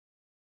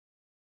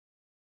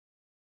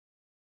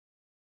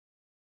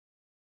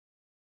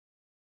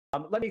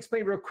Let me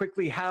explain real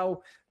quickly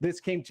how this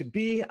came to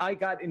be. I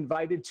got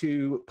invited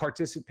to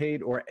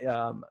participate or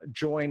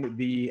join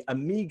the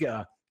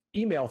Amiga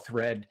email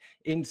thread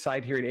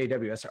inside here at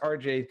AWS.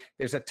 RJ,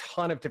 there's a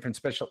ton of different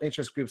special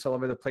interest groups all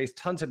over the place,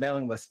 tons of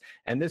mailing lists,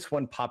 and this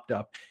one popped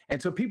up.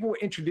 And so people were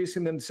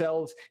introducing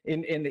themselves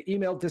in the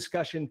email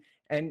discussion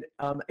and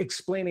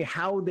explaining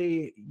how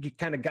they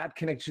kind of got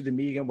connected to the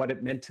Amiga and what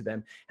it meant to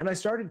them. And I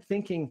started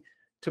thinking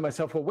to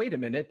myself, well, wait a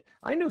minute,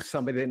 I know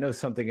somebody that knows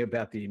something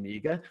about the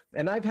Amiga,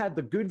 and I've had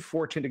the good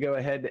fortune to go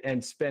ahead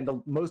and spend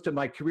most of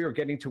my career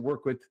getting to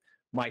work with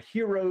my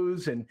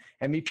heroes and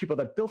meet people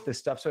that built this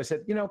stuff. So I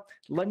said,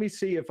 let me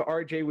see if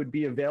RJ would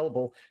be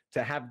available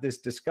to have this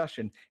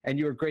discussion. And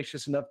you were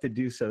gracious enough to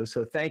do so.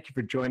 So thank you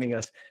for joining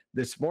us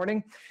this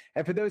morning.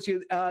 And for those of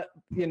you,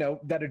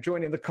 that are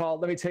joining the call,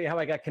 let me tell you how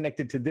I got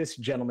connected to this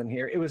gentleman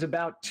here. It was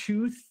about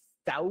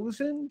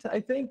 2000, I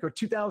think, or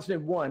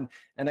 2001.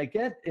 And I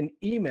get an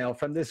email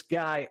from this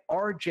guy,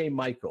 RJ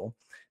Mical.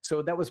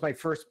 So that was my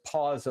first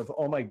pause of,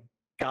 oh my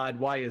God,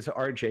 why is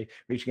RJ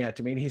reaching out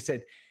to me? And he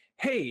said,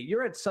 hey,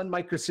 you're at Sun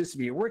Microsystems.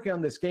 You're working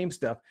on this game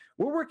stuff.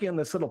 We're working on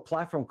this little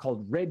platform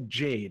called Red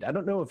Jade. I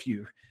don't know if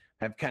you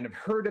have kind of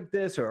heard of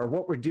this or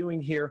what we're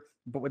doing here,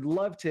 but would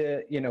love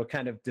to,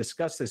 kind of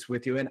discuss this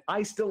with you. And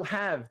I still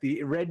have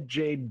the Red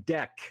Jade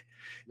deck,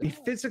 the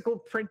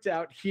physical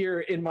printout here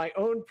in my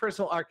own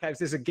personal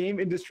archives as a game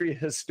industry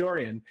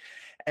historian.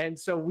 And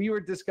so we were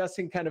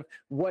discussing kind of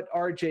what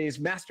RJ's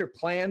master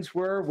plans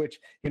were,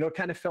 which,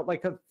 kind of felt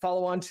like a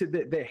follow on to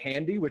the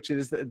Handy, which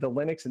is the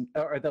Linux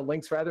or the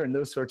Lynx rather, and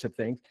those sorts of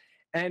things.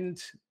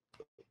 And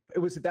it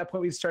was at that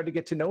point we started to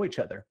get to know each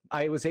other.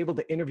 I was able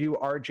to interview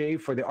RJ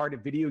for the Art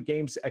of Video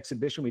Games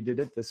exhibition we did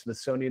at the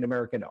Smithsonian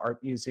American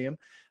Art Museum,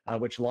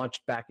 which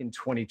launched back in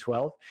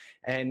 2012.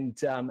 And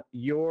and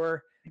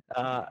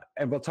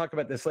we'll talk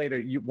about this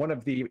later, one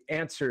of the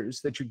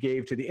answers that you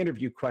gave to the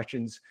interview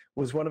questions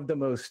was one of the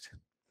most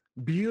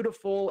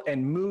beautiful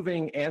and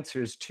moving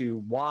answers to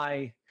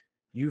why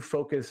you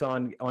focus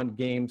on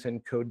games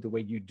and code the way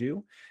you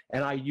do.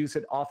 And I use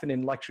it often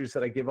in lectures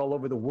that I give all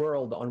over the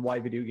world on why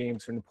video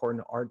games are an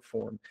important art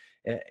form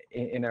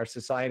in our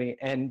society.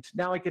 And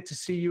now I get to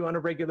see you on a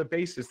regular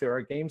basis. There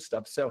are game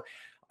stuff. So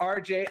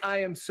RJ, I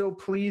am so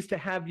pleased to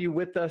have you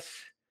with us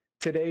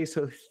today.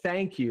 So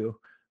thank you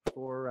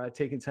for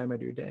taking time out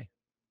of your day.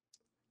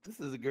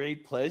 This is a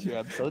great pleasure.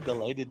 I'm so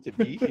delighted to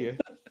be here.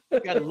 I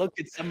got to look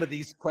at some of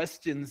these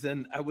questions,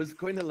 and I was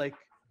going to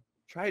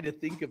try to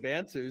think of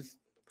answers,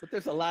 but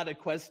there's a lot of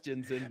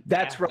questions. And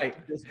that's right.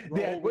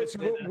 Yeah,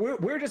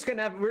 we're just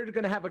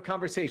gonna have a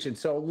conversation.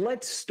 So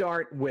let's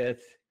start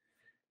with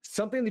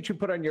something that you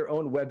put on your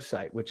own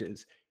website, which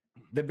is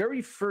the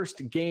very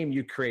first game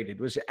you created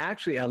was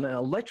actually an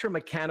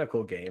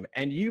electromechanical game,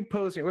 and you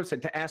posed on your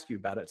website to ask you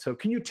about it. So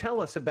can you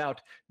tell us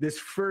about this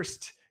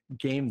first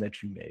game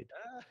that you made?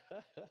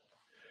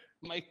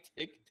 My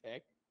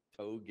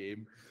tic-tac-toe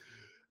game.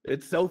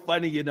 It's so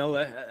funny,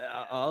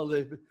 all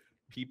the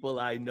people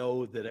I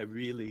know that I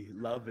really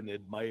love and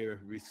admire,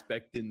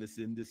 respect in this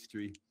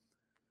industry,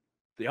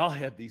 they all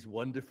have these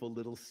wonderful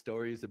little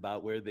stories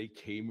about where they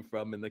came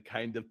from and the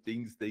kind of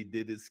things they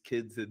did as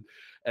kids and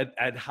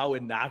how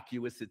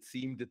innocuous it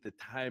seemed at the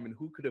time, and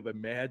who could have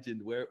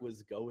imagined where it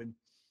was going.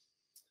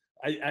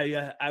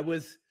 I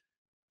was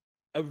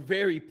a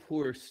very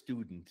poor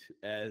student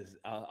as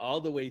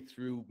all the way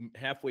through,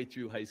 halfway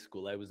through high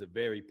school. I was a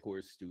very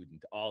poor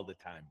student all the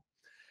time.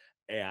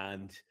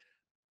 And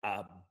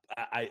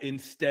I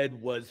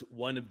instead was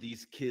one of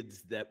these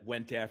kids that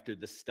went after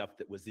the stuff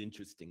that was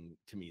interesting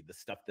to me, the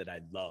stuff that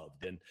I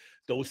loved. And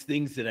those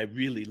things that I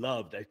really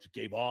loved, I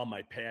gave all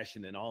my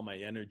passion and all my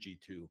energy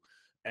to.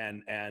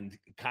 And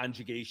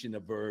conjugation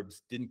of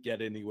verbs didn't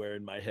get anywhere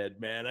in my head,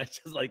 man. I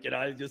just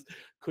I just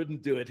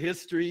couldn't do it.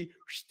 History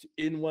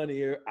in one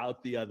ear,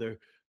 out the other.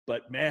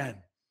 But man,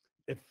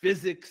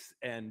 physics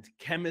and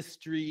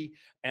chemistry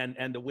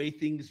and the way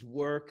things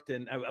worked,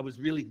 and I was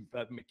really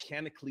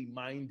mechanically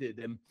minded.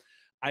 And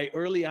I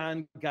early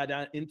on got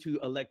into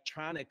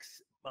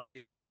electronics.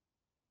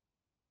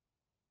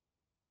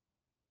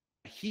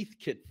 Heath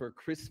kit for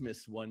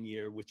Christmas one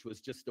year, which was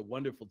just a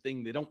wonderful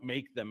thing. They don't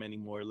make them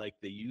anymore like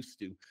they used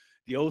to.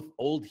 The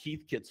old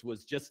Heath kits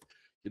was just,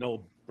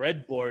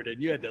 breadboard,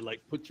 and you had to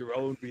put your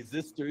own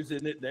resistors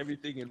in it and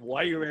everything and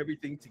wire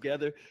everything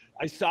together.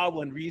 I saw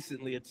one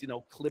recently. It's,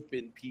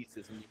 clip-in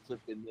pieces, and you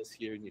clip in this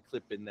here and you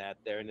clip in that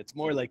there. And it's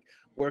more like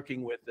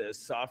working with a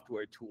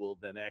software tool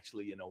than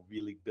actually,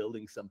 really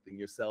building something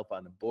yourself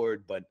on a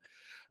board. But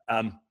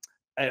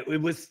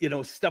it was,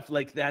 stuff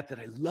like that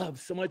I loved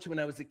so much when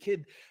I was a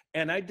kid.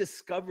 And I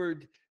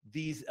discovered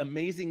these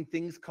amazing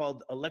things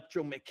called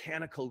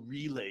electromechanical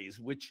relays,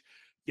 which,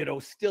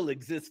 still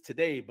exist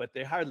today, but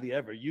they're hardly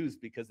ever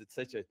used because it's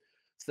such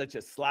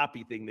a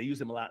sloppy thing. They use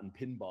them a lot in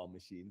pinball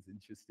machines,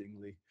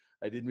 interestingly.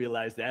 I didn't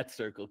realize that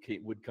circle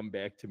would come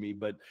back to me.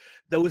 But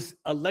those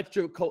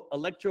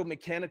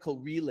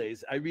electromechanical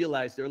relays, I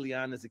realized early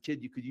on as a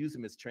kid, you could use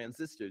them as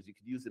transistors. You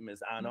could use them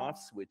as on-off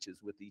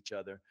switches with each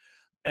other.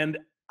 And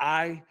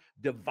I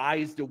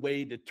devised a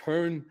way to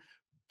turn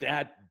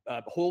that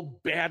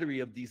whole battery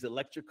of these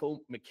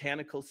electrical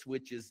mechanical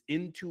switches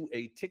into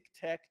a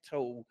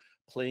tic-tac-toe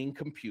playing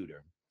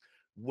computer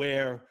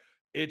where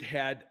it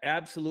had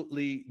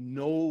absolutely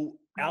no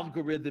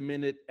algorithm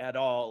in it at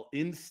all.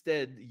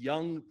 Instead,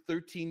 young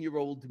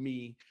 13-year-old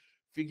me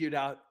figured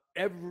out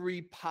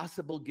every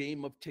possible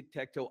game of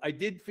tic-tac-toe. I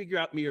did figure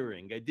out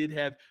mirroring. I did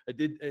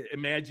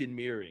imagine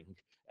mirroring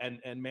and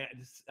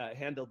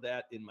handled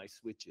that in my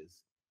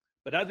switches.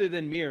 But other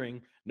than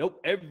mirroring,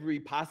 nope, every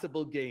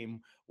possible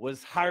game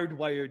was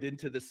hardwired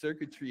into the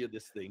circuitry of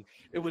this thing.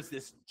 It was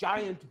this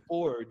giant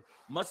board,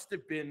 must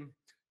have been,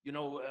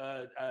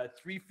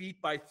 3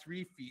 feet by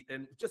 3 feet,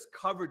 and just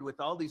covered with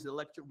all these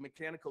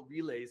electromechanical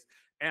relays.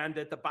 And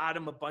at the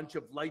bottom, a bunch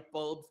of light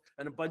bulbs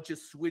and a bunch of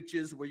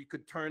switches where you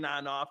could turn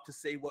on off to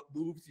say what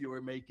moves you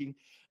were making.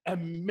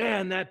 And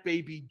man, that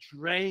baby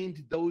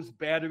drained those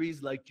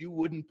batteries like you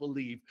wouldn't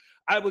believe.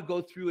 I would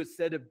go through a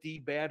set of D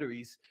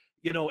batteries,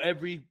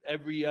 every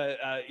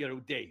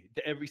day,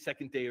 every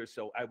second day or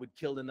so. I would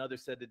kill another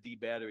set of D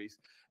batteries.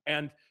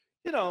 And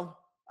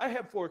I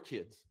have 4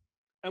 kids,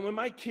 and when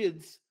my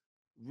kids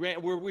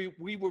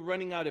we were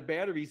running out of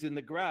batteries in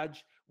the garage,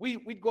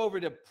 we'd go over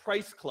to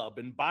Price Club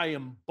and buy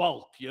them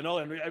bulk,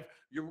 and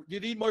you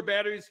need more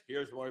batteries,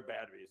 here's more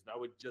batteries. And I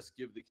would just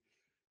give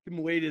them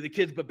away to the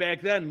kids. But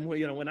back then,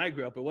 when I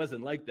grew up, it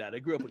wasn't like that. I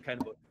grew up with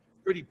kind of a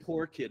pretty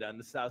poor kid on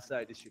the south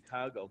side of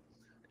Chicago,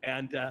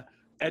 and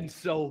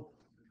so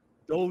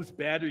those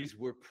batteries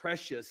were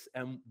precious.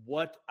 And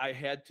what I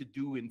had to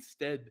do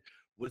instead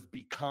was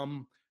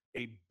become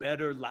a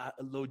better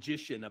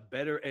logician, a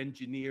better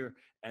engineer,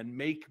 and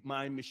make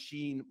my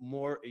machine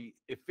more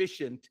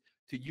efficient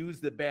to use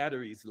the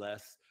batteries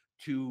less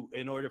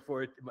in order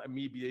for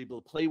me be able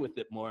to play with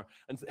it more.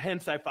 And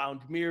hence I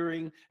found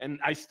mirroring, and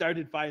I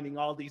started finding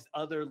all these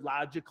other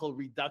logical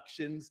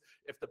reductions.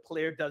 If the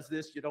player does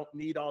this, you don't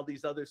need all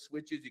these other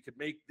switches. You could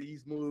make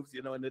these moves,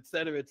 and et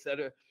cetera, et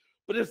cetera.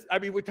 But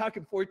we're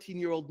talking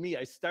 14-year-old me.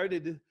 I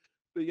started,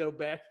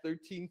 back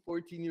 13,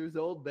 14 years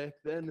old back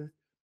then,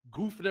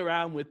 goofing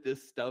around with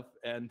this stuff,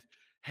 and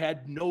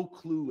had no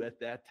clue at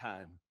that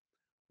time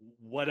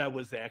what I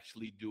was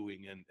actually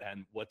doing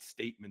and what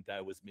statement I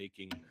was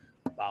making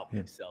about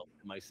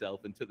myself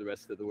and to the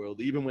rest of the world,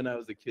 even when I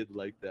was a kid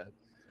like that.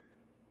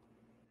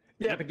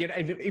 Yeah, but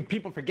and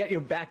people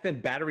forget, back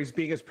then, batteries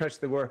being as precious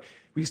as they were,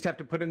 we used to have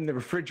to put them in the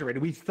refrigerator.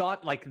 We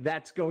thought like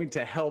that's going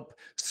to help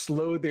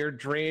slow their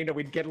drain, and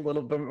we'd get a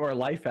little bit more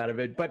life out of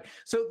it. But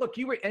so look,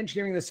 you were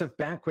engineering this stuff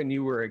back when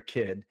you were a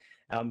kid,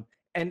 and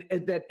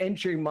that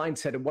engineering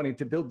mindset of wanting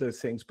to build those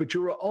things, but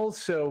you were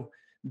also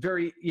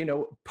very,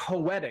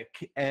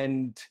 poetic,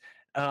 and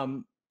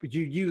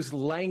you use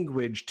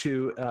language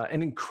to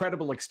an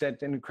incredible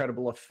extent and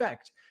incredible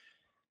effect.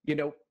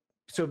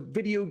 So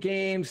video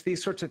games,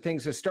 these sorts of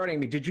things are starting.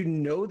 Did you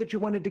know that you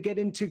wanted to get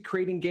into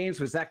creating games?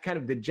 Was that kind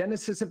of the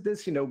genesis of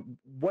this?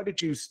 What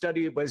did you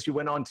study as you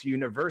went on to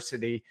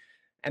university?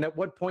 And at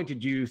what point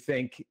did you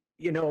think,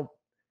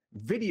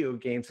 video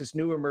games, this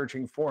new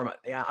emerging form,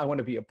 I want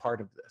to be a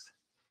part of this?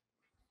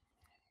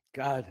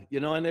 God,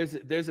 and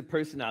there's a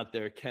person out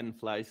there, Ken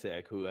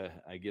Fleisack, who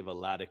I give a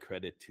lot of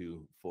credit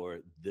to for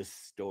this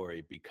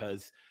story,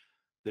 because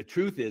the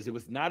truth is, it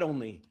was not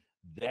only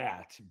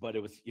that, but it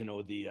was,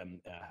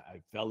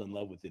 I fell in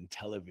love with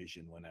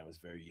Intellivision when I was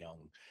very young,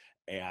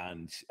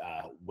 and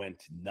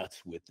went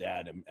nuts with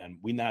that. And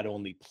we not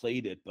only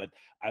played it, but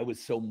I was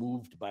so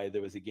moved by,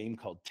 there was a game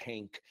called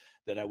Tank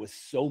that I was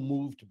so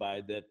moved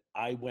by that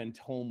I went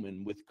home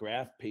and with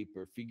graph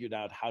paper figured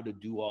out how to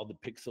do all the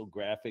pixel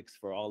graphics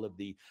for all of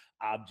the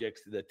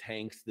objects, the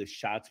tanks, the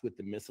shots with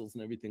the missiles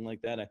and everything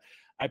like that.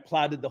 I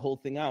plotted the whole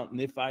thing out.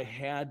 And if I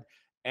had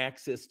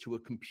access to a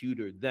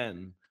computer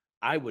then,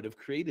 I would have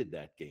created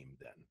that game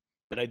then.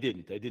 But I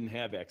didn't. I didn't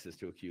have access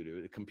to a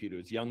computer. It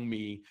was young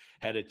me,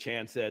 had a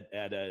chance at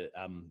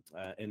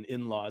an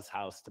in-law's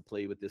house to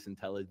play with this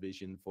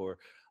Intellivision for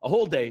a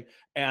whole day.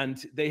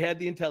 And they had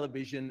the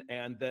Intellivision,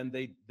 and then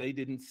they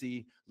didn't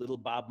see little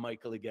Bob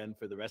Mical again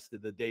for the rest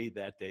of the day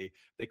that day.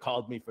 They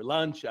called me for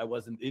lunch. I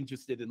wasn't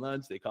interested in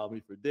lunch. They called me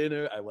for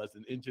dinner. I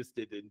wasn't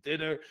interested in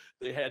dinner.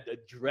 They had to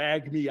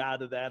drag me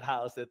out of that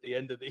house at the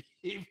end of the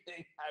evening.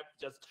 I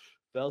just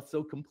fell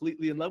so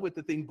completely in love with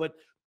the thing. But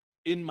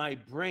in my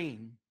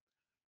brain,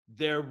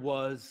 there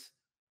was,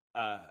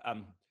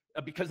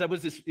 because I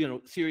was this,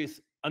 serious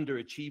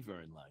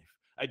underachiever in life.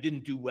 I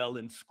didn't do well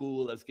in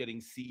school. I was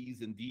getting C's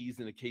and D's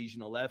and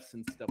occasional F's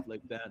and stuff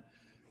like that.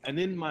 And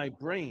in my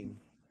brain,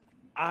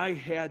 I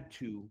had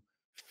to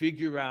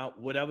figure out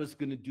what I was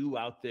going to do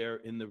out there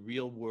in the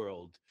real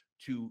world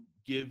to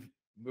give,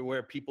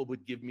 where people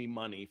would give me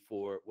money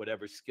for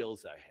whatever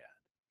skills I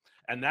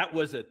had. And that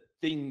was a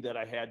thing that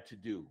I had to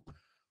do.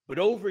 But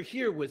over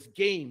here was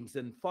games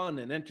and fun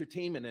and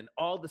entertainment and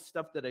all the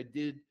stuff that I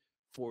did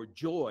for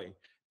joy.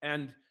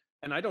 And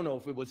I don't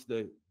know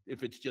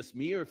if it's just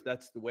me or if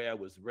that's the way I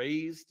was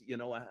raised,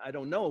 I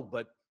don't know,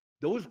 but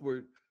those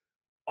were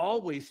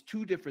always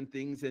two different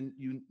things. And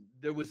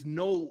there was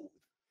no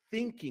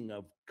thinking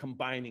of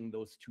combining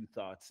those two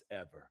thoughts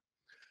ever.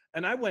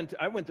 and I went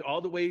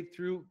all the way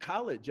through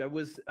college. I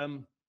was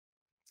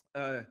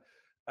I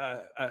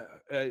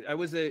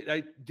was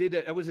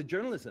a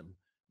journalism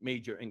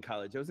major in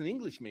college. I was an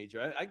English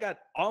major. I got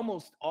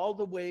almost all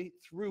the way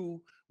through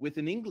with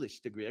an English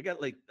degree. I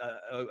got like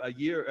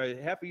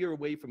half a year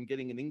away from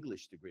getting an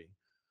English degree.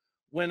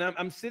 When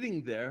I'm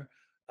sitting there,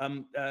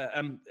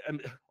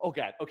 oh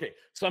God, okay.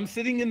 So I'm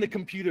sitting in the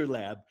computer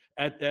lab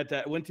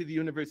I went to the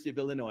University of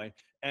Illinois,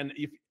 and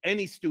if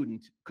any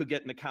student could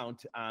get an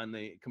account on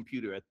the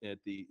computer at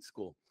the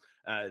school.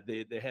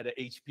 They had an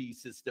HP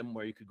system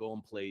where you could go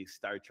and play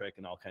Star Trek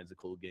and all kinds of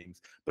cool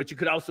games, but you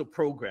could also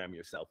program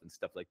yourself and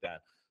stuff like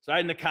that. So I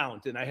had an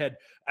account, and I had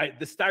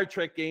the Star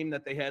Trek game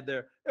that they had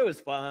there. It was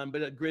fun,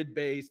 but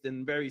grid-based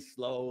and very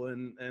slow,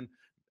 and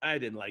I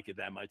didn't like it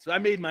that much. So I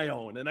made my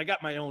own, and I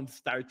got my own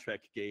Star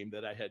Trek game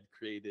that I had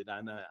created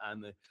on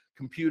the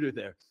computer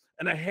there.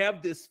 And I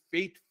have this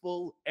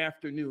fateful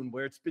afternoon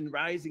where it's been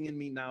rising in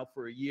me now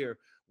for a year.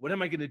 What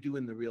am I going to do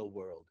in the real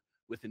world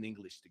with an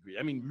English degree?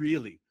 I mean,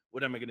 really,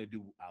 what am I going to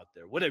do out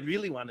there? What I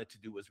really wanted to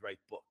do was write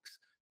books.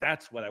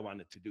 That's what I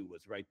wanted to do,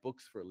 was write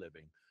books for a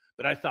living.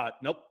 But I thought,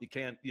 nope, you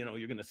can't, you're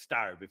going to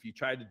starve. If you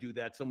try to do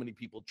that, so many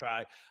people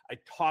try. I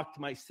talked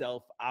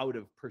myself out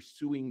of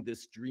pursuing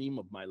this dream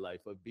of my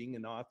life of being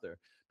an author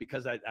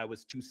because I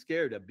was too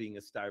scared of being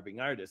a starving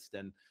artist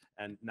and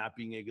not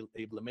being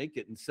able to make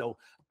it. And so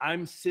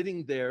I'm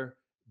sitting there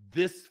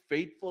this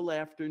fateful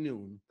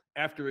afternoon,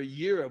 after a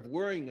year of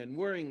worrying and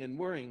worrying and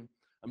worrying,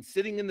 I'm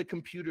sitting in the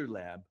computer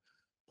lab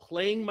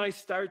playing my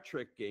Star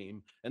Trek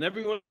game, and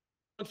everyone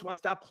wants to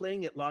stop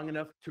playing it long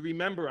enough to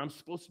remember I'm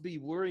supposed to be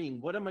worrying.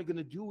 What am I going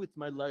to do with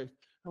my life?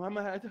 How am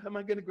I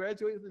going to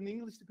graduate with an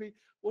English degree?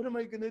 What am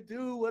I going to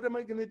do? What am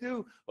I going to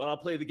do? Well, I'll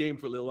play the game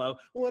for a little while.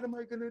 What am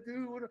I going to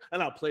do?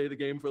 And I'll play the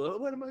game for a little.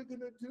 What am I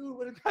going to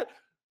do?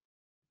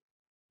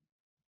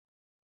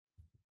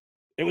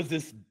 It was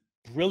this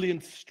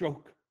brilliant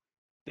stroke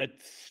that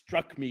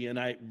struck me, and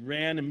I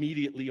ran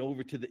immediately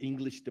over to the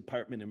English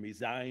department and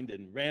resigned,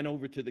 and ran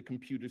over to the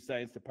computer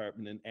science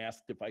department and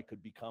asked if I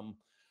could become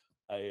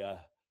a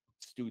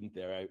student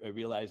there. I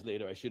realized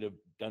later I should have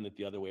done it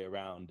the other way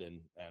around and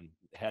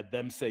had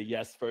them say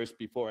yes first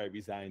before I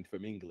resigned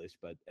from English.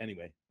 But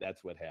anyway,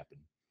 that's what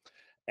happened.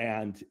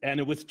 And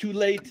it was too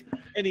late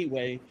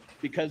anyway,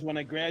 because when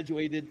I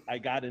graduated, I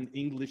got an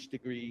English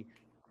degree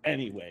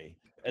anyway,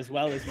 as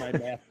well as my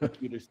math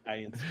computer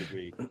science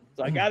degree.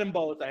 So I got them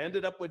both. I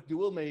ended up with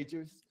dual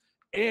majors,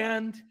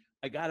 and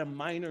I got a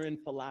minor in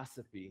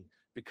philosophy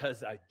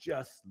because I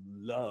just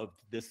loved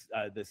this,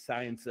 the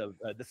science of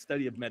the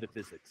study of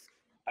metaphysics.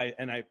 I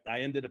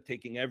ended up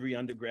taking every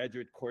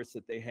undergraduate course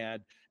that they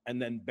had,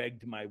 and then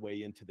begged my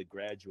way into the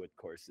graduate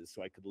courses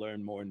so I could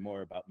learn more and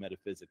more about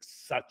metaphysics.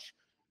 Such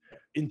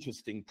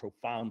interesting,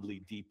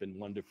 profoundly deep and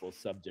wonderful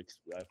subjects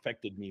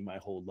affected me my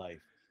whole life.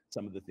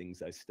 Some of the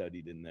things I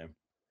studied in there.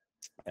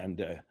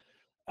 And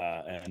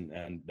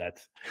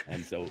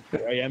so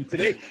here I am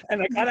today.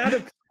 And I got out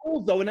of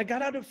school though, and I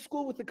got out of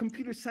school with a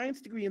computer science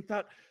degree and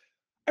thought,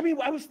 I mean,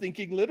 I was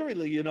thinking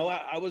literally,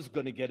 I was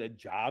going to get a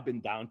job in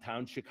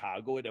downtown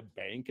Chicago at a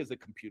bank as a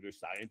computer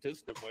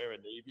scientist and wear a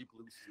navy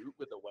blue suit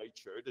with a white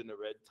shirt and a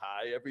red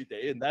tie every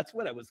day. And that's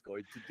what I was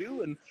going to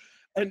do.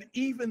 And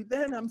even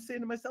then I'm saying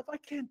to myself, I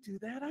can't do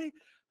that.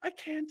 I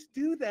can't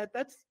do that.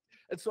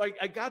 And so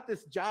I got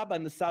this job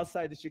on the south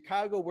side of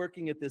Chicago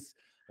working at this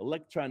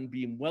electron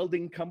beam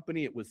welding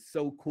company. It was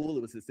so cool.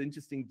 It was this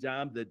interesting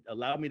job that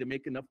allowed me to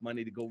make enough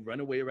money to go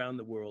run away around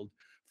the world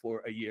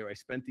for a year. I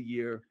spent a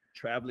year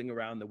traveling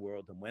around the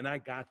world. And when I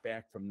got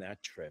back from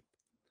that trip,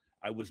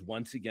 I was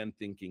once again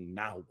thinking,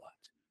 now what?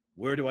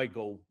 Where do I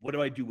go? What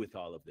do I do with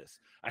all of this?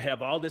 I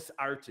have all this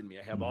art in me.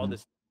 I have all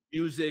this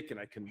music, and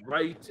I can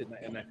write, and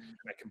I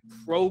can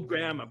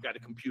program. I've got a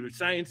computer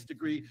science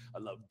degree. I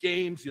love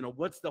games.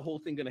 What's the whole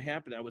thing going to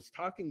happen? I was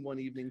talking one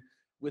evening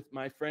with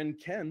my friend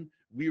Ken.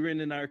 We were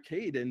in an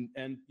arcade,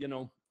 and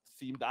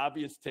seemed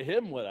obvious to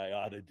him what I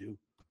ought to do.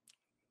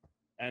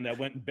 And I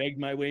went and begged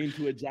my way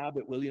into a job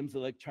at Williams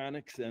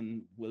Electronics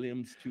and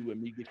Williams to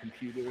Amiga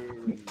Computer.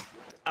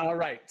 All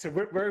right, so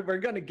we're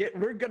gonna get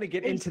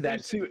into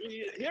that too.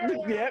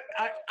 Yeah,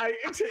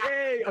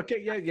 hey, okay,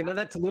 yeah,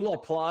 that's a little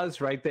applause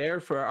right there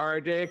for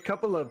RJ. A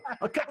couple of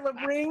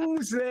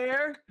rings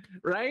there,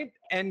 right?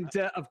 And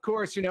of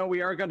course,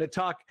 we are going to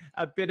talk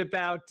a bit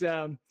about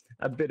this.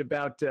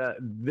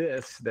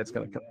 That's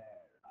going to come.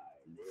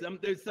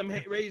 There's some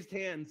raised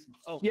hands.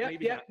 Oh,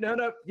 yeah.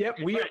 No. Yep.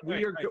 We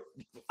are.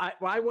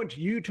 I want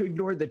you to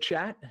ignore the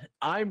chat.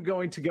 I'm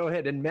going to go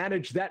ahead and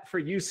manage that for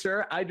you,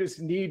 sir. I just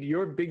need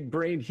your big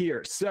brain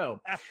here. So,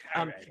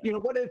 right.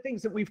 One of the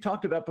things that we've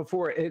talked about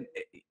before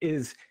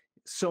is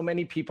so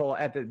many people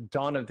at the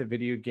dawn of the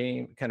video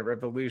game kind of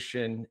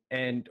revolution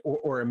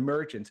or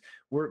emergence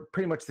were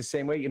pretty much the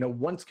same way.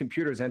 Once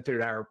computers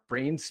entered our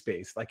brain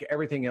space, like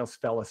everything else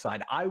fell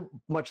aside. I,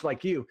 much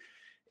like you,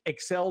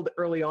 excelled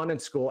early on in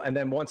school, and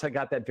then once I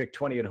got that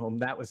VIC-20 at home,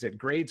 that was it.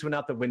 Grades went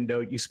out the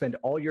window. You spend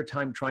all your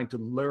time trying to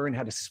learn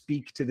how to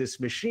speak to this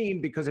machine,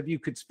 because if you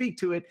could speak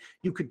to it,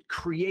 you could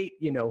create,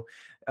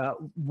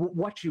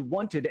 what you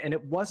wanted. And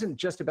it wasn't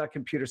just about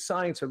computer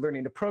science or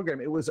learning to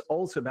program. It was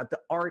also about the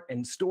art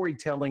and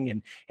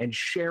storytelling and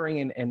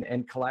sharing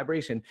and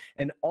collaboration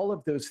and all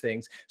of those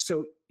things.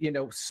 So,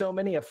 so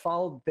many have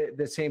followed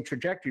the same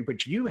trajectory,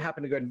 but you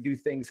happen to go and do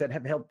things that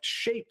have helped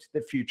shape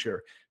the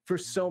future for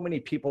so many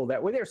people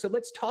that were there. So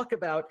let's talk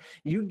about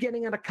you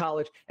getting out of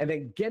college and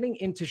then getting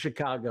into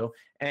Chicago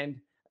and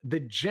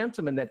the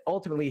gentleman that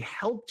ultimately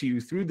helped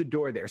you through the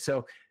door there.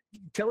 So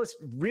tell us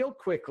real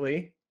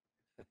quickly,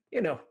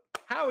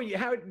 how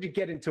did you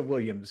get into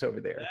Williams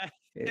over there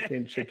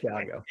in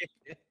Chicago?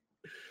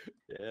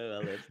 Yeah,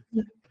 well,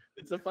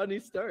 it's a funny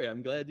story.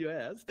 I'm glad you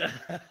asked.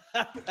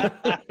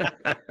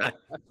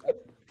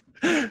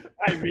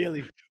 I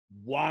really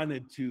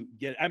wanted to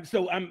get.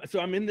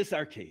 I'm in this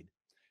arcade,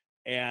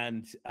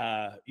 and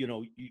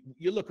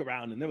you look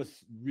around, and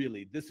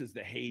this is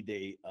the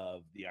heyday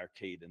of the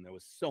arcade, and there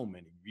was so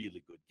many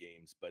really good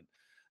games, but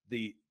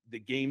the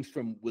games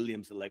from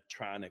Williams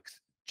Electronics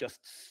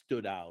just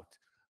stood out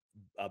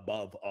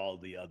above all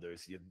the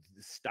others. You had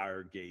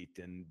Stargate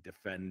and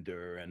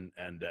Defender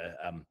and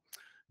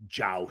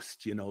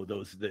Joust, a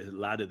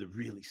lot of the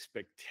really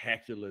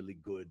spectacularly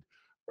good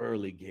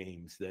early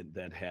games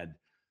that had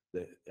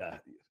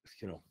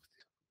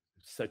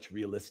such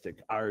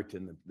realistic art,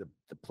 and the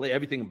play,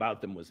 everything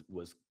about them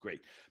was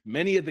great.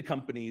 Many of the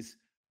companies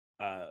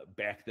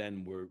back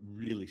then were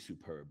really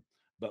superb,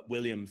 but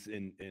Williams,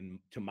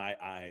 to my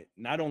eye,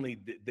 not only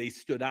they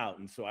stood out,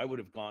 and so I would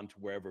have gone to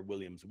wherever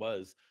Williams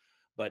was,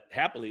 but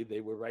happily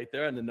they were right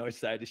there on the north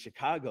side of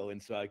Chicago,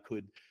 and so I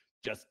could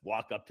just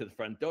walk up to the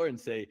front door and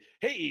say,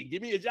 "Hey,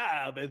 give me a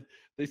job." And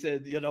they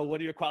said, "What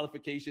are your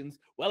qualifications?"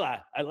 "Well,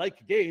 I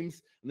like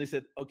games." And they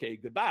said, "Okay,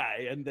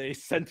 goodbye." And they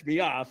sent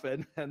me off.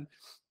 And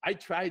I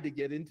tried to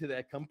get into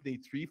that company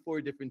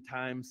 3-4 different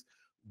times,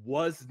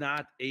 was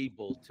not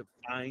able to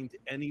find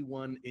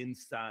anyone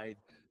inside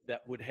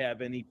that would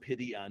have any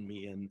pity on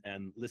me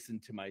and listen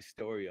to my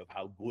story of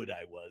how good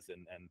I was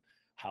and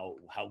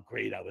how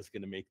great I was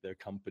going to make their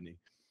company.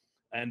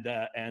 And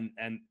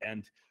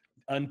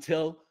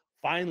until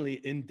finally,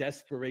 in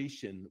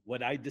desperation,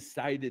 what I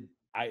decided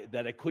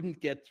that I couldn't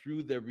get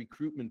through the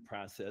recruitment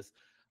process,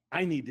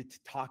 I needed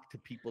to talk to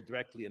people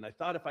directly. And I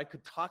thought if I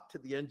could talk to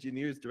the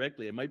engineers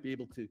directly, I might be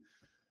able to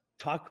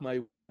talk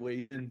my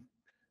way in.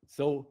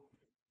 So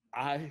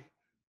I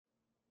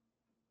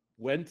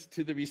went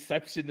to the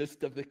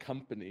receptionist of the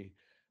company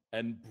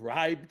and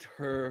bribed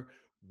her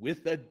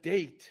with a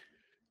date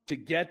to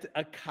get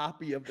a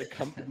copy of the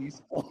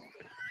company's phone.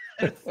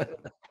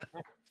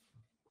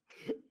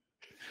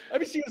 I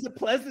mean, she was a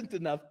pleasant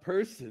enough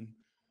person,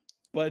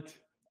 but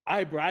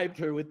I bribed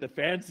her with the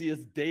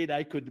fanciest date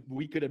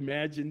we could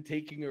imagine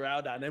taking her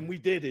out on. And we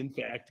did, in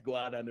fact, go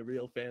out on a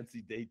real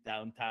fancy date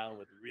downtown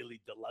with a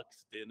really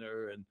deluxe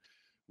dinner. And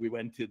we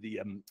went to the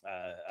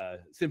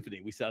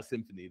symphony. We saw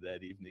symphony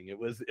that evening. It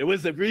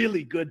was a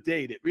really good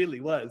date. It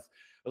really was.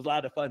 It was a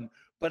lot of fun.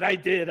 But I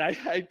did.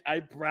 I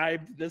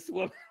bribed this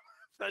woman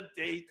a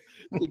date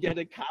to get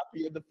a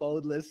copy of the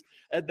phone list,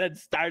 and then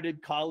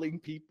started calling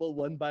people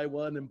one by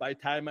one. And by the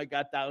time I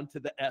got down to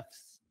the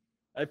F's,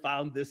 I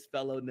found this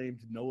fellow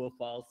named Noah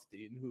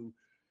Falstein, who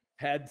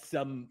had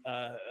some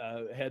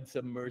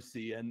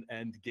mercy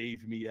and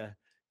gave me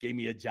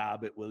a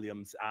job at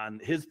Williams on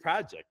his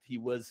project. He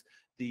was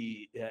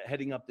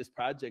heading up this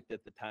project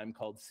at the time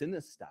called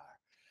Sinistar,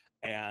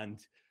 and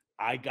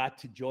I got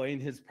to join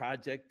his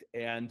project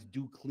and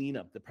do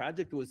cleanup. The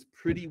project was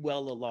pretty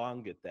well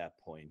along at that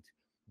point,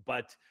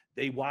 but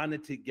they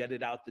wanted to get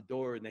it out the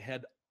door, and they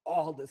had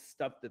all the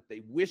stuff that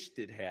they wished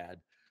it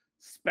had,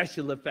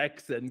 special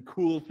effects and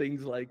cool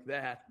things like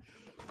that.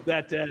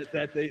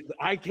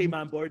 I came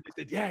on board.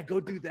 They said, "Yeah, go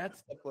do that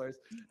stuff for us."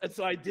 And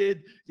so I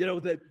did.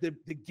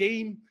 The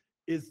game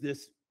is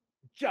this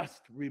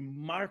just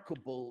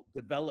remarkable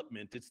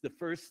development. It's the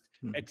first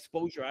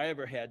exposure I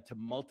ever had to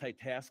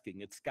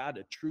multitasking. It's got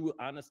a true,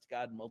 honest to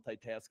God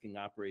multitasking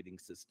operating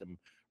system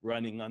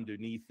running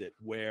underneath it,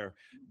 where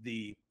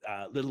the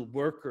little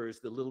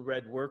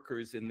red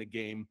workers in the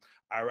game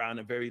are on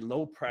a very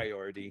low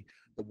priority.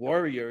 The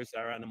warriors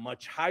are on a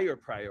much higher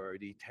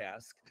priority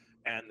task.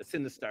 And the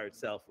Sinistar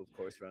itself, of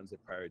course, runs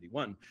at priority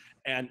 1.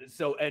 And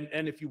so,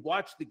 and if you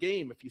watch the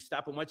game, if you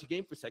stop and watch the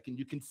game for a second,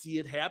 you can see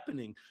it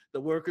happening.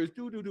 The workers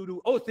do,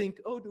 oh,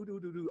 think, oh,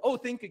 do, oh,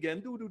 think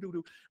again,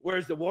 do.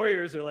 Whereas the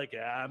warriors are like,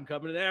 "Yeah, I'm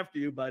coming after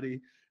you, buddy."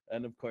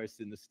 And of course,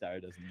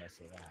 Sinistar doesn't mess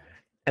around.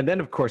 And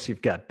then, of course,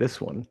 you've got this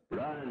one.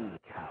 Run,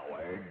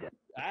 coward.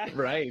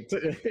 Right.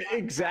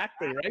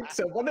 Exactly. Right.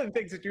 So one of the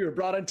things that you were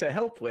brought in to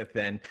help with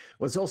then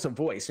was also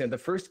voice. And the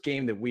first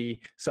game that we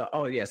saw,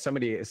 oh yeah,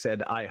 somebody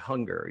said "I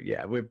Hunger."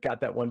 Yeah, we've got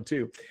that one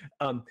too.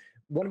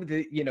 One of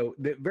the,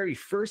 the very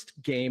first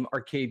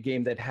arcade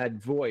game that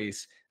had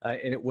voice,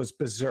 and it was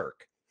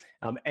Berserk.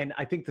 And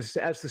I think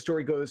as the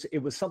story goes, it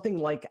was something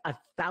like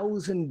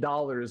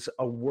 $1,000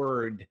 a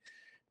word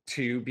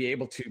to be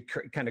able to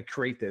kind of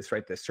create this,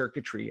 right? The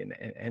circuitry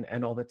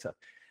and all that stuff.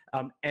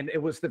 And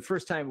it was the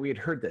first time we had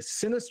heard this.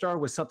 Sinistar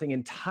was something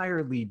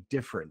entirely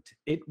different.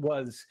 It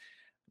was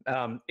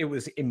It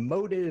was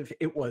emotive.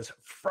 It was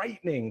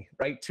frightening,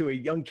 right, to a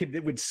young kid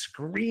that would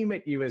scream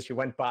at you as you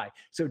went by.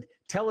 So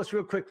tell us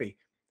real quickly,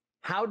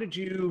 how did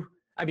you,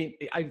 I mean,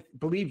 I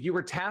believe you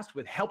were tasked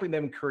with helping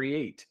them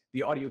create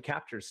the audio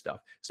capture stuff.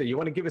 So you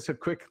want to give us a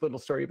quick little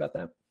story about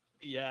that?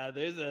 Yeah,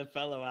 there's a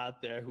fellow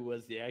out there who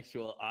was the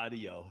actual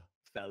audio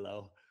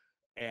fellow,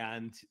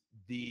 and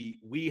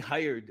we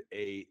hired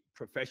a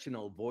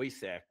professional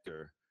voice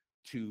actor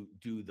to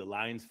do the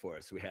lines for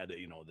us. We had,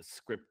 the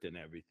script and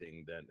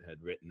everything that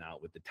had written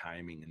out with the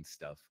timing and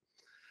stuff,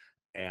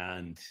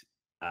 and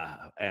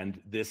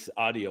this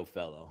audio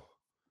fellow,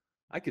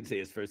 I could say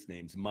his first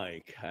name's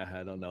Mike.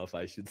 I don't know if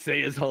I should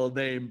say his whole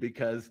name,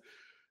 because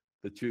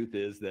the truth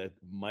is that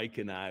Mike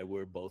and I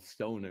were both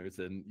stoners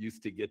and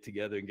used to get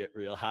together and get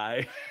real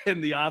high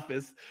in the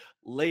office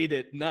late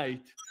at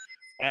night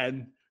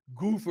and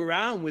goof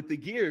around with the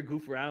gear,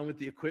 goof around with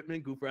the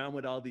equipment, goof around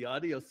with all the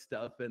audio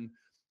stuff. And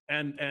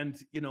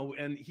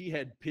he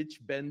had pitch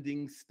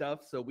bending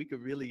stuff, so we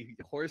could really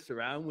horse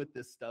around with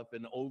this stuff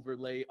and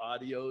overlay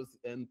audios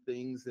and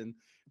things and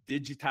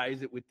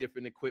digitize it with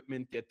different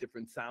equipment, get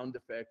different sound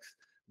effects,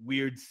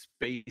 weird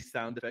space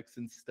sound effects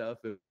and stuff.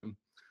 And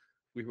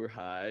we were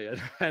high,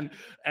 and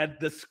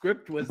the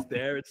script was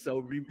there, so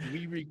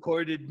we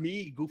recorded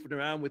me goofing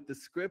around with the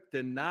script,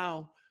 and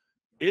now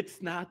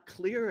it's not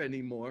clear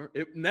anymore.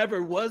 It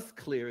never was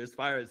clear, as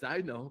far as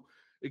I know,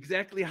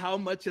 exactly how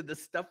much of the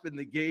stuff in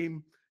the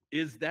game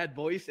is that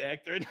voice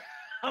actor and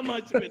how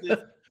much of it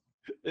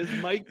is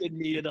Mike and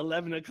me at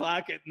 11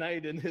 o'clock at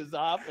night in his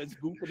office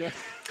goofing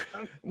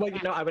around. Well,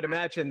 I would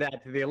imagine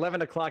that the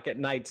 11 o'clock at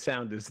night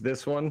sound is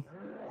this one.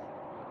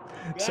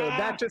 So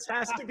that just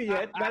has to be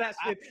it. That has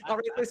to be it. All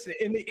right, listen,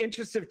 in the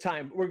interest of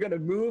time, we're going to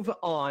move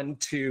on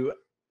to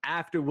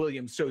after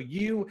Williams. So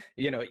you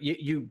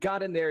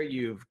got in there,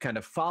 you've kind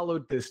of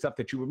followed the stuff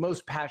that you were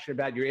most passionate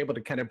about. You're able to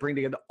kind of bring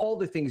together all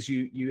the things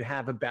you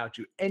have about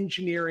you,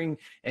 engineering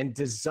and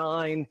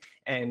design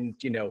and,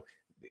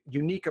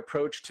 unique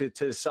approach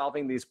to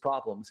solving these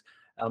problems.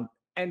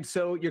 And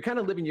so you're kind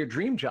of living your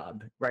dream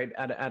job, right,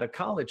 at a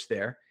college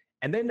there.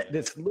 And then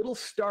this little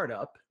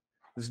startup,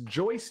 this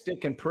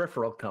joystick and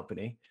peripheral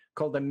company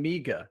called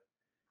Amiga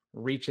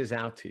reaches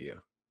out to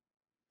you.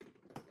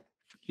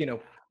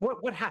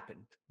 What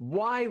happened?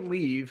 Why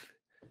leave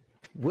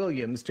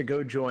Williams to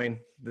go join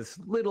this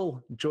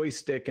little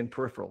joystick and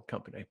peripheral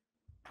company?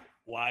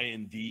 Why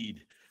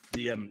indeed?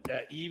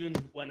 Even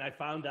when I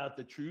found out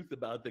the truth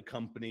about the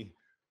company,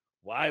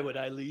 why would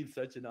I leave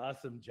such an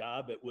awesome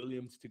job at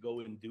Williams to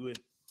go and do it?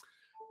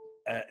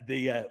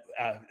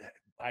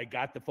 I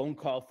got the phone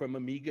call from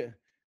Amiga.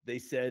 They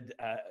said,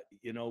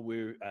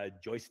 we're a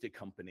joystick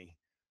company,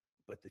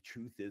 but the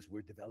truth is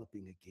we're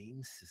developing a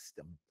game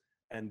system,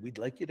 and we'd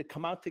like you to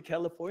come out to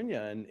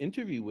California and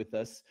interview with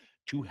us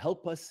to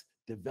help us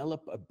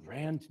develop a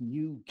brand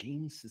new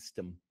game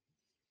system.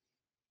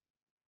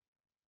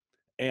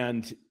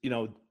 And,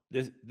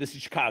 this is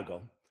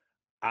Chicago.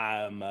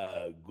 I'm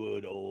a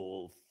good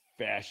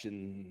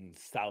old-fashioned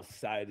South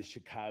Side of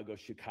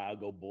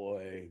Chicago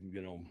boy,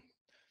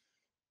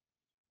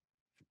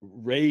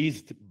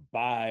 raised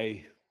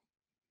by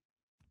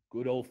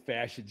good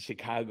old-fashioned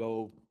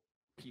Chicago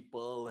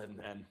people,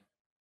 and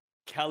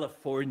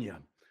California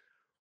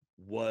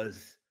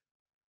was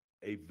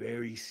a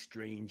very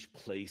strange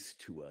place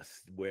to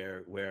us,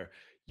 where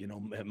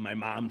my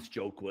mom's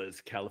joke was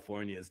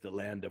California is the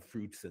land of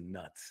fruits and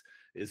nuts,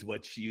 is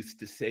what she used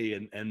to say,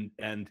 and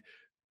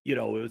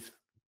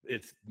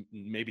it's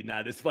maybe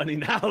not as funny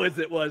now as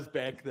it was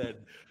back then,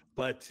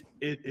 but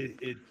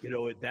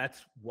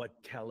that's what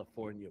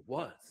California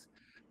was.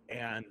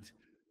 And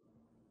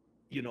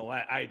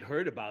I'd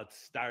heard about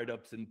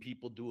startups and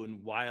people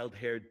doing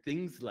wild-haired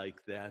things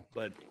like that,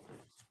 but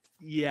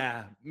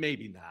yeah,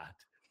 maybe not.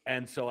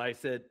 And so I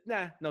said,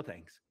 nah, no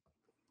thanks.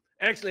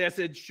 Actually, I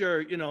said,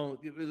 sure,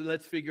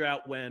 let's figure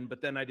out when,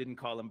 but then I didn't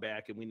call them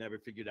back, and we never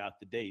figured out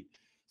the date.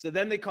 So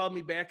then they called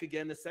me back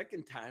again a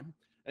second time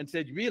and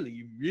said,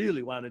 you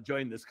really want to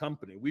join this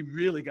company? We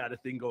really got a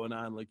thing going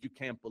on like you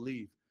can't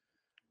believe.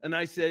 And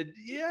I said,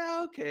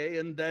 yeah, okay.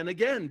 And then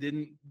again,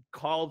 didn't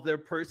call their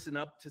person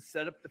up to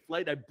set up the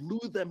flight. I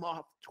blew them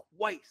off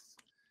twice.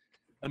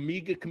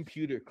 Amiga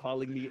Computer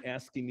calling me,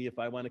 asking me if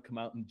I want to come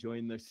out and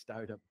join their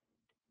startup.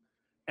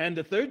 And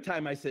the third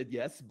time I said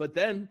yes, but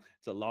then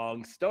it's a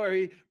long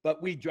story,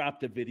 but we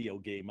dropped a video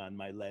game on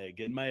my leg,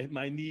 and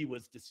my knee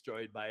was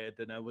destroyed by it,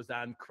 and I was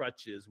on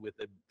crutches with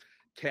a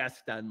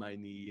cast on my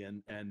knee.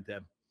 And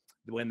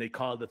when they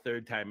called the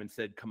third time and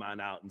said, come on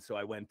out. And so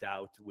I went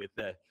out with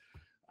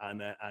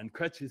on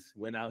crutches,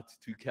 went out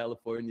to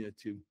California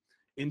to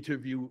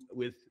interview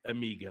with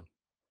Amiga.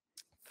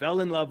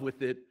 Fell in love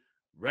with it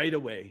right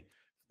away.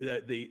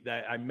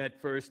 I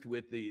met first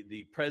with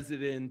the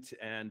president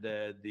and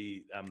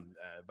the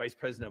vice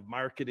president of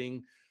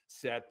marketing,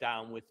 sat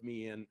down with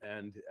me, and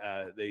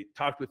they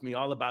talked with me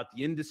all about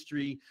the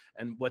industry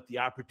and what the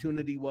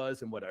opportunity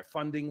was and what our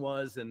funding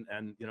was, and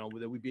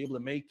that we'd be able to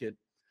make it.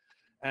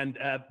 And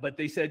but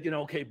they said,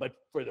 okay, but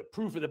for the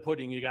proof of the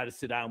pudding, you got to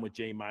sit down with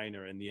Jay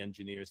Miner and the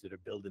engineers that are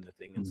building the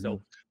thing. And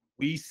so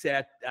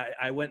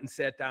I went and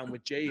sat down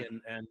with Jay,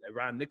 and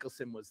Ron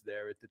Nicholson was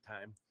there at the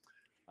time.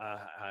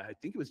 I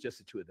think it was just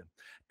the two of them.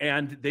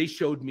 And they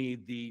showed me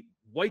the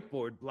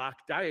whiteboard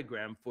block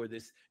diagram for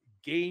this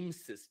game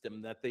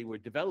system that they were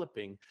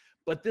developing.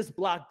 But this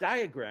block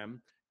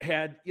diagram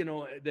had,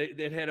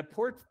 they had a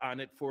port on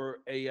it for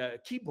a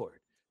keyboard.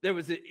 There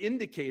was an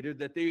indicator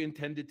that they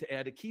intended to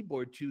add a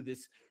keyboard to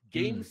this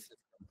game system.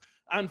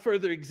 On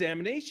further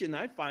examination,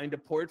 I find a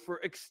port for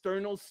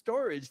external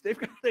storage. They've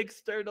got an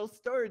external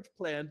storage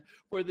planned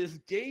for this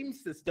game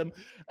system.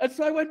 And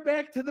so I went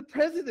back to the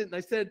president and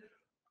I said,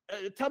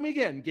 tell me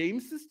again, game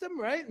system,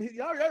 right? And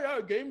yeah,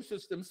 game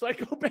system. So I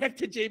go back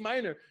to Jay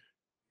Miner.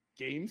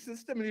 Game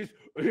system? And he's,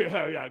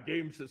 yeah,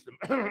 game system.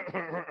 That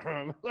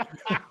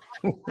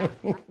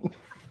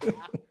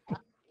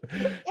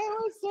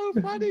was so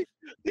funny.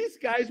 These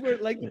guys were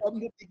like,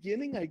 from the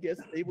beginning, I guess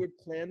they were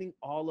planning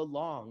all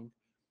along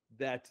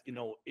that,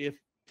 if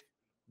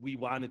we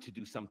wanted to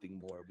do something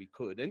more, we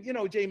could. And,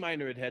 Jay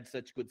Miner had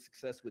such good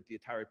success with the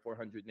Atari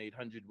 400 and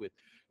 800 with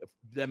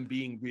them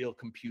being real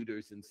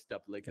computers and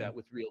stuff like that,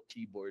 with real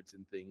keyboards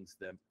and things,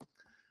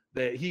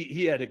 that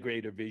he had a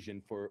greater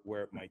vision for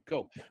where it might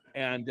go.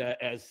 And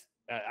as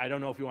I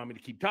don't know if you want me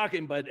to keep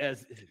talking, but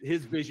as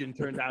his vision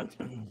turned out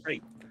to be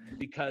great,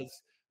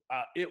 because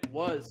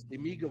the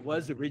Amiga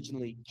was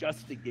originally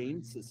just a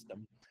game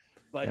system,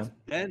 but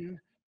then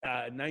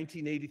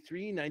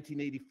 1983,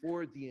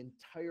 1984, the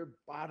entire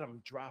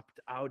bottom dropped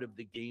out of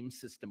the game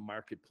system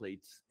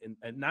marketplace,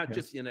 and not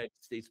just the United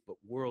States, but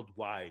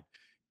worldwide.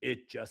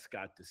 It just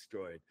got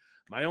destroyed.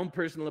 My own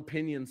personal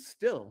opinion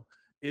still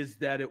is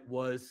that it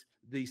was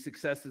the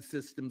success of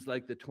systems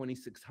like the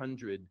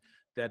 2600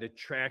 that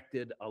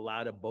attracted a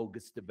lot of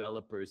bogus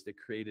developers that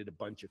created a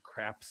bunch of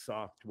crap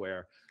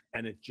software,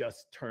 and it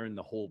just turned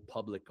the whole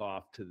public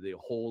off to the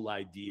whole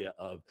idea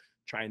of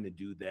trying to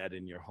do that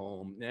in your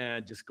home.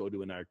 Just go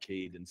to an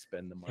arcade and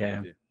spend the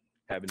money to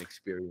have an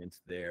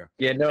experience there.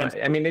 Yeah, no,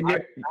 I mean,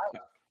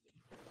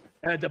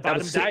 the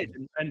bottom died,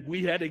 and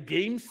we had a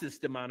game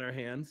system on our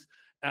hands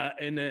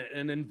in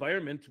an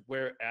environment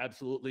where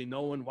absolutely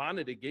no one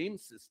wanted a game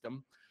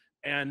system.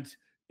 And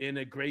in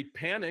a great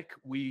panic,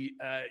 we,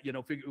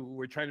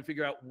 we're trying to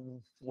figure out,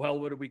 well,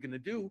 what are we going to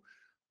do?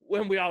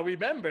 When we all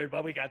remembered,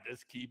 well, we got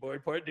this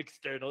keyboard port,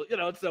 external,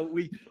 so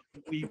we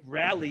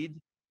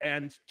rallied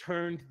and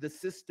turned the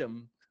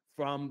system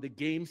from the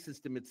game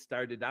system it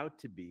started out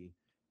to be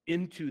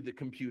into the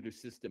computer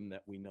system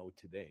that we know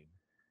today.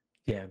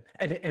 Yeah.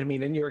 And I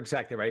mean, and you're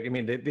exactly right. I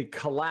mean, the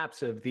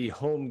collapse of the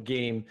home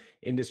game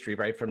industry,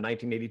 right, from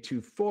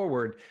 1982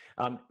 forward,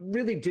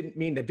 really didn't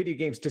mean that video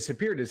games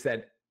disappeared. Is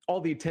that all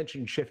the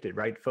attention shifted,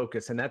 right?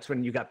 Focus. And that's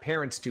when you got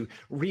parents to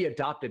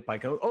readopt it by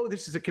going, oh,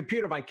 this is a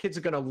computer. My kids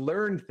are going to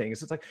learn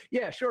things. It's like,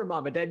 yeah, sure,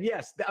 mom and dad.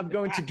 Yes, I'm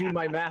going to do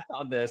my math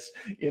on this,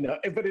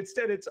 but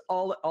instead it's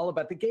all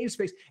about the game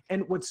space.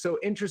 And what's so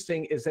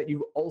interesting is that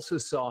you also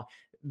saw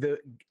the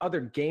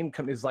other game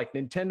companies like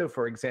Nintendo,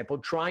 for example,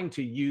 trying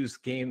to use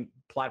game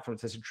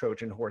platforms as a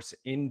Trojan horse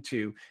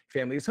into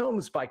families'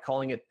 homes by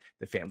calling it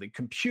the family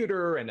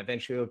computer, and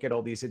eventually you'll get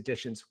all these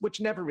additions, which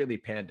never really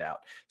panned out.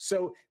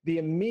 So the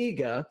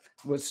Amiga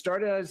was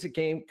started out as a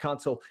game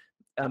console,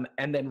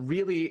 and then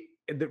really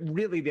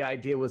the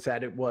idea was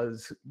that it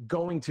was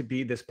going to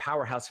be this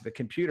powerhouse of a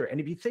computer.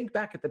 And if you think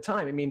back at the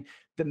time, I mean,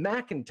 the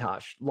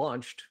Macintosh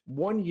launched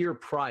 1 year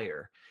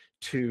prior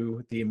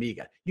to the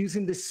Amiga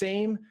using the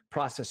same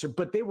processor,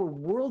 but they were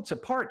worlds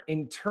apart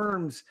in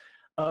terms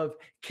of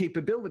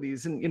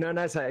capabilities. And, and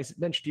as I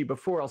mentioned to you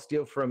before, I'll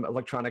steal from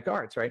Electronic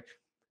Arts, right?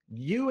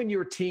 You and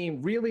your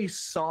team really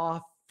saw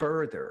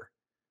further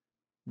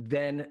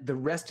than the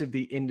rest of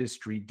the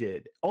industry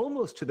did,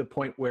 almost to the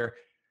point where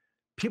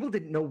people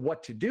didn't know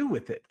what to do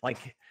with it.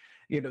 Like,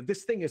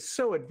 this thing is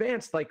so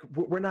advanced, like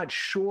we're not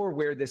sure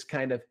where this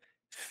kind of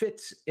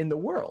fits in the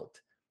world,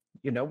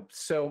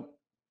 So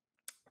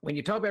when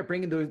you talk about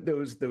bringing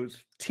those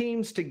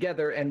teams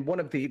together, and one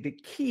of the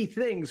key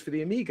things for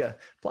the Amiga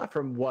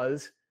platform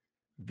was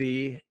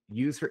the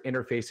user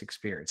interface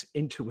experience,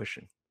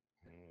 intuition.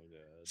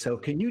 So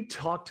can you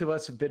talk to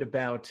us a bit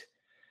about,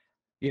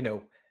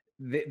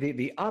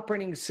 the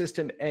operating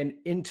system and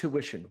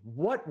intuition?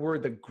 What were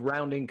the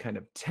grounding kind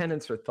of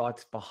tenets or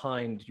thoughts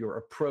behind your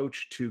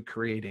approach to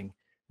creating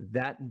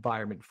that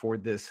environment for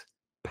this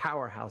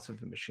powerhouse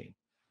of a machine?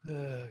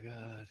 Oh,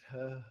 God.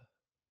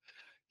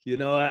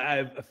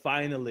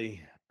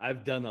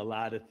 I've done a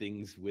lot of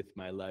things with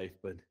my life,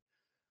 but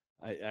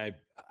I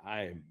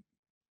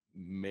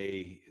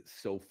may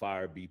so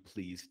far be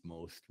pleased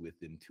most with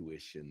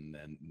intuition,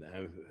 and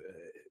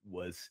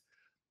was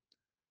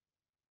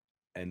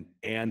an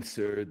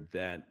answer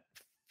that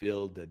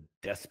filled a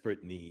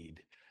desperate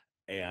need,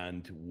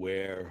 and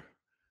where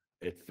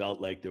it felt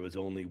like there was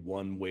only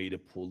one way to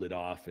pull it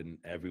off, and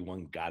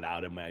everyone got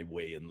out of my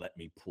way and let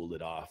me pull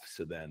it off,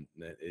 so then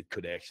it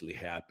could actually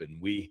happen.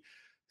 We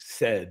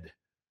said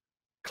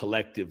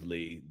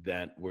collectively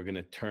that we're going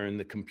to turn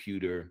the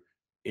computer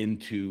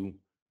into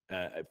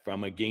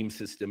from a game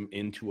system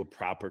into a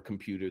proper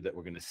computer that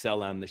we're going to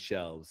sell on the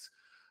shelves.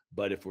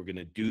 But if we're going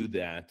to do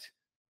that,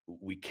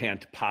 we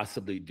can't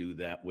possibly do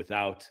that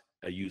without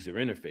a user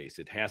interface.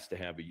 It has to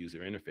have a user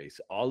interface.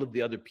 All of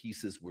the other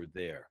pieces were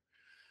there.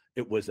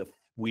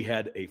 We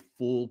had a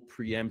full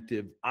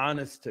preemptive,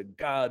 honest to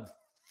God,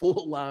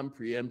 full-on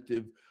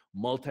preemptive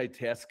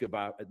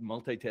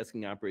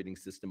multitasking operating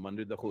system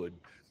under the hood,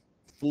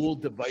 full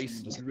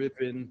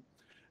device-driven,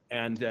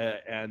 and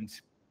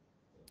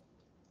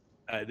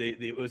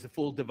it was a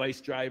full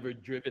device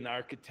driver-driven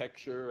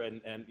architecture,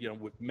 and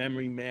with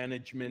memory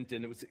management,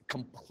 and it was a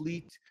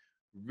complete,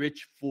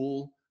 rich,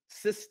 full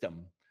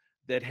system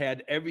that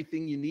had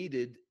everything you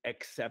needed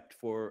except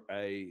for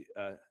a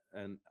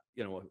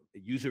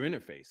user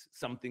interface,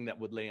 something that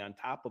would lay on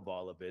top of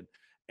all of it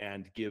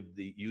and give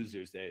the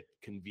users a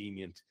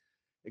convenient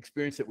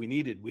experience that we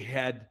needed. We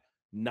had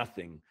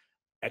nothing,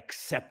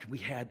 except we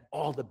had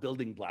all the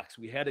building blocks.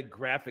 We had a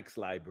graphics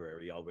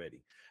library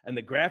already, and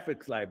the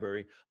graphics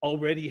library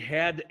already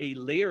had a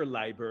layer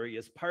library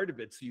as part of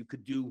it. So you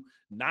could do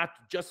not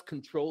just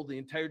control the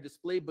entire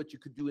display, but you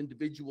could do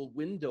individual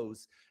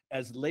windows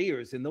as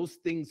layers, and those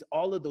things,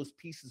 all of those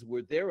pieces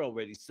were there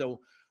already. So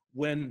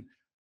when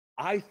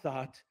I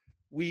thought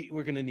we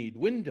were going to need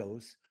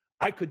windows,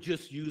 I could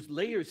just use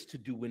layers to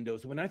do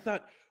windows. When I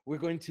thought we're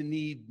going to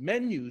need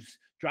menus,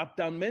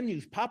 drop-down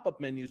menus, pop-up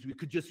menus, we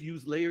could just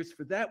use layers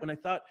for that. When I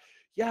thought,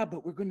 yeah,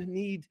 but we're going to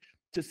need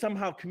to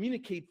somehow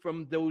communicate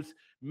from those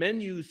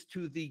menus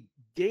to the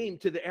game,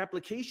 to the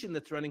application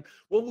that's running.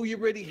 Well, we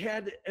already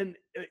had an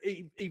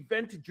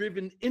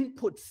event-driven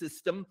input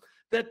system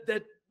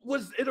that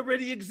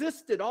already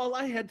existed. All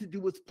I had to do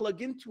was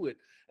plug into it.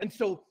 And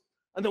so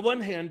on the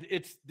one hand,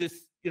 it's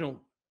this,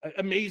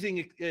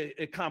 amazing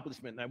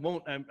accomplishment.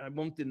 And I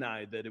won't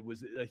deny that it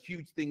was a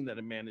huge thing that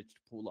I managed to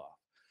pull off,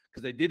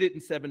 because I did it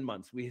in 7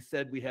 months. We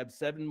said we have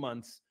 7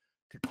 months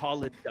to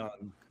call it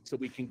done so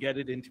we can get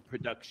it into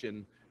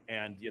production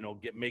and,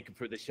 make it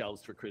for the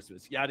shelves for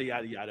Christmas, yada,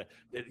 yada, yada.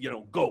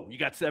 Go, you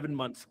got 7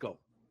 months, go.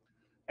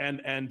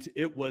 And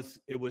it was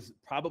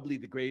probably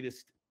the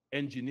greatest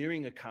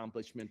engineering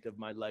accomplishment of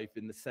my life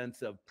in the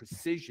sense of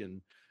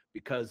precision,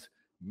 because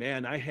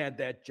man, I had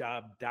that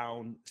job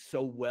down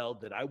so well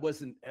that I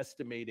wasn't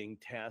estimating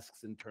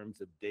tasks in terms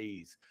of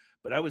days,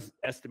 but I was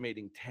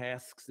estimating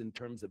tasks in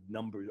terms of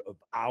number of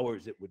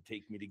hours it would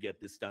take me to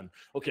get this done.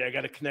 Okay, I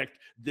got to connect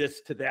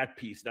this to that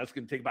piece. That's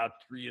going to take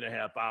about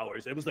 3.5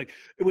 hours. It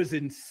was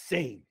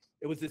insane.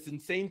 It was this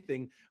insane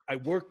thing. I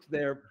worked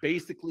there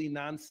basically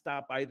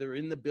nonstop, either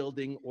in the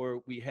building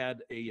or we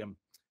had a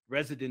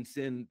residence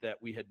inn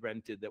that we had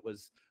rented that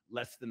was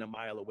less than a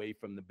mile away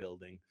from the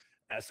building.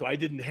 So I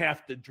didn't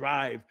have to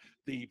drive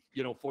the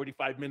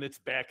 45 minutes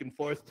back and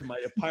forth to my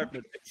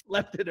apartment. I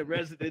slept in a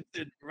residence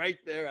inn right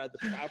there on the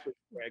property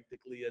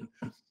practically,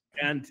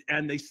 and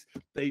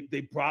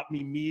they brought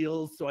me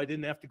meals so I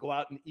didn't have to go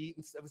out and eat.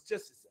 And it was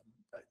just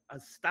an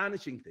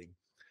astonishing thing,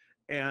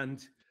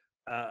 and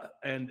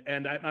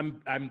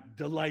I'm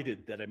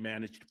delighted that I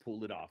managed to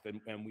pull it off.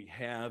 And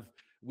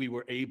we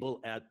were able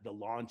at the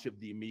launch of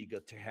the Amiga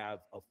to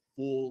have a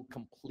full,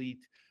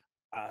 complete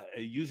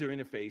user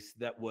interface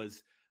that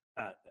was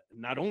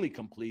not only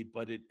complete,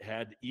 but it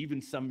had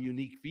even some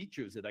unique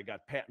features that I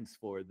got patents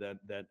for that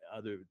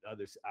other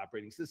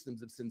operating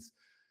systems have since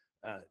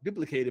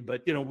duplicated.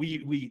 But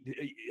we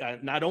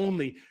not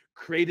only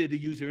created a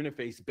user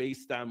interface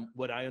based on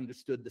what I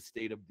understood the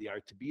state of the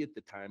art to be at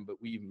the time,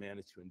 but we even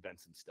managed to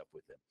invent some stuff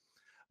with it.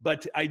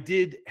 But I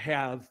did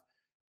have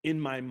in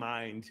my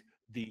mind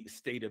the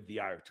state of the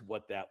art,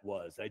 what that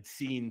was. I'd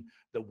seen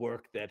the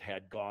work that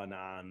had gone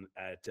on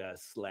at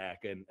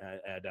Slack and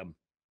at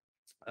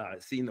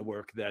seen the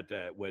work that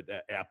with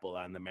Apple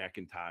on the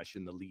Macintosh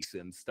and the Lisa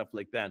and stuff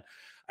like that.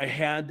 I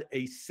had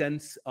a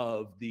sense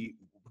of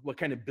what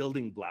kind of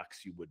building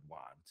blocks you would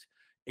want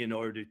in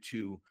order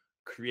to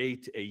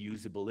create a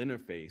usable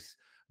interface.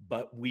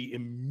 But we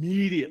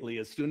immediately,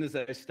 as soon as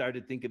I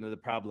started thinking of the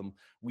problem,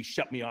 we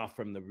shut me off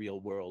from the real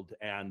world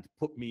and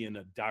put me in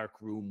a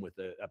dark room with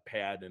a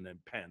pad and a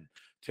pen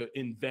to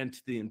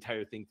invent the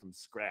entire thing from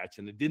scratch.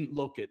 And I didn't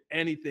look at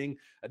anything.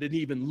 I didn't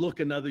even look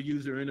another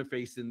user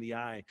interface in the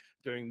eye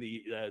during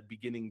the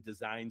beginning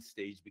design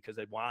stage, because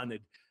I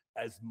wanted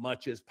as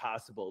much as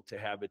possible to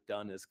have it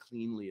done as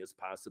cleanly as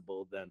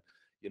possible. Then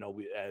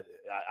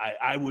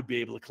I would be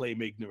able to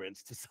claim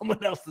ignorance to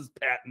someone else's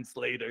patents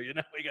later,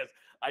 because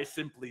I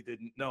simply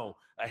didn't know.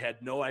 I had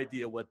no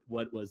idea what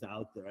was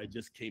out there. I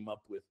just came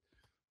up with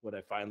what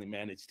I finally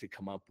managed to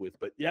come up with.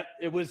 But yeah,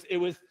 it was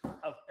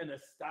an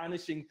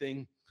astonishing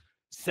thing.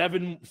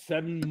 7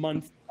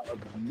 months of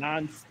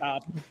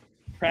nonstop,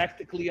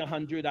 practically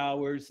 100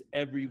 hours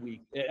every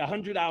week,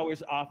 100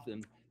 hours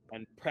often,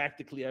 and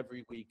practically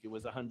every week. It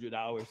was 100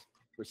 hours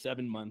for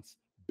 7 months.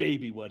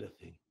 Baby, what a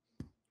thing.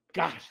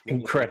 Gosh,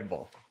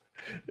 incredible.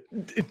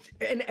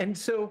 And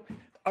so,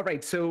 all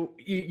right, so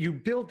you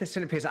built this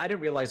interface. I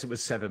didn't realize it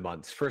was 7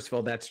 months. First of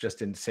all, that's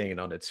just insane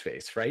on its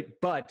face, right?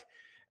 But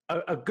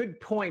a good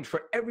point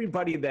for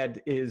everybody that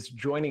is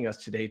joining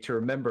us today to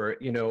remember,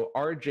 you know,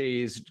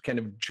 RJ's kind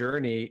of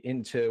journey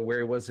into where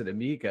he was at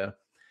Amiga.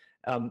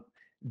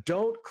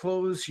 Don't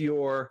close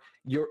your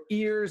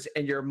ears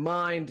and your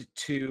mind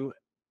to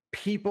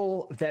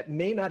people that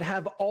may not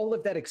have all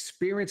of that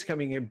experience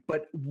coming in,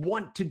 but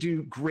want to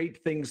do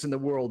great things in the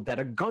world, that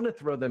are going to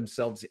throw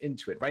themselves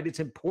into it, right? It's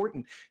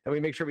important that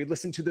we make sure we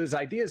listen to those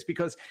ideas,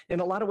 because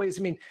in a lot of ways,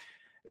 I mean,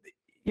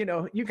 you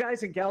know, you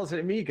guys and gals at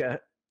Amiga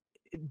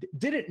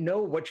didn't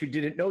know what you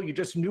didn't know. You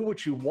just knew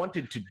what you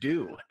wanted to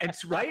do. And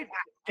right.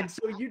 And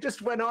so you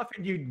just went off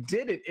and you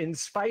did it in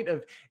spite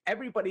of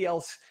everybody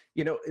else,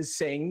 you know, is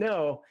saying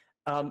no.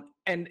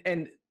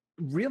 And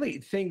really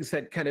things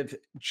that kind of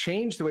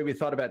changed the way we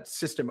thought about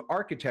system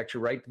architecture,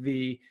 right?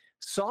 The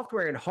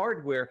software and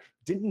hardware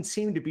didn't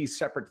seem to be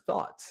separate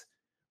thoughts,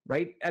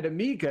 right? At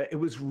Amiga, it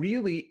was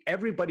really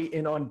everybody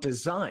in on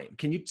design.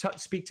 Can you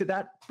speak to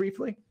that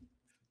briefly?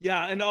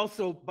 Yeah, and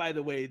also, by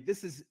the way,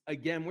 this is,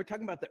 again, we're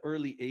talking about the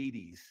early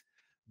 80s.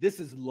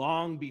 This is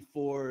long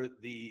before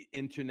the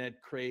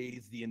internet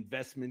craze, the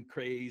investment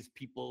craze,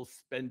 people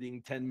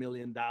spending $10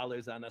 million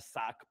on a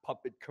sock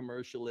puppet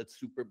commercial at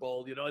Super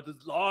Bowl. You know, it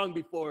was long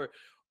before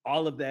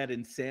all of that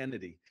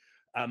insanity.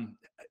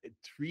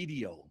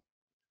 3DO,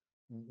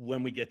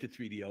 when we get to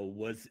 3DO,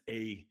 was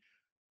a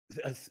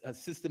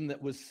system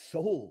that was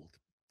sold.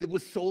 It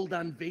was sold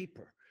on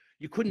vapor.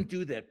 You couldn't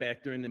do that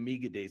back during the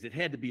Amiga days. It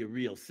had to be a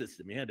real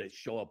system. You had to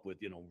show up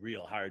with, you know,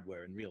 real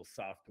hardware and real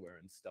software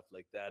and stuff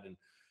like that.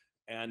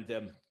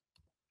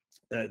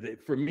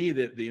 For me,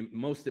 the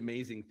most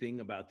amazing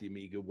thing about the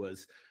Amiga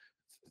was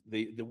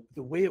the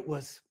way it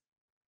was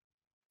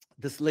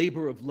this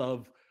labor of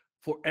love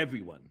for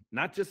everyone,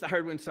 not just the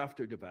hardware and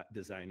software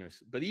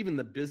designers, but even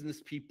the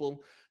business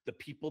people, the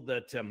people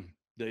that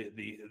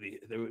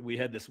we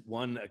had this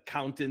one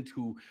accountant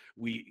who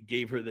we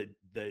gave her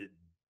the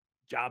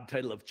job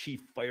title of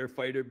chief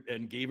firefighter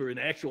and gave her an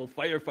actual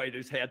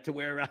firefighter's hat to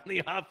wear around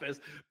the office,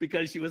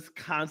 because she was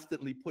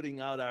constantly putting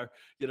out our,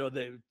 you know,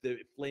 the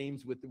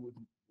flames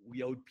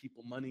we owed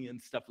people money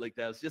and stuff like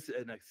that. It was just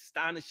an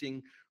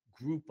astonishing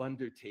group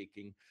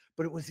undertaking.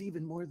 But it was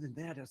even more than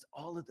that. It was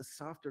all of the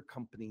software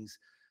companies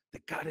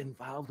that got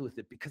involved with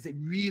it because they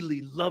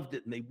really loved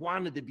it and they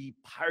wanted to be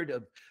part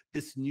of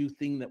this new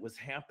thing that was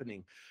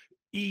happening.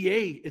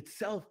 EA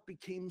itself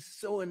became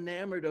so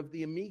enamored of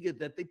the Amiga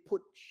that they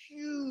put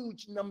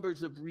huge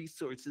numbers of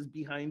resources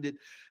behind it.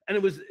 And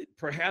it was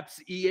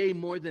perhaps EA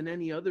more than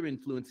any other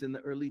influence in the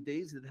early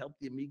days that helped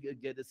the Amiga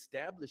get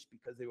established,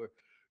 because they were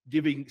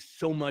giving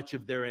so much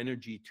of their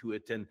energy to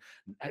it. And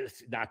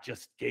it's not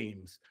just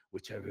games,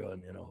 which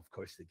everyone, you know, of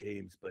course the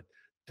games, but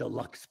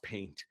Deluxe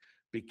Paint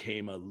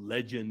became a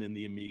legend in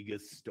the Amiga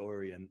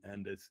story.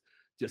 And it's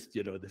just,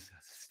 you know, this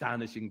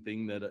astonishing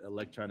thing that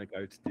Electronic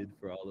Arts did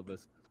for all of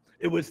us.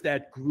 It was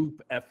that group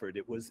effort.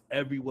 It was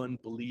everyone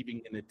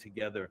believing in it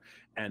together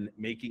and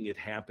making it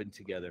happen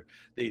together.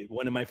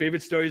 One of my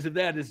favorite stories of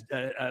that is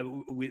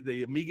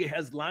the Amiga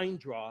has line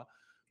draw,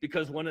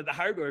 because one of the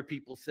hardware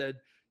people said,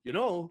 you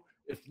know,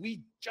 if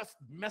we just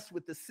mess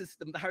with the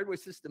system, the hardware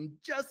system,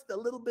 just a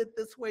little bit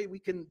this way, we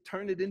can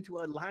turn it into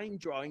a line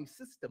drawing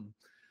system.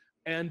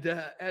 And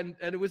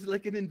it was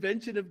like an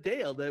invention of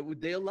Dale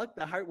Luck,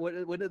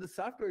 one of the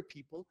software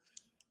people,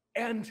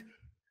 and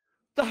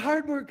the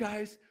hardware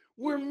guys.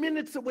 We're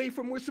minutes away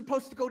from we're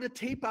supposed to go to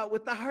tape out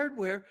with the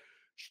hardware.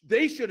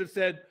 They should have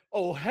said,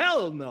 oh,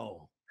 hell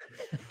no.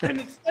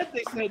 And instead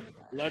they said,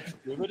 let's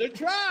give it a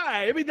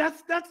try. I mean,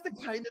 that's the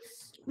kind of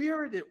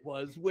spirit it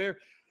was, where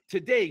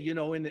today, you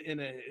know, in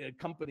a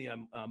company, a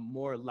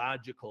more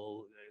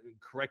logical,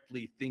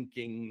 correctly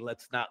thinking,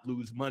 let's not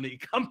lose money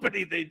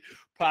company, they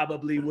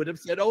probably would have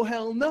said, oh,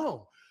 hell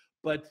no.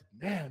 But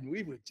man,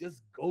 we would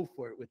just go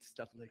for it with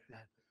stuff like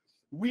that.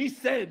 We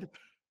said,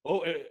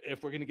 oh,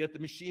 if we're going to get the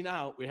machine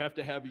out, we have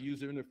to have a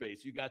user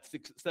interface. You got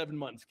 6-7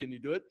 months. Can you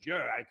do it?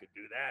 Sure, I could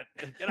do that.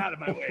 Get out of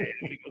my way.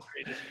 Let me go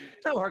crazy.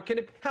 How hard can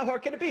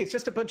it be? It's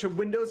just a bunch of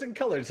windows and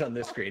colors on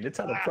the screen. It's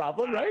not a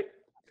problem, right?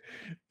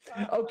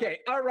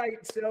 Okay, all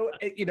right. So,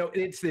 you know,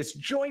 it's this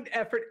joint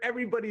effort.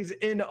 Everybody's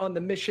in on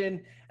the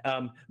mission.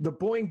 The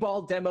Boing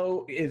Ball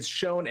demo is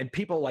shown, and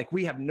people like,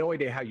 we have no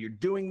idea how you're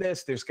doing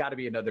this. There's got to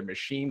be another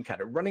machine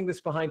kind of running this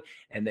behind.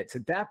 And it's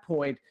at that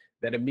point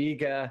that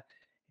Amiga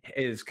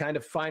is kind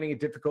of finding a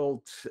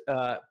difficult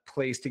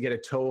place to get a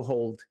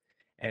toehold,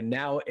 and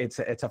now it's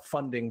a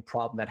funding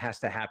problem that has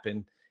to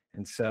happen.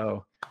 And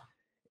so,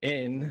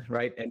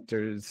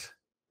 enters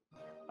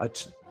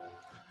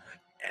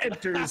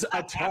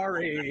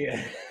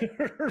Atari,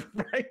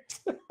 right?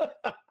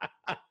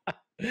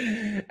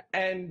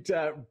 And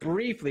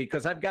briefly,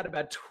 because I've got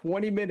about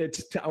 20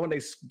 minutes, I want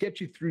to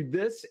get you through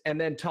this and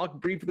then talk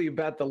briefly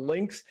about the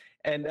Lynx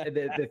and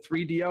the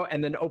 3DO,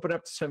 and then open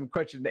up some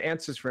questions and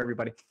answers for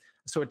everybody.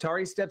 So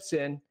Atari steps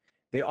in,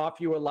 they offer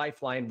you a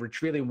lifeline,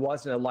 which really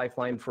wasn't a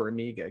lifeline for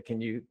Amiga. Can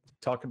you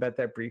talk about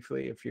that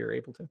briefly if you're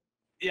able to?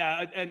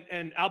 Yeah,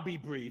 and I'll be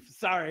brief.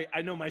 Sorry,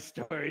 I know my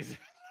stories.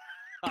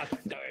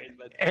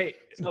 But Hey,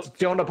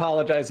 don't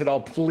apologize at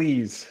all,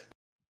 please.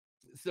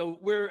 So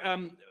we're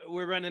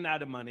running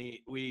out of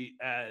money. We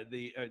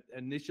the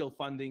initial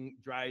funding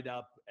dried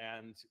up,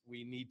 and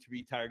we need to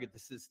retarget the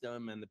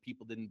system, and the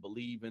people didn't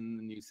believe in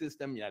the new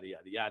system, yada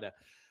yada yada.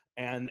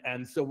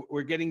 And so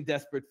we're getting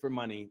desperate for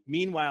money.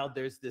 Meanwhile,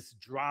 there's this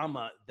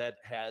drama that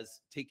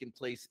has taken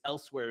place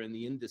elsewhere in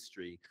the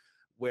industry,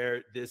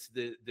 where this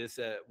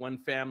one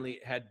family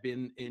had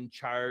been in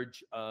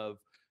charge of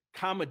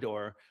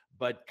Commodore,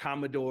 but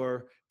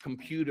Commodore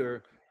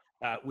Computer,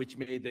 which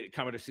made the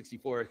Commodore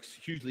 64 a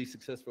hugely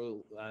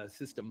successful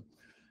system,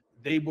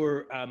 they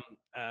were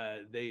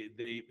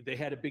they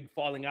had a big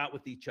falling out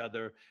with each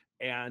other,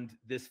 and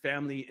this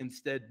family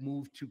instead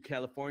moved to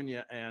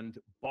California and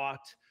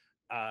bought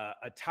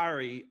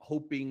Atari,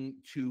 hoping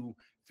to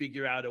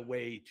figure out a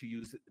way to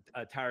use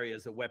Atari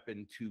as a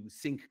weapon to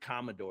sink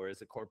Commodore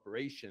as a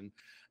corporation.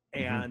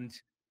 And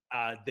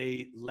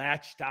they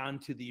latched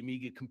onto the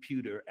Amiga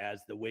computer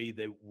as the way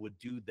they would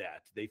do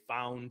that. They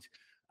found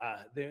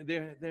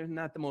they're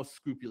not the most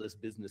scrupulous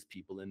business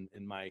people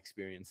in my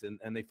experience,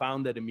 and they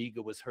found that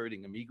Amiga was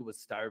hurting, Amiga was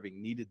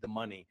starving, needed the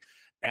money,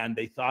 and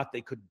they thought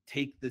they could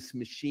take this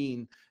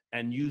machine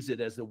and use it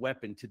as a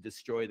weapon to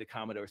destroy the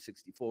Commodore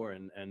 64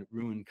 and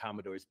ruin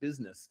Commodore's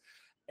business.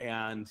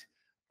 And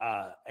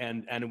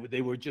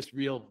they were just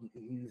real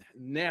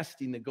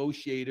nasty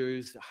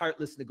negotiators,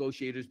 heartless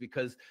negotiators,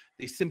 because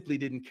they simply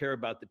didn't care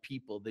about the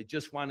people. They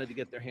just wanted to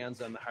get their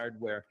hands on the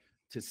hardware,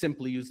 to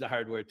simply use the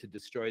hardware to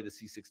destroy the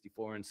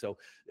C64. And so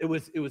it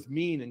was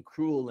mean and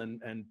cruel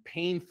and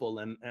painful,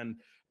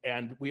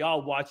 and we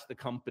all watched the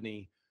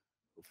company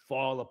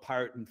fall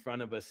apart in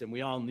front of us, and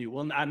we all knew,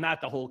 well,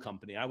 not the whole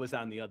company. I was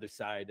on the other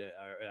side. They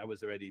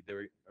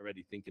were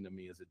already thinking of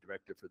me as a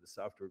director for the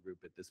software group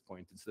at this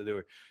point, and so they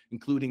were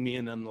including me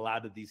in a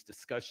lot of these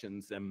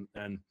discussions,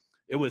 and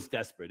it was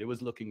desperate. It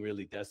was looking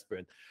really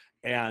desperate.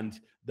 And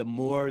the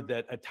more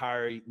that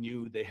Atari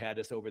knew they had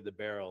us over the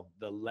barrel,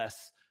 the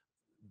less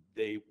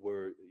they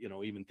were,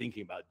 even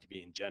thinking about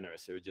being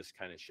generous. They were just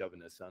kind of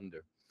shoving us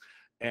under.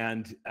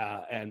 And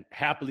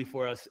happily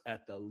for us,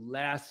 at the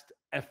last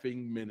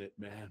effing minute,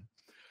 man,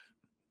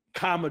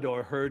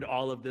 Commodore heard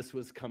all of this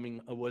was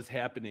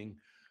happening,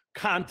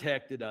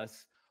 contacted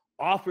us,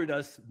 offered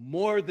us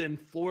more than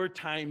 4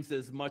 times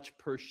as much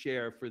per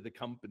share for the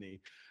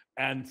company,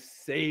 and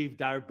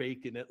saved our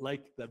bacon at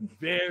like the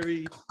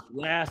very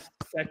last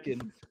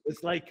second.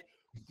 It's like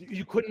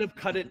you couldn't have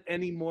cut it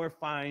any more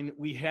fine.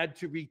 We had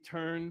to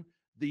return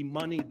the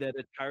money that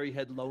Atari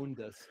had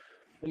loaned us.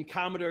 When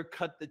Commodore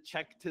cut the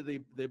check to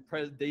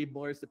Dave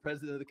Morris, the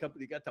president of the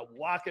company, got to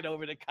walk it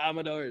over to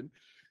Commodore and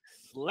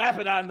slap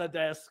it on the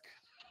desk.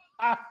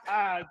 Gosh,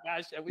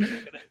 I wish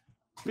I could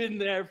have been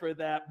there for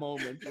that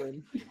moment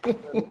when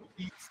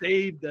he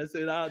saved us,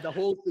 and the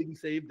whole thing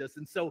saved us.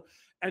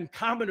 And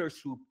Commodore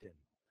swooped in,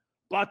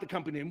 bought the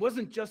company, and it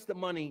wasn't just the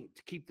money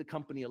to keep the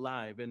company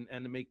alive and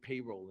to make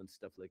payroll and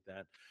stuff like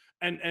that.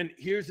 And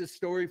here's a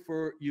story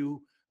for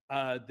you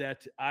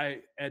that I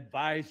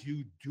advise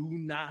you do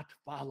not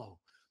follow.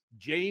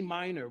 Jay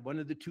Miner, one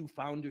of the 2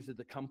 founders of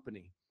the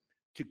company,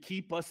 to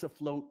keep us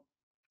afloat,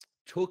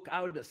 took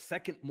out a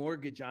second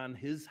mortgage on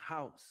his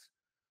house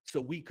so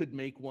we could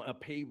make a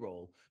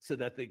payroll, so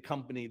that the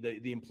company,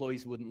 the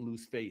employees wouldn't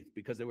lose faith,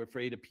 because they were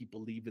afraid of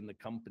people leaving the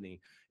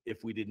company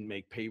if we didn't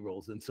make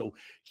payrolls. And so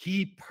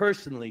he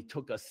personally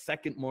took a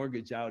second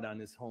mortgage out on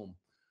his home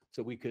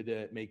so we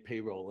could make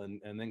payroll.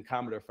 And then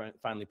Commodore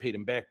finally paid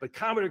him back. But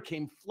Commodore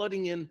came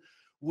flooding in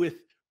with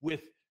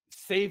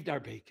saved our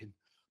bacon.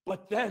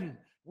 But then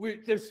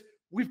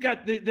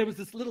there was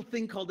this little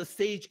thing called a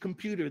Sage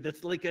computer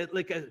that's like a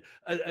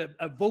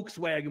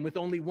Volkswagen with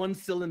only 1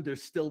 cylinder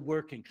still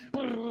working.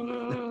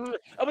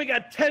 And we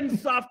got 10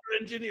 software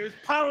engineers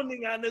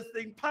pounding on this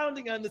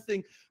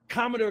thing.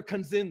 Commodore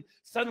comes in.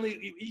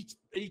 Suddenly,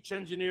 each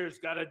engineer's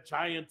got a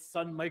giant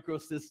Sun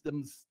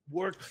Microsystems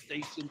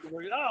workstation to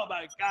work. Oh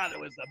my God, it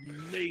was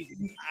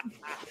amazing.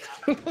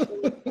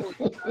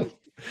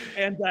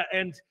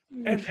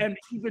 and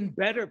even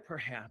better,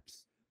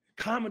 perhaps,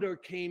 Commodore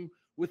came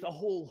with a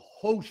whole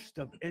host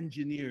of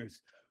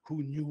engineers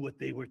who knew what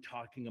they were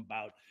talking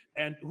about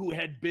and who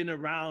had been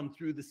around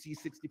through the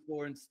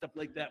C64 and stuff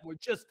like that. Were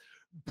just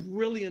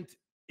brilliant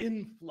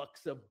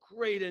influx of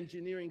great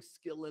engineering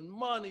skill and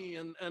money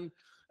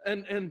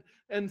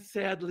and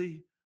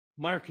sadly,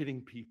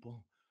 marketing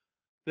people.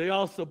 They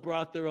also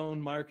brought their own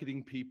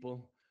marketing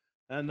people,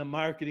 and the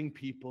marketing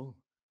people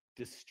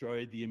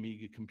destroyed the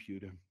Amiga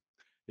computer.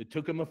 It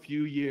took them a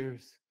few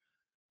years,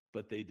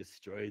 but they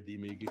destroyed the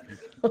Amiga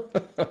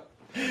computer.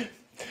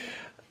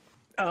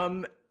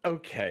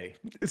 Okay,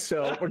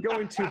 so we're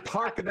going to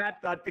park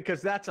that thought,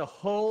 because that's a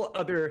whole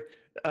other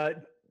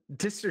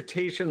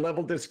dissertation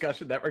level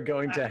discussion that we're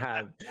going to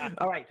have.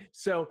 All right,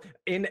 so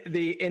in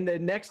the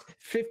next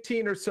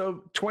 15 or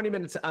so 20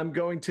 minutes, I'm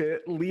going to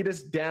lead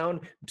us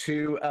down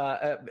to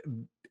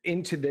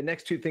into the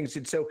next 2 things.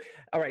 And so,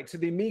 all right, so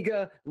the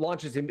Amiga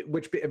launches,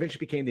 which eventually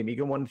became the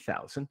Amiga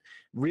 1000.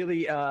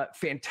 Really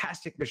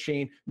fantastic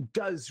machine,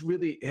 does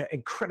really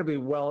incredibly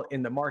well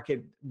in the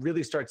market,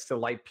 really starts to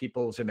light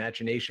people's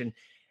imagination.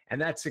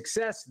 And that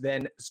success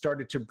then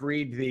started to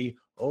breed the,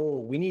 oh,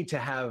 we need to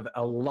have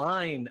a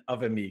line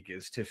of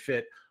Amigas to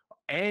fit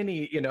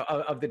any,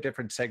 of the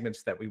different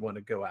segments that we want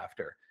to go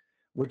after,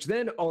 which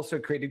then also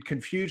created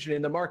confusion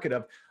in the market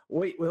of,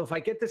 wait, well, if I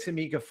get this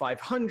Amiga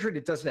 500,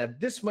 it doesn't have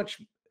this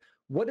much.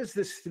 What is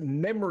this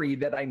memory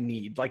that I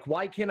need? Like,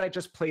 why can't I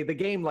just play the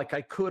game like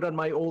I could on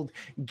my old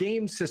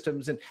game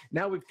systems? And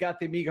now we've got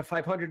the Amiga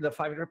 500, the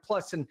 500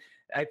 Plus, and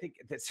I think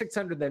the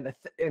 600, and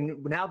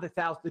now the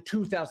 1000, the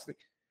 2000.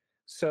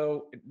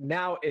 So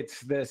now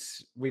it's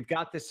this, we've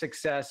got this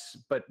success,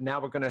 but now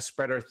we're going to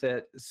spread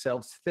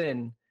ourselves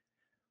thin.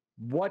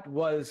 What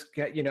was,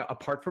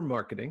 apart from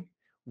marketing,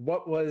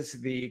 what was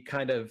the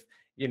kind of,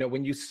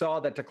 when you saw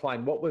that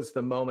decline, what was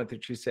the moment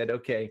that you said,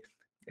 okay,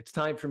 it's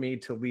time for me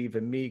to leave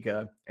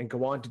Amiga and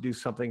go on to do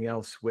something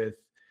else with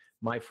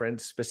my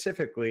friend,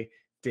 specifically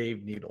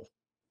Dave Needle?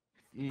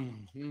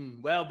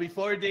 Mm-hmm. Well,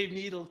 before Dave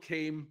Needle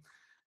came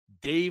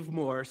Dave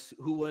Morse,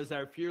 who was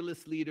our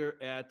fearless leader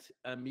at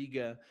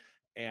Amiga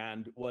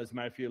and was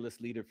my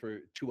fearless leader for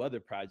 2 other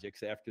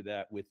projects after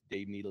that with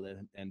Dave Needle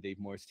and Dave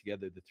Morse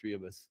together. The 3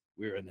 of us,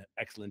 we were an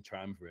excellent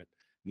triumvirate.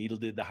 Needle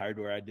did the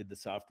hardware, I did the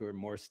software,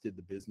 Morse did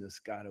the business.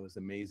 God, it was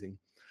amazing.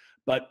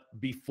 But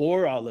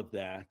before all of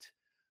that,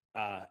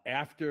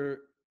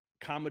 after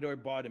Commodore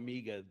bought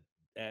Amiga,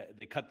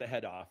 they cut the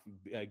head off,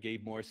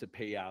 gave Morse a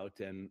payout,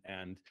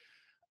 and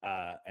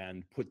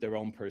put their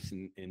own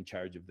person in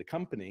charge of the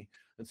company.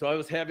 And so I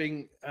was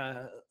having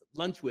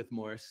lunch with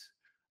Morse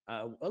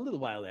a little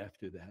while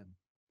after that,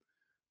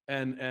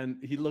 and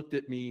he looked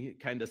at me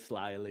kind of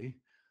slyly.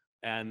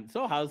 And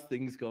so, how's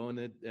things going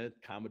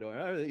at Commodore?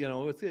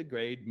 It's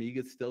great.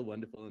 Amiga's still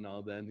wonderful and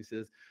all that. And he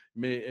says,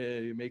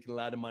 you're making a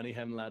lot of money,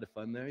 having a lot of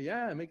fun there.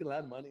 Yeah, I'm making a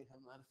lot of money,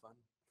 having a lot of fun.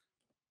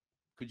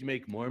 Could you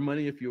make more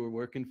money if you were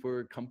working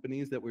for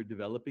companies that were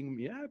developing?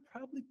 Yeah, I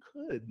probably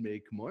could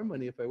make more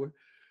money if I were.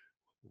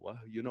 Well,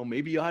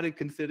 maybe you ought to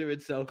consider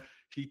it. So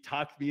he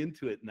talked me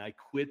into it, and I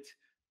quit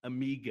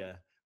Amiga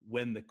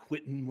when the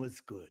quitting was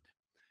good,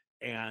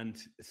 and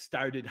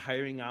started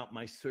hiring out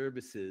my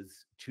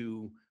services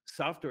to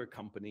software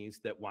companies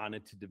that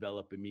wanted to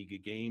develop Amiga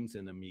games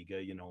and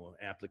Amiga,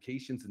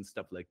 applications and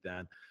stuff like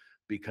that,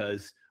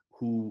 because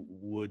who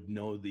would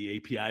know the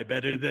API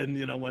better than,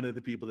 one of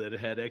the people that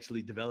had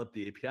actually developed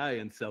the API.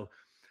 And so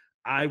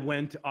I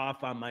went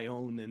off on my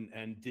own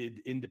and did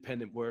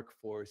independent work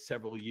for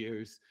several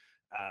years,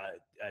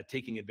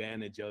 taking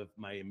advantage of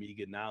my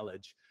Amiga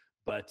knowledge.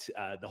 But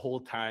the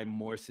whole time,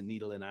 Morse and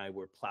Needle and I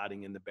were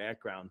plotting in the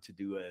background to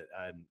do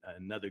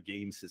another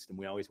game system.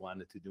 We always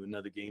wanted to do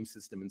another game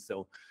system. And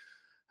so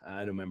I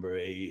don't remember,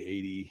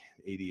 80,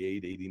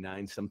 88,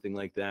 89, something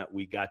like that.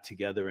 We got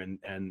together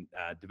and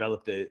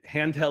developed a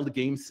handheld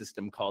game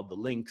system called the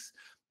Lynx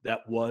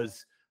that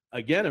was,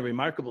 again, a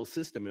remarkable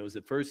system. It was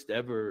the first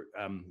ever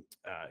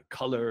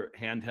color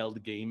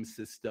handheld game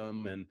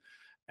system,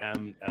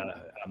 and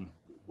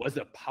was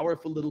a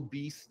powerful little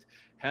beast,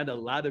 had a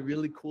lot of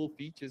really cool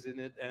features in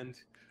it. And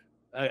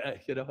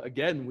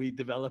again, we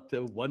developed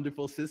a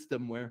wonderful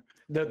system where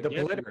the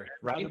blitter,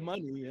 right? The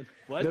money and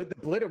what? The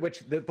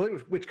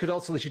blitter, which could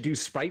also let you do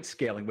sprite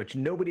scaling, which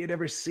nobody had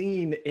ever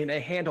seen in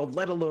a handheld,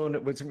 let alone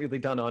it wasn't really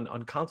done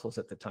on consoles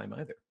at the time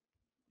either.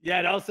 Yeah,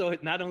 it also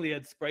not only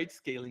had sprite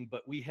scaling,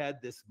 but we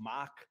had this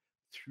mock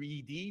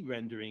 3D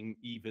rendering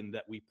even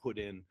that we put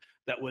in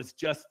that was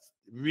just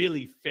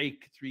really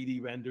fake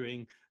 3D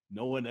rendering.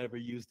 No one ever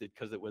used it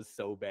because it was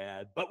so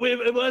bad, but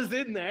it was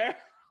in there.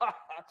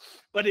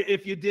 But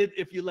if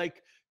you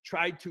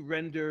tried to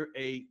render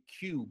a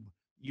cube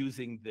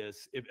using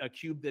this, if a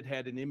cube that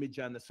had an image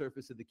on the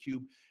surface of the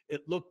cube,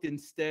 it looked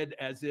instead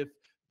as if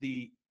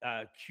the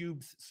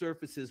cube's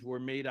surfaces were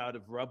made out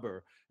of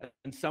rubber,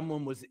 and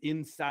someone was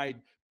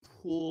inside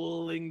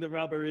pulling the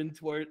rubber in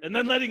toward, and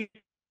then letting,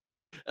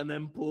 and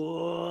then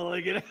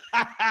pulling it. It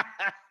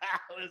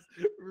was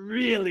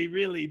really,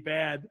 really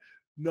bad.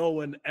 No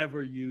one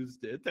ever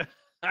used it.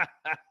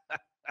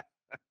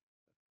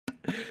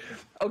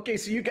 Okay,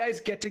 so you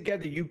guys get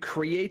together, you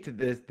create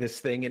this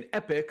thing, and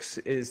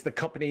Epix is the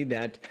company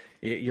that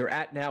you're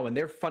at now, and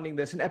they're funding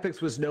this. And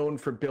Epix was known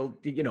for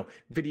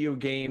video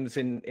games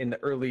in the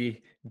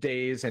early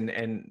days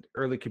and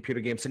early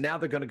computer games. So now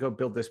they're going to go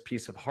build this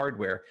piece of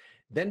hardware.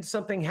 Then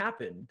something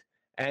happened,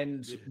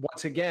 and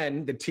once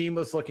again, the team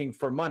was looking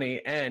for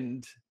money.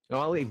 And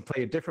I'll even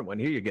play a different one.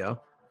 Here you go.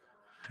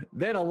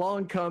 Then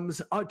along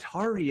comes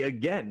Atari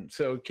again.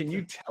 So can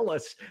you tell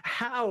us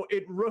how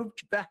it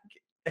roped back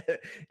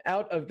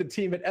out of the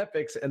team at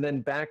Epix and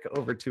then back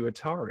over to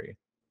Atari?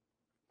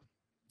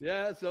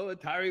 Yeah, so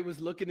Atari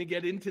was looking to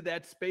get into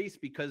that space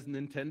because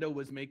Nintendo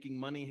was making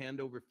money hand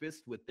over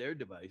fist with their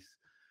device,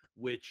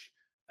 which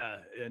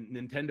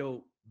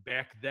Nintendo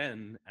back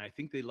then, I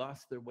think they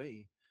lost their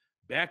way.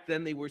 Back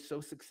then they were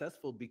so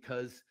successful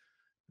because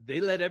they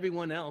let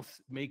everyone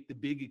else make the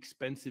big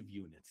expensive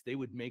units. They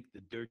would make the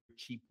dirt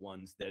cheap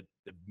ones that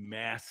the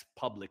mass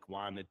public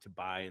wanted to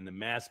buy, and the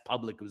mass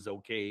public was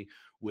okay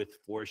with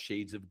 4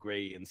 shades of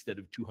gray instead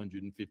of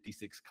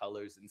 256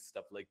 colors and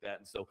stuff like that.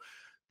 And so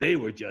they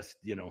were just,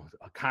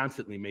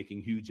 constantly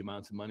making huge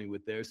amounts of money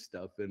with their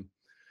stuff.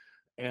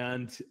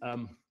 And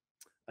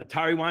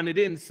Atari wanted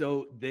in,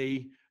 so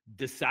they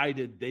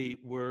decided they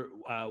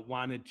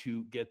wanted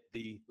to get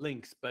the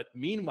Lynx. But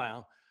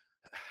meanwhile,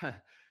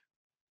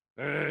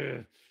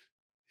 if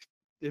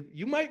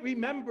you might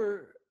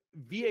remember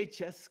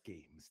VHS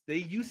games. They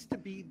used to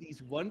be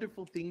these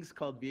wonderful things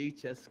called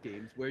VHS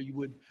games where you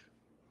would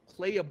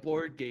play a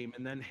board game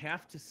and then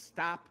have to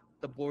stop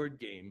the board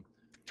game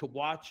to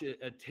watch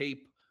a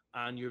tape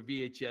on your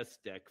VHS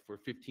deck for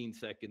 15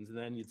 seconds, and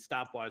then you'd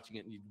stop watching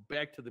it and you'd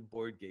back to the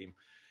board game.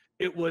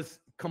 It was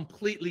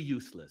completely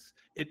useless.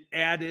 It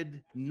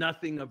added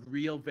nothing of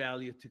real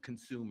value to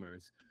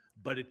consumers,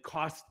 but it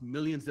cost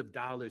millions of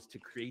dollars to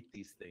create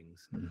these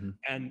things. Mm-hmm.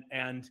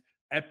 And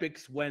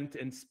Epix went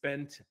and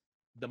spent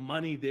the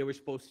money they were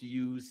supposed to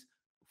use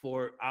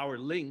for our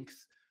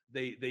Lynx.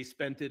 They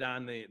spent it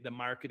on the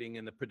marketing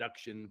and the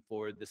production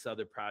for this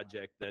other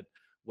project that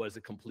was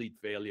a complete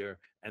failure,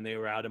 and they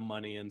were out of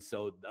money. And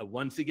so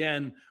once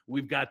again,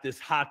 we've got this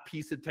hot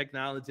piece of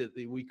technology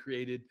that we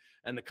created,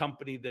 and the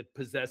company that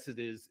possesses it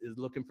is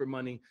looking for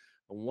money.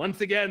 And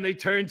once again, they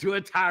turned to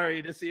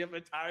Atari to see if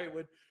Atari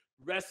would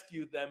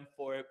rescue them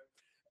for it.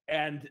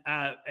 And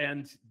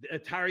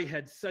Atari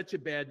had such a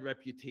bad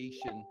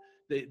reputation.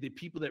 The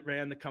people that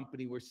ran the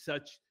company were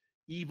such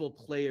evil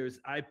players.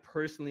 I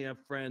personally have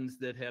friends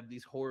that have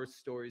these horror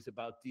stories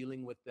about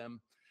dealing with them.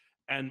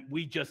 And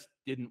we just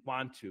didn't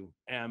want to.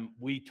 And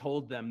we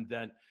told them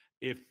that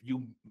if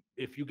you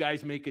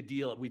guys make a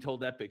deal, we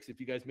told Epix, if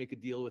you guys make a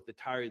deal with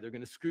Atari, they're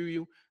going to screw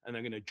you and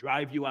they're going to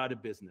drive you out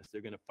of business.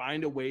 They're going to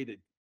find a way to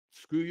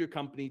screw your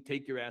company,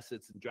 take your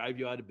assets, and drive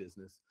you out of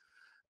business.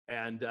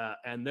 And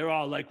they're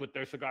all like with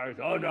their cigars,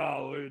 oh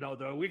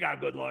no, we got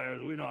good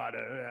lawyers, we know how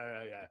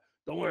to, yeah.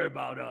 Don't worry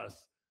about us.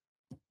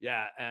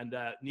 Yeah, and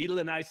Needle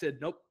and I said,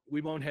 nope,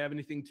 we won't have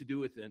anything to do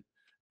with it.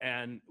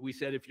 And we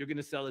said, if you're going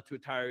to sell it to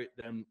Atari,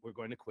 then we're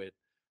going to quit.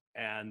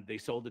 And they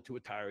sold it to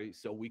Atari,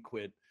 so we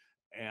quit.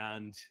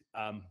 And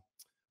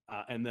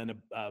then it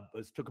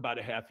took about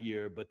a half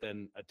year, but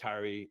then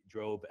Atari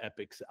drove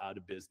Epix out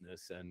of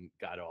business and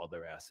got all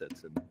their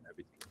assets and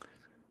everything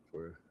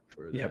for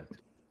that.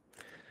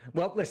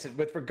 Well, listen,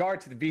 with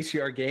regard to the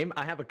VCR game,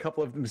 I have a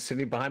couple of them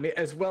sitting behind me,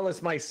 as well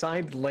as my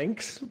signed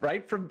Lynx,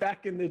 right, from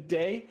back in the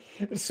day.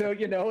 So,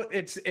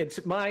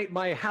 it's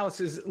my house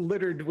is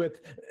littered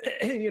with,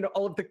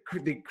 all of the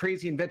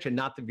crazy invention,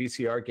 not the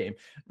VCR game,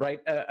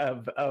 right,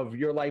 of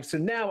your life. So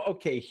now,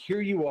 okay,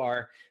 here you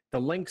are. The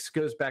Lynx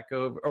goes back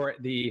over, or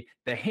the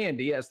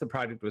Handy, as the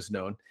product was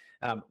known,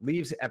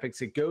 leaves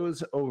Epix. It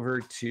goes over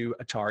to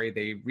Atari.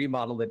 They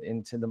remodeled it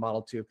into the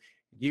Model 2.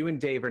 You and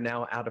Dave are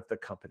now out of the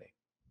company.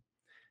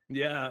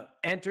 Yeah.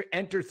 Enter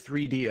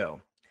 3DO,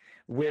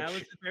 which that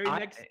was the very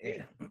next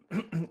day.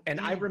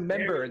 And I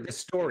remember the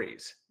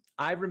stories.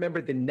 I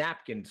remember the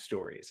napkin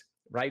stories,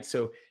 right?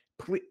 So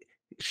please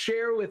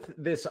share with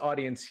this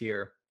audience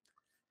here,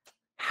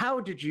 how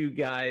did you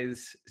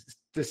guys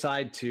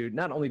decide to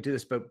not only do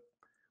this, but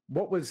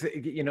what was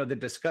the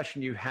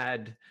discussion you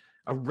had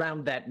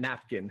around that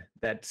napkin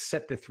that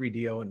set the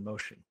 3DO in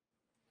motion?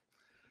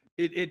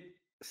 It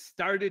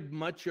started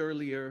much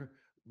earlier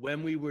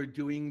when we were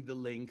doing the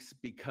Lynx,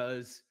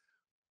 because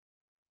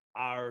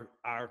our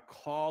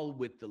call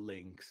with the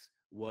Lynx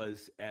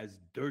was as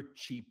dirt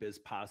cheap as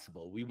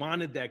possible. We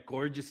wanted that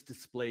gorgeous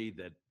display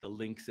that the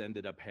Lynx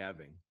ended up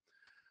having.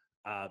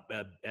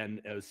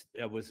 And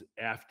it was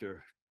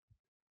after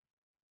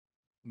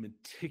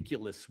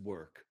meticulous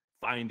work,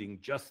 finding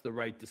just the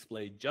right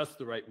display, just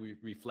the right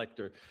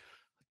reflector,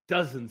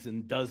 dozens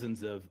and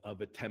dozens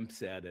of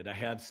attempts at it. I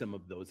have some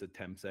of those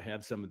attempts. I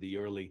have some of the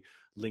early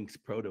Lynx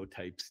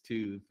prototypes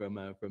too, from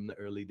the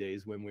early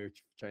days when we were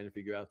trying to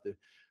figure out the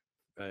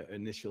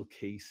initial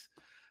case.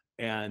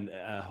 And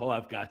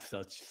I've got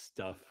such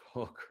stuff.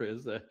 Oh,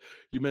 Chris,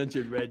 you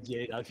mentioned Red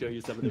Jade. I'll show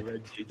you some of the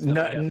Red Jade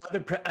stuff.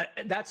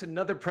 That's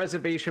another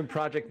preservation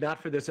project,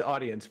 not for this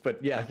audience,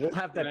 but yeah, we'll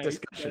have that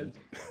discussion.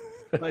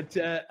 But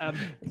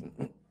the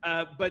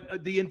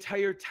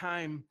entire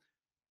time,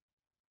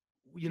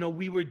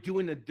 we were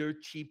doing a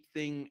dirt cheap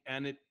thing,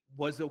 and it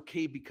was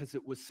okay because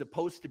it was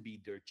supposed to be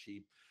dirt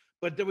cheap.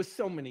 But there was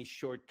so many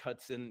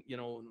shortcuts and,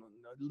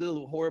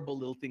 little horrible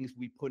little things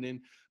we put in.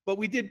 But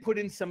we did put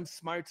in some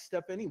smart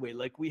stuff anyway.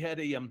 Like we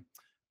had a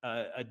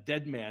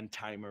dead man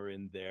timer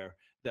in there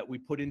that we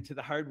put into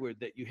the hardware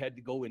that you had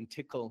to go and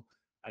tickle.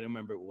 I don't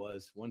remember it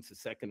was once a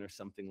second or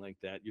something like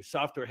that. Your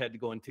software had to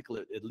go and tickle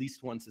it at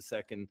least once a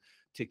second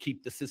to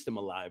keep the system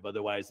alive.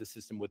 Otherwise, the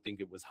system would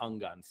think it was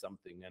hung on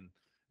something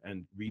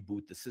and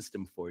reboot the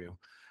system for you.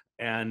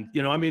 And,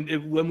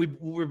 when we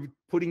were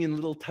putting in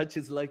little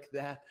touches like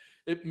that,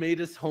 it made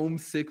us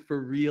homesick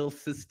for real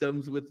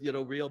systems with,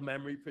 real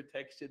memory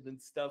protection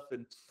and stuff.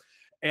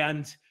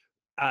 And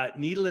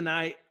Needle and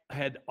I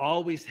had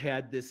always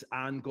had this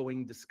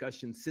ongoing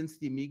discussion since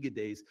the Amiga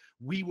days.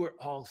 We were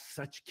all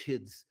such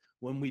kids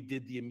when we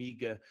did the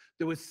Amiga.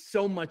 There was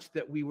so much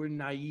that we were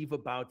naive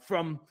about,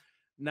 from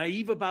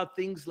naive about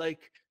things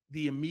like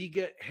the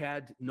Amiga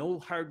had no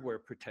hardware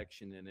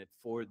protection in it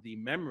for the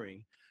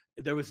memory.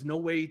 There was no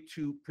way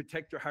to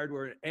protect your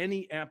hardware.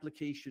 Any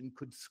application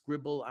could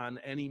scribble on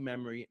any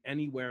memory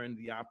anywhere in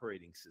the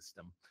operating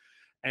system.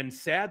 And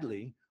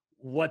sadly,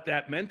 what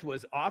that meant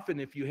was often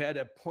if you had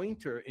a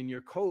pointer in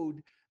your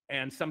code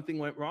and something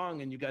went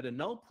wrong and you got a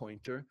null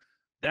pointer,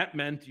 that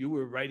meant you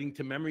were writing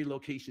to memory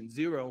location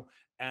 0,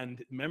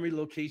 and memory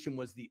location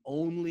was the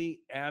only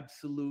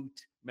absolute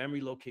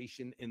memory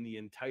location in the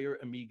entire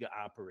Amiga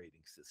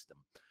operating system.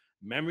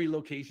 Memory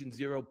location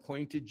 0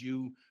 pointed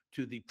you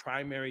to the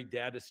primary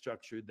data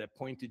structure that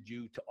pointed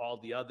you to all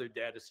the other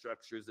data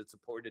structures that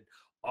supported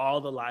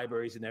all the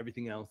libraries and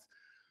everything else.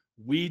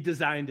 We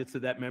designed it so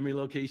that memory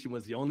location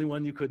was the only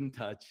one you couldn't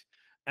touch.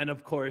 And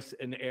of course,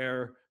 an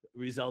error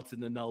results in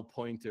the null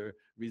pointer,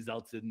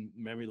 results in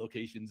memory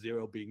location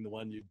 0 being the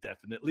one you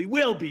definitely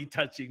will be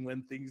touching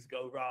when things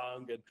go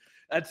wrong.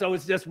 And so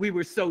it's just, we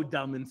were so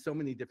dumb in so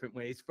many different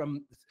ways,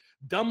 from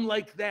dumb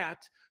like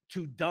that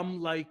to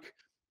dumb like,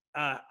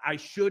 I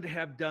should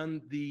have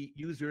done the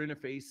user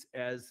interface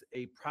as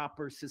a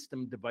proper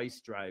system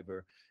device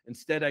driver.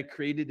 Instead, I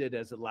created it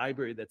as a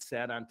library that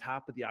sat on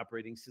top of the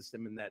operating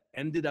system, and that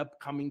ended up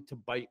coming to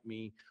bite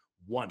me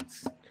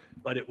once.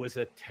 But it was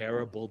a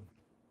terrible,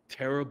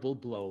 terrible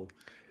blow.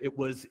 It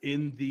was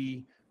in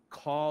the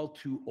call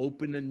to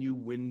open a new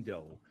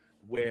window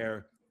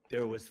where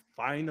there was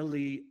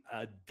finally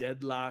a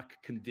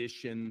deadlock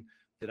condition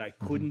that I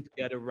couldn't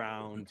get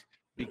around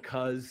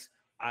because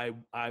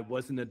I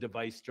wasn't a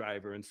device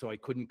driver, and so I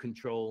couldn't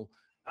control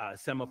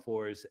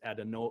semaphores at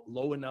a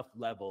low enough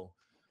level.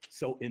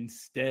 So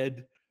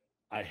instead,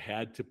 I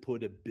had to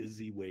put a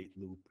busy wait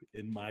loop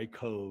in my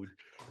code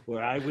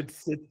where I would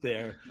sit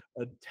there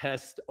and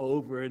test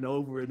over and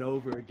over and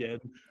over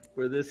again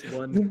for this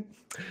one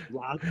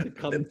block to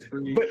come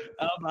through.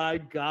 Oh my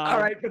God.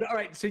 All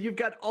right. So you've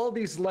got all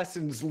these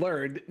lessons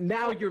learned.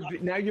 Now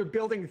you're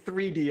building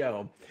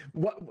 3DO.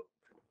 What,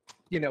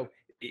 you know,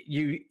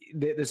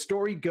 the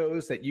story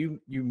goes that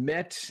you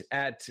met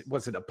at,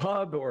 was it a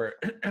pub or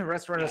a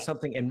restaurant or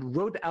something, and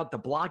wrote out the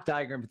block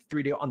diagram for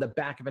 3DO on the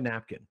back of a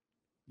napkin.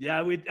 Yeah,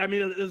 I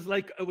mean,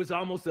 it was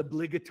almost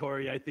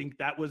obligatory. I think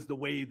that was the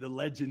way the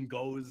legend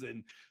goes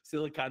in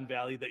Silicon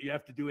Valley, that you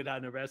have to do it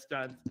on a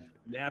restaurant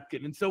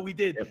napkin. And so we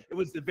did. Yep. It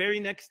was the very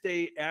next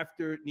day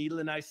after Needle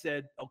and I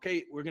said,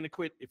 okay, we're going to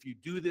quit. If you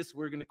do this,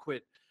 we're going to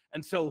quit.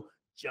 And so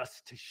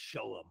just to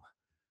show them,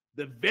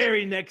 the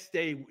very next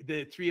day,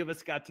 the three of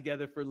us got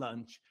together for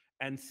lunch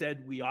and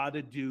said we ought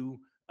to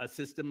do a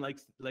system like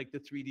the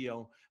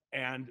 3DO.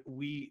 And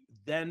we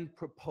then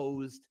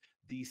proposed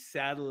the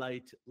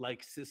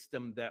satellite-like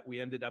system that we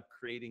ended up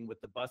creating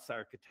with the bus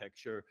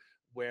architecture,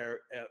 where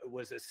it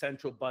was a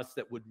central bus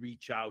that would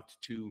reach out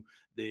to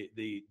the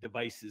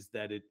devices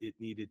that it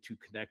needed to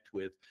connect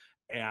with.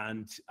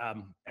 And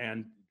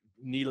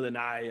Neil and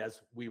I,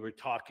 as we were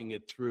talking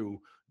it through,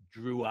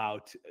 drew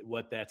out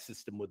what that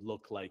system would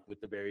look like with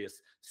the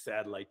various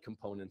satellite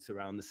components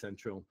around the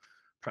central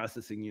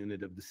processing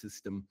unit of the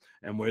system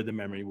and where the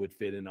memory would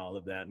fit and all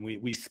of that. And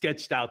we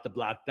sketched out the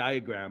block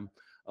diagram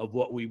of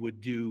what we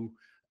would do.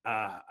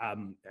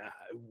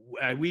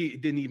 We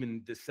didn't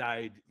even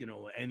decide,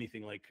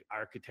 anything like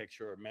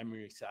architecture or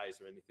memory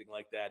size or anything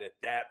like that at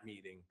that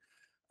meeting.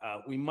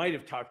 We might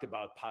have talked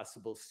about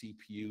possible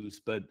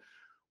CPUs, but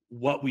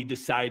what we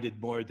decided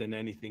more than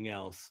anything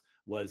else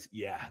was,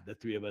 the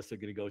three of us are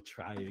going to go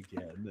try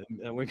again.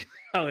 And we're going to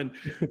go and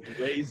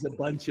raise a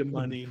bunch of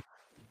money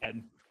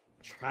and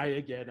try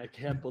again. I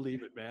can't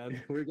believe it,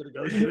 man. We're going to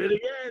go do it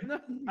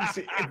again.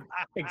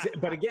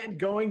 But again,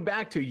 going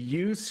back to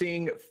you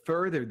seeing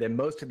further than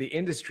most of the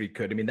industry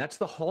could. I mean, that's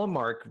the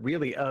hallmark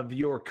really of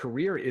your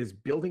career, is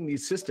building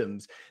these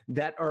systems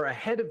that are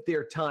ahead of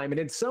their time. And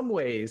in some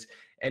ways,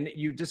 and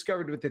you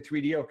discovered with the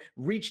 3DO,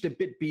 reached a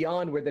bit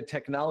beyond where the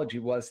technology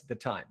was at the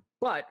time.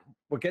 But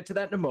we'll get to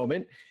that in a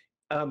moment.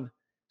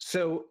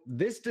 So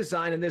this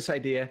design and this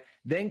idea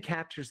then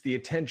captures the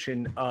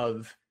attention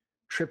of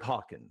Trip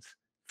Hawkins,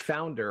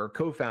 founder or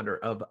co-founder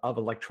of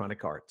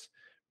Electronic Arts,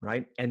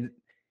 right? And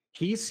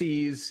he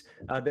sees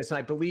this, and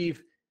I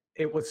believe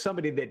it was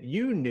somebody that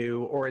you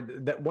knew, or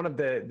that one of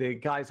the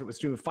guys that was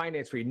doing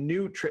finance for you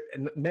knew Trip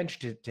and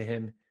mentioned it to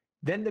him.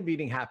 Then the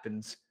meeting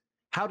happens.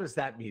 How does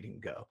that meeting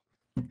go?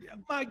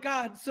 My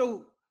God.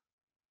 So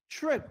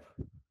Trip,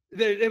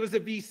 there was a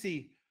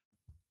VC.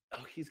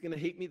 Oh, he's going to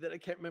hate me that I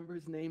can't remember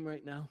his name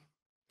right now.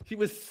 He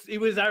was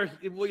our,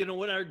 one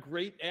of our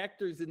great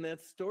actors in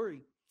that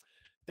story.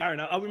 Darn,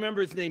 I'll remember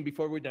his name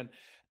before we're done.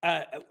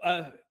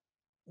 Ran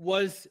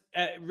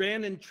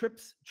in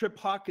Trip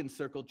Hawkins'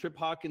 circle. Trip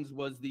Hawkins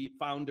was the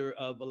founder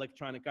of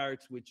Electronic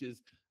Arts, which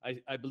is,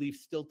 I believe,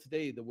 still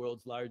today the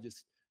world's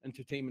largest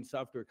entertainment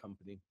software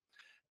company.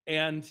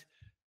 And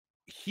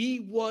he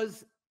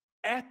was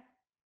at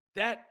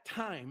that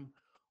time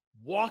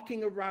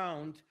walking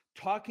around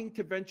talking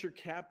to venture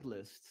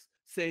capitalists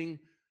saying,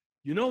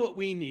 you know what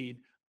we need?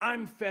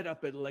 I'm fed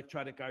up at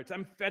Electronic Arts.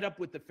 I'm fed up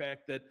with the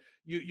fact that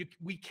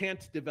we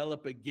can't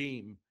develop a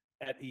game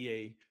at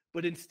EA.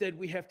 but instead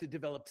we have to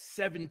develop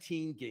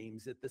 17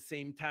 games at the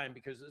same time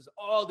because there's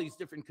all these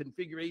different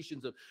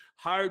configurations of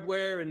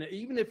hardware. And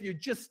even if you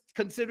just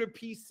consider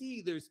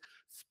PC, there's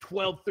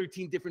 12,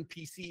 13 different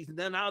PCs. And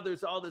then now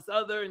there's all this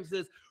other, and it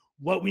says,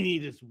 what we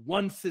need is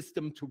one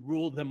system to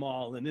rule them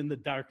all and in the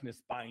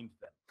darkness bind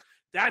them.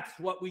 That's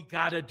what we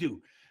got to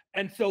do.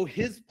 And so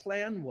his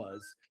plan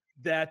was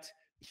that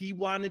he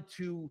wanted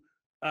to,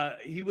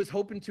 he was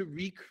hoping to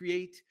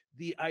recreate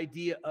the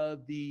idea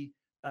of the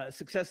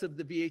success of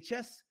the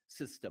VHS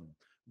system,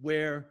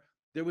 where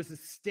there was a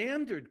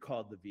standard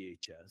called the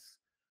VHS,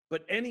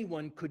 but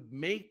anyone could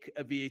make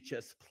a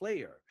VHS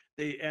player.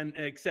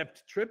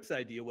 Except Tripp's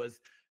idea was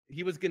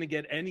he was going to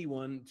get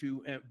anyone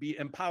to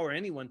empower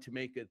anyone to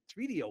make a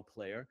 3DO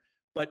player,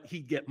 but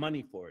he'd get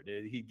money for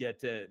it. He'd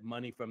get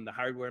money from the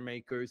hardware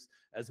makers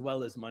as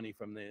well as money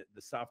from the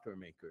software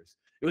makers.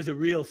 It was a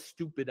real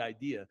stupid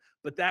idea,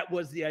 but that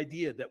was the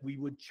idea, that we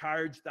would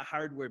charge the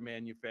hardware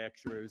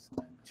manufacturers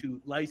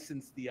to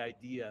license the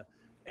idea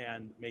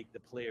and make the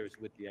players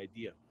with the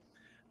idea,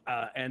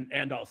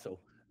 and also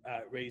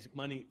raise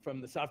money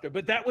from the software.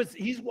 But that was,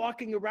 he's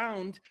walking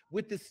around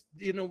with this,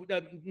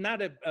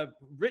 not a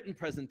written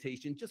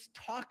presentation, just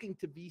talking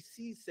to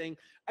VCs saying,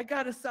 I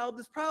got to solve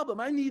this problem.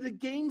 I need a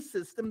game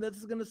system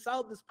that's going to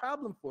solve this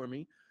problem for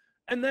me.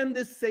 And then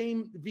this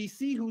same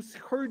VC who's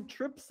heard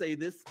Tripp say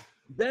this,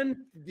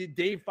 then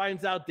Dave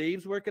finds out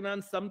Dave's working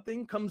on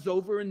something, comes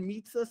over and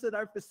meets us at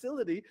our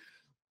facility.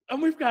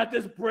 And we've got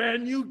this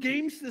brand new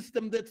game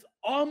system that's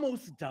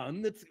almost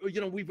done. That's,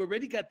 we've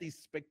already got these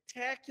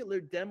spectacular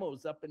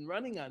demos up and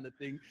running on the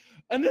thing.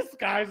 And this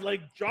guy's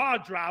like jaw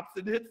drops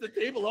and hits the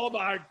table. Oh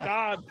my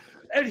God.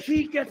 And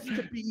he gets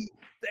to be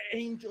the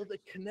angel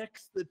that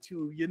connects the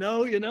two,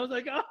 it's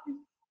like, oh.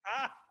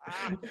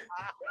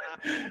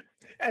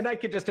 And I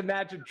could just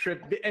imagine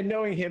Tripp, and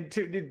knowing him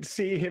to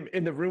see him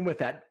in the room with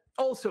that.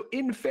 Also,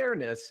 in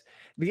fairness,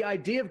 the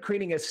idea of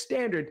creating a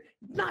standard,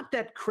 not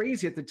that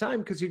crazy at the time,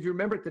 because if you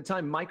remember at the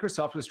time,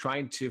 Microsoft was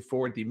trying to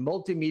forward the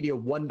multimedia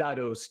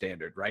 1.0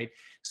 standard, right?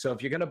 So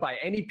if you're going to buy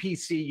any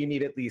PC, you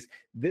need at least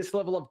this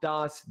level of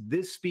DOS,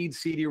 this speed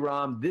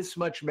CD-ROM, this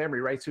much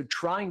memory, right? So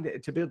trying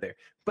to build there.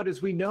 But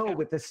as we know,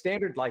 with a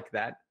standard like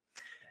that,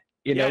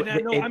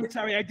 I'm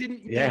sorry, I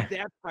didn't mean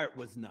that part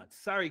was nuts.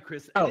 Sorry,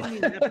 Chris. I didn't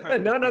mean that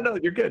part. No,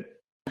 you're good.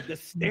 The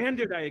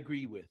standard I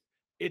agree with.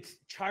 It's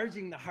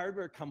charging the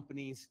hardware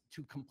companies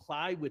to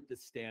comply with the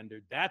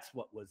standard. That's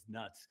what was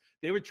nuts.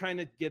 They were trying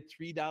to get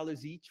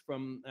 $3 each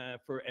from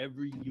for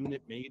every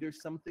unit made or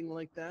something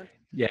like that.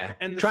 Yeah,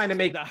 and trying to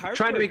make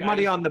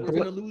money on the. We're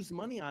going to lose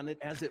money on it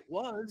as it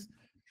was.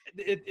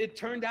 It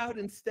turned out,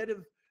 instead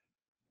of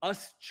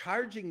us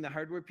charging the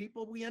hardware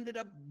people, we ended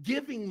up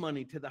giving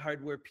money to the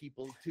hardware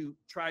people to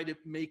try to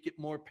make it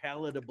more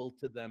palatable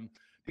to them,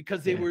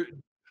 because they were,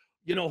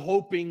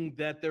 hoping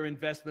that their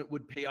investment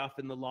would pay off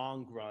in the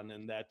long run,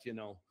 and that,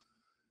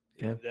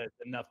 that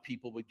enough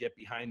people would get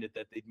behind it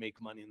that they'd make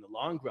money in the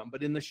long run.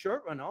 But in the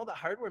short run, all the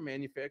hardware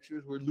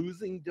manufacturers were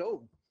losing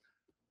dough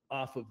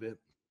off of it.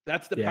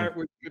 That's the part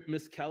where Tripp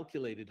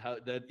miscalculated how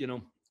that,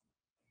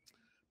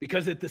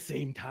 because at the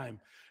same time,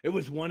 it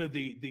was one of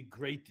the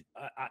great,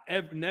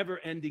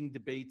 never-ending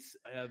debates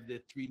of the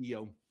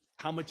 3DO,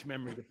 how much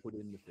memory to put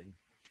in the thing.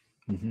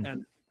 Mm-hmm.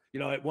 And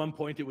at one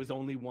point it was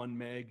only 1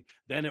 meg.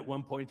 Then at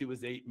one point it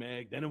was 8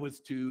 meg. Then it was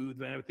 2.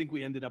 Then I think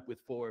we ended up with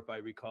 4, if I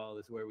recall,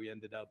 is where we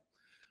ended up.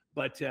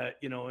 But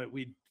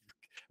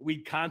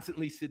we'd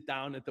constantly sit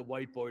down at the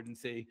whiteboard and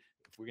say,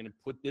 if we're going to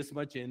put this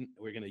much in,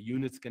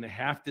 unit's going to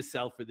have to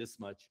sell for this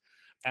much.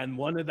 And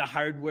one of the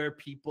hardware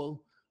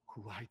people,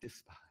 who I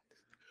despise,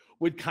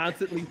 would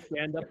constantly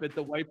stand up at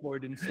the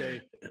whiteboard and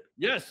say,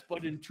 yes,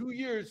 but in 2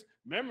 years,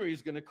 memory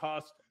is going to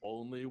cost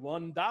only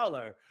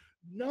 $1.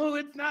 No,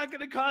 it's not going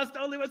to cost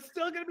only, it's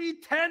still going to be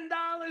 $10.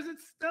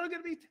 It's still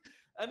going to be,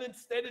 and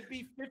instead it'd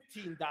be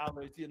 $15,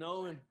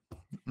 and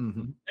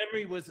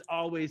memory was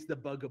always the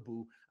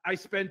bugaboo. I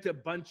spent a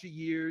bunch of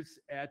years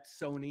at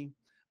Sony.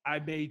 I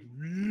made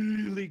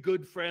really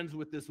good friends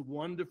with this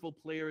wonderful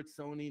player at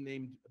Sony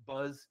named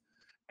Buzz,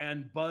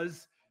 and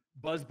Buzz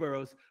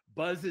Burrows.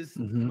 Buzz is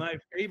my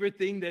favorite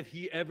thing that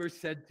he ever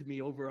said to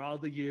me over all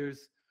the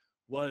years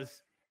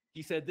was,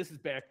 he said, this is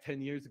back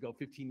 10 years ago,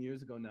 15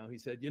 years ago now. He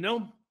said,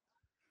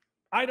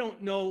 I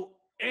don't know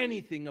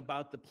anything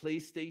about the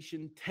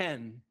PlayStation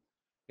 10,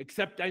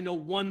 except I know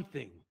one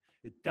thing.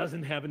 It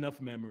doesn't have enough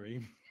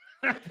memory.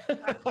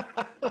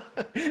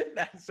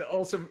 That's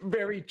also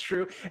very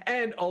true.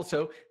 And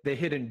also, the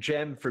hidden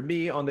gem for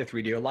me on the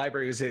 3DO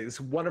library is this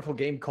wonderful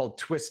game called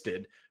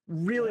Twisted.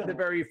 Really the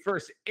very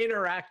first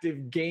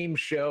interactive game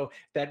show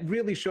that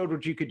really showed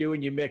what you could do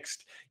when you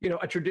mixed,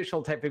 a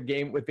traditional type of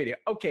game with video.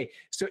 Okay,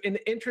 so in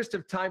the interest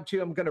of time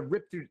too, I'm going to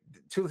rip through.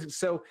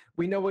 So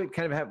we know what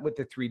kind of happened with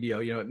the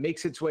 3DO. It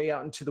makes its way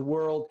out into the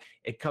world.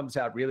 It comes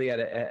out really at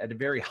a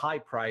very high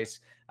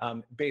price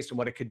based on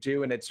what it could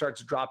do, and it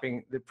starts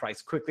dropping the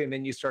price quickly. And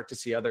then you start to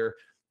see other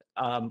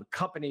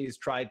companies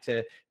try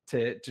to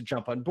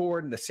jump on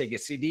board, and the Sega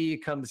CD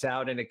comes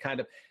out, and it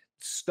kind of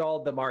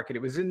stalled the market.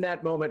 It was in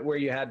that moment where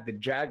you had the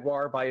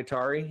Jaguar by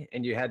Atari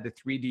and you had the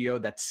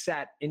 3DO that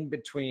sat in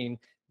between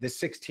the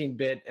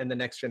 16-bit and the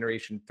next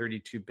generation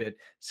 32-bit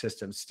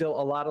systems. Still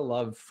a lot of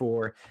love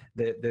for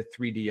the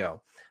 3DO.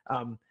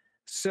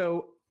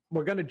 So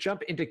we're going to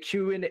jump into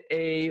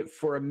Q&A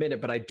for a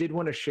minute, but I did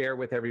want to share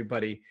with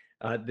everybody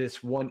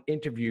this one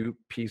interview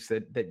piece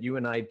that you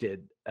and I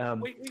did.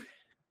 Wait.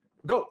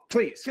 Go,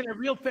 please. Can I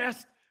real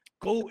fast?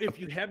 Go, if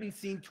you haven't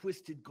seen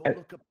Twisted, go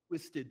look up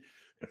Twisted.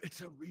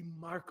 It's a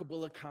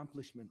remarkable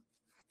accomplishment.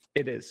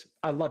 It is.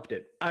 I loved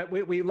it.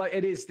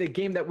 It is the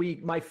game that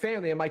my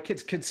family and my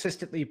kids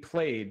consistently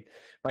played,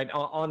 right,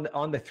 on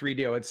the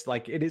 3DO. It's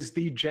like, it is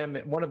the gem,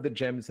 one of the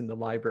gems in the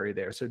library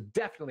there. So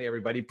definitely,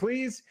 everybody,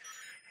 please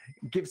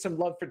give some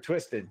love for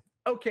Twisted.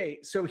 Okay,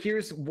 so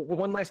here's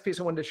one last piece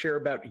I wanted to share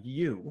about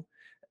you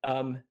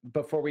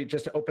before we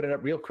just open it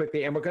up real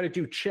quickly. And we're going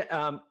to do,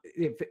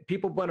 if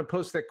people want to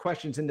post their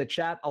questions in the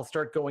chat, I'll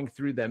start going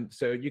through them.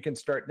 So you can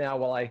start now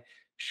while I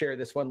share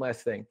this one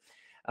last thing.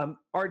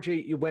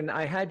 RJ, when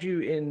I had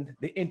you in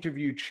the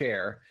interview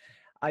chair,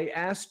 I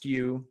asked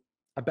you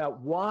about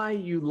why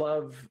you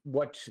love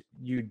what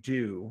you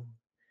do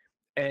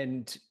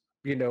and,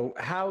 you know,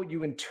 how you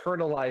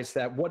internalize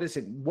that. What is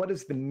it? What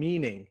is the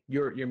meaning,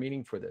 your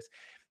meaning for this?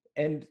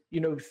 And,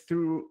 you know,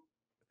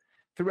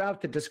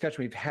 throughout the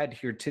discussion we've had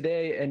here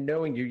today and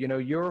knowing you, you know,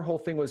 your whole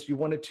thing was you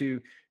wanted to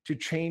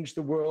change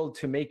the world,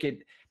 to make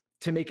it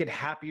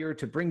happier,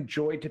 to bring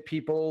joy to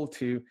people,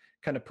 to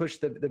kind of push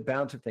the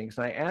bounds of things.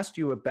 And I asked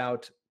you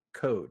about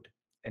code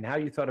and how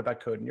you thought about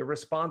code. And your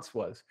response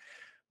was,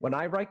 when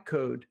I write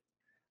code,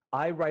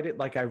 I write it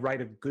like I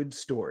write a good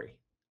story.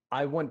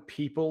 I want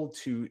people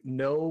to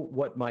know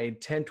what my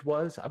intent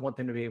was. I want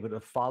them to be able to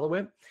follow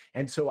it.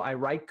 And so I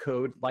write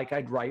code like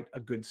I'd write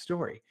a good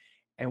story.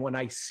 And when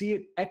I see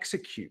it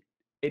execute,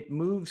 it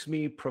moves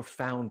me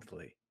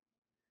profoundly.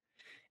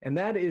 And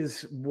that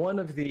is one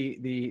of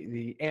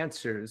the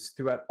answers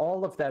throughout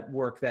all of that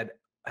work that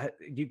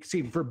you can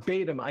see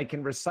verbatim. I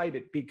can recite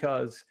it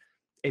because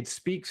it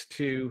speaks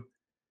to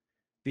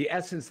the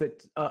essence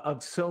that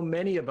of so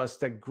many of us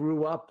that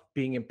grew up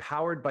being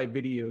empowered by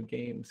video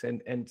games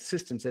and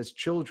systems as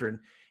children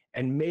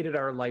and made it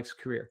our life's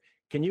career.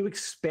 Can you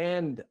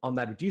expand on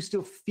that? Do you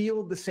still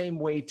feel the same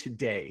way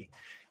today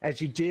as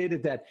you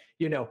did, that,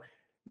 you know,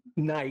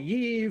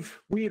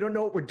 naive, we don't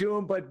know what we're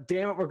doing, but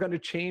damn it, we're going to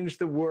change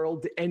the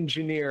world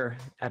engineer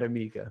at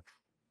Amiga?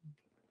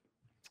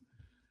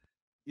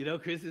 You know,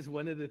 Chris, is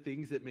one of the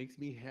things that makes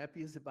me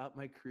happiest about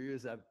my career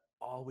is I've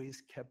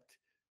always kept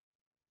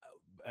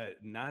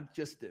not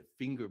just a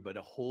finger, but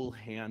a whole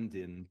hand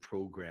in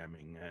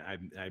programming.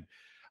 I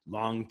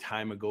long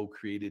time ago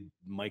created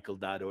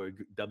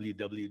Mical.org,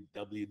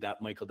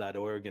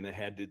 www.mical.org, and I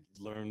had to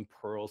learn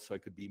Perl so I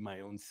could be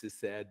my own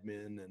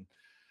sysadmin.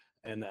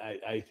 And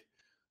I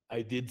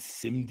did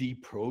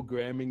SIMD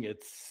programming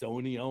at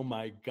Sony. Oh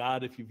my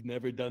God, if you've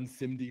never done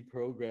SIMD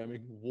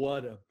programming,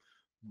 what a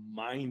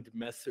mind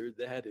messer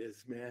that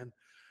is, man.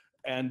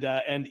 And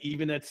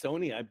even at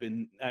Sony, I've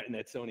been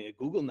at Sony, at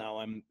Google now,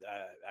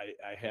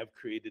 I have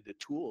created a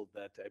tool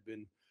that I've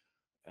been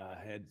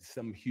had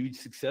some huge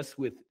success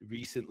with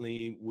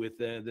recently with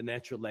the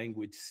natural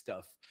language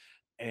stuff,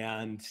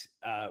 and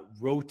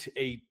wrote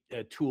a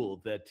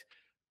tool that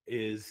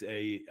is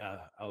an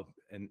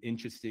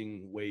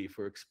interesting way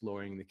for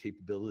exploring the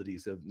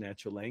capabilities of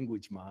natural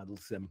language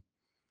models.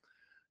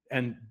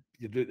 And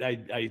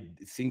I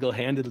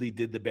single-handedly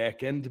did the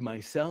back end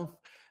myself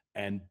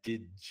and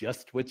did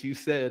just what you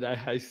said.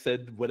 I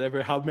said,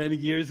 whatever, how many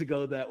years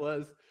ago that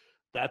was,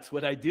 that's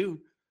what I do.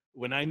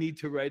 When I need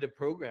to write a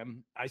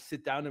program, I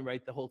sit down and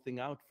write the whole thing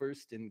out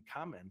first in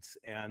comments,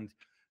 and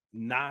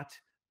not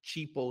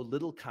cheapo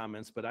little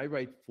comments, but I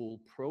write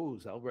full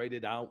prose. I'll write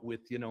it out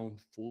with, you know,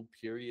 full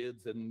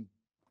periods and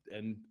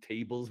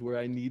tables where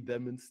I need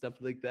them and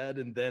stuff like that.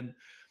 And then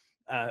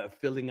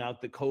filling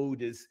out the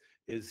code is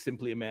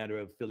simply a matter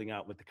of filling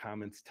out what the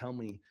comments tell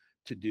me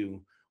to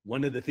do.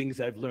 One of the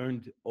things I've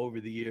learned over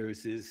the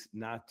years is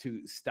not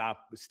to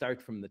start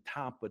from the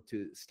top, but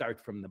to start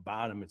from the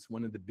bottom. It's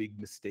one of the big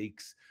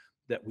mistakes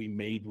that we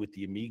made with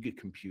the Amiga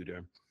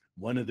computer.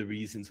 One of the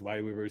reasons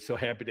why we were so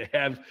happy to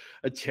have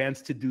a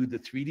chance to do the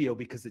 3DO,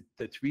 because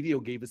the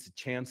 3DO gave us a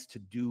chance to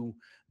do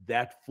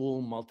that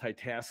full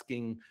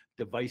multitasking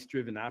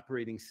device-driven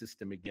operating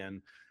system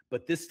again.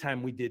 But this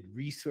time we did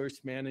resource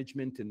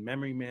management and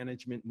memory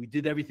management. We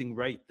did everything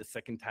right the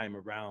second time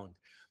around.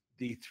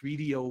 The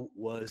 3DO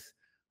was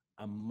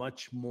a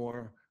much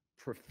more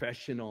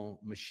professional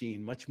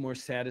machine, much more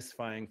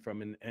satisfying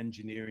from an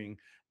engineering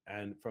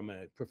and from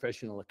a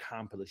professional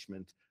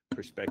accomplishment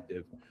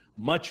perspective,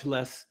 much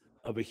less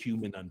of a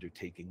human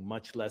undertaking,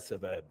 much less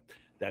of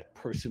that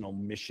personal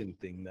mission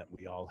thing that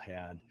we all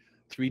had.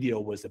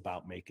 3DO was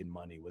about making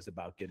money, was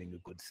about getting a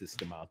good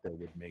system out there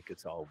would make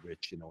us all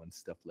rich, you know, and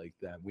stuff like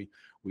that. We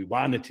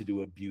wanted to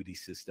do a beauty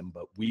system,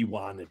 but we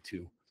wanted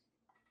to.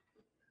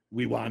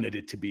 we wanted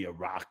it to be a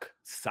rock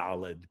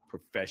solid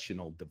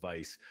professional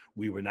device.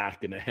 We were not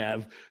going to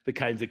have the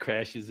kinds of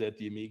crashes that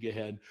the Amiga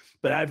had.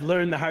 But I've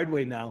learned the hard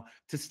way now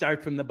to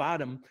start from the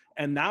bottom.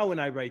 And now when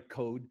I write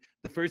code,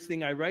 the first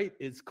thing I write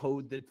is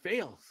code that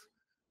fails.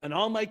 And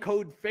all my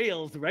code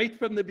fails right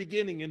from the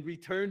beginning and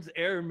returns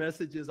error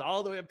messages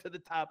all the way up to the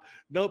top.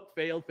 Nope,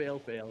 fail, fail,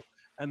 fail.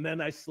 And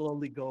then I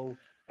slowly go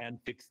and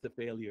fix the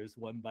failures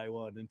one by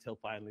one until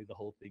finally the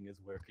whole thing is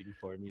working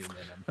for me. And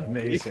then I'm happy.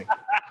 Amazing.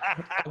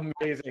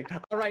 Amazing.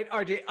 All right,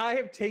 RJ, I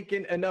have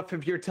taken enough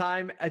of your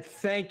time.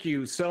 Thank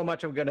you so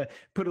much. I'm going to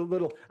put a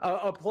little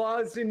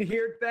applause in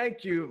here.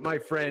 Thank you, my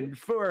friend,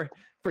 for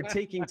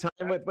taking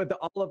time with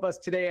all of us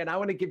today. And I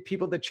want to give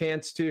people the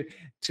chance to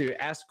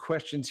ask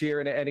questions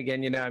here. And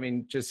again, I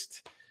mean,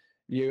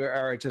 you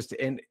are just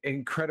an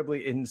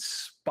incredibly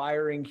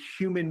inspiring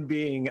human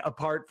being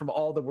apart from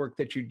all the work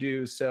that you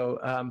do.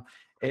 So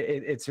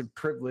it's a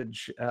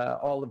privilege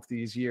all of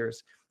these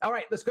years. All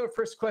right, let's go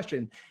first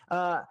question.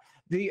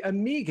 The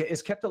Amiga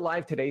is kept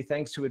alive today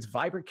thanks to its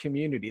vibrant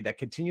community that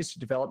continues to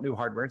develop new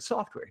hardware and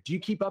software. Do you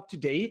keep up to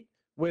date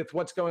with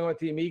what's going on with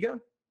the Amiga?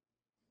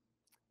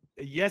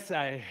 Yes,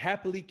 I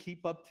happily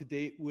keep up to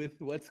date with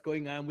what's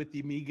going on with the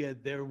Amiga.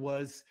 There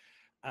was,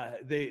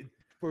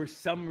 for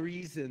some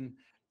reason,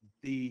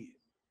 when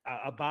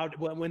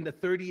the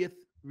 30th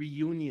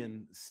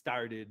reunion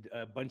started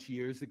a bunch of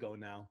years ago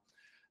now,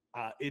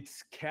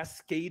 it's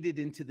cascaded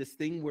into this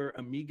thing where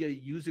Amiga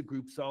user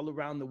groups all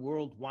around the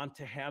world want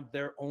to have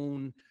their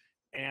own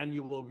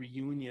annual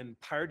reunion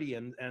party,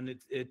 and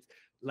it's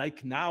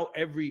like now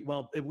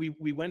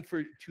we went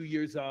for 2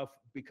 years off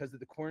because of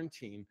the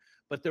quarantine,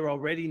 but they're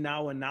already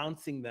now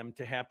announcing them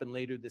to happen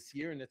later this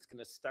year, and it's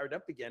going to start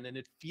up again, and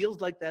it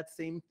feels like that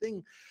same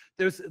thing.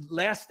 There's,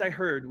 last I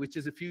heard, which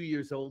is a few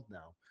years old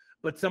now,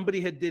 but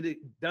somebody had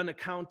done a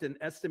count and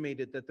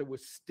estimated that there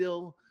was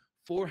still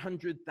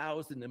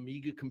 400,000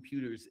 Amiga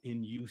computers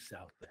in use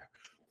out there.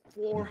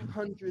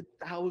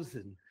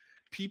 400,000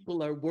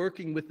 people are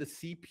working with the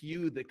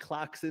CPU that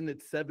clocks in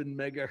at 7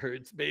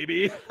 megahertz,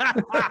 baby.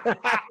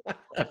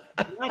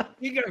 Not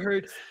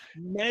gigahertz,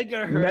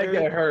 megahertz.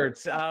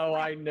 Megahertz. Oh,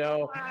 I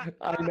know.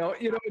 I know.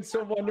 It's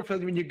so wonderful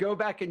when you go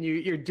back and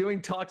you're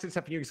doing talks and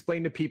stuff and you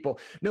explain to people,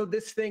 no,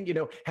 this thing,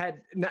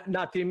 had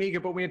not the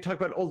Amiga, but when you talk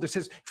about older, it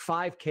says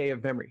 5K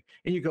of memory.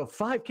 And you go,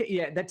 5K?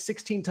 Yeah, that's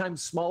 16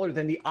 times smaller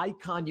than the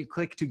icon you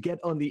click to get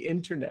on the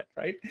internet,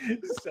 right?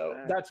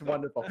 So that's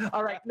wonderful.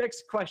 All right,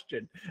 next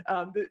question.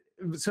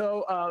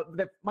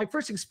 My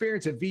first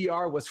experience of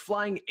VR was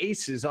flying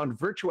aces on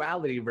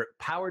virtuality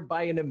powered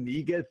by an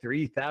Amiga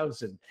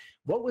 3000.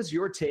 What's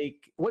your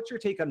take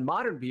on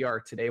modern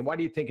VR today, and why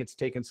do you think it's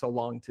taken so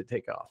long to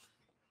take off?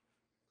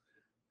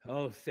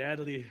 Oh,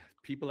 sadly,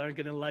 people aren't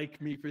going to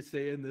like me for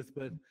saying this,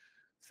 but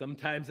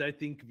sometimes I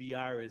think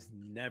VR is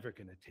never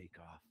going to take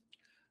off.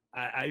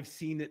 I've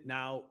seen it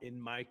now in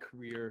my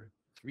career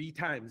 3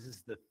 times. This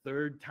is the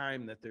 3rd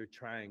time that they're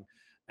trying.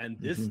 And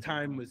this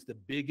time was the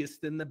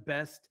biggest and the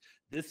best.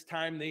 This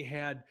time they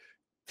had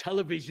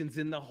televisions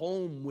in the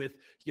home with,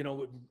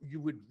 you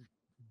would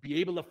be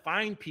able to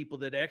find people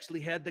that actually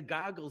had the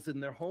goggles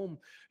in their home.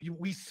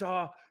 We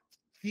saw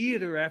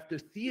theater after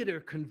theater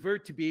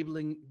convert to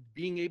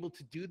being able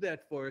to do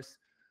that for us.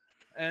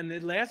 And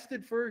it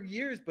lasted for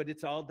years, but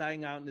it's all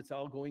dying out and it's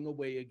all going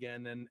away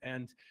again.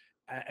 And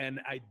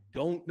I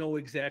don't know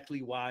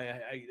exactly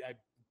why. I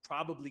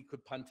probably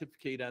could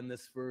pontificate on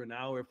this for an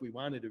hour if we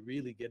wanted to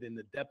really get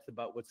into depth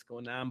about what's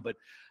going on. But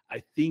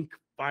I think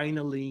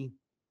finally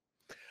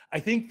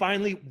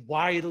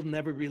why it'll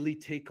never really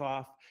take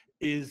off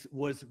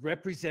was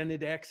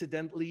represented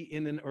accidentally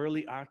in an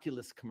early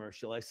Oculus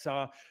commercial. I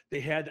saw they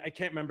had, I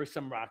can't remember,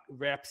 some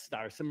rap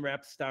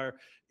star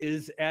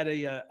is at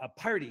a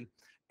party.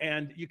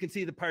 And you can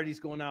see the party's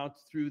going out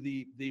through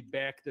the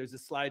back. There's a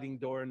sliding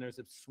door and there's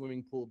a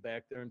swimming pool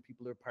back there and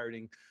people are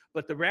partying.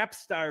 But the rap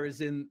star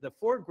is in the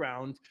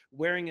foreground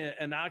wearing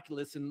an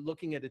Oculus and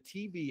looking at a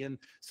TV. And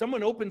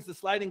someone opens the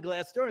sliding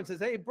glass door and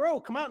says, "Hey, bro,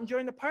 come out and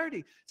join the party."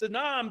 He says,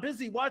 "No, I'm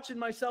busy watching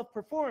myself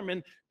perform."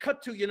 And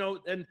cut to,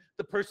 and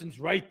the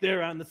person's right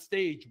there on the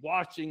stage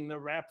watching the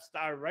rap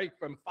star right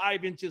from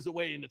 5 inches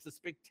away. And it's a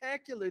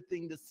spectacular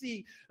thing to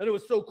see. And it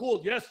was so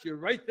cool. Yes, you're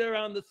right there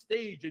on the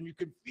stage and you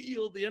can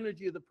feel the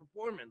energy of the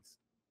performance.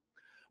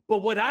 But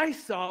what I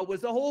saw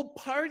was a whole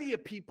party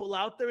of people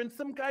out there and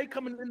some guy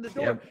coming in the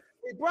door. Yep.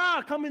 "Hey,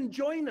 brah, come and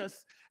join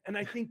us." And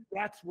I think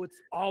that's what's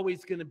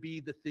always going to be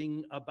the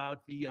thing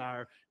about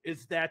VR,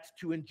 is that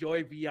to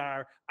enjoy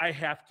VR, I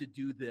have to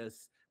do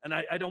this. And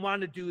I don't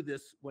want to do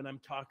this when I'm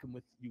talking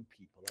with you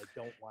people. I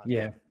don't want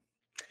to.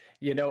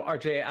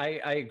 RJ,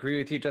 I agree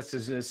with you. Just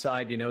as an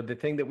aside, the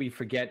thing that we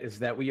forget is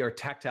that we are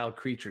tactile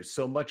creatures.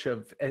 So much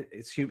of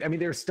it's human. I mean,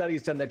 there are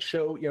studies done that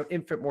show,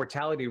 infant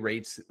mortality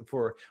rates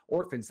for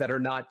orphans that are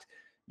not,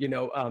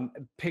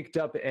 picked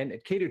up and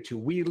catered to.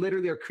 We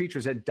literally are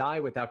creatures that die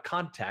without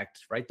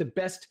contact, right? The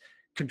best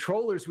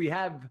controllers we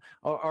have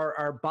are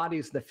our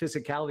bodies, the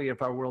physicality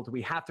of our world.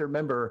 We have to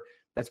remember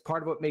that's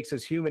part of what makes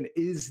us human,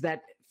 is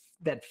that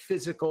that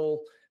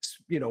physical,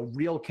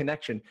 real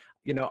connection.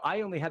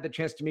 I only had the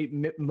chance to meet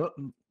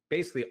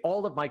basically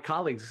all of my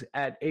colleagues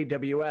at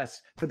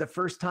AWS for the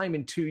first time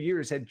in 2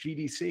 years at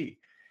GDC.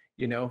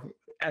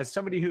 As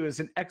somebody who is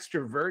an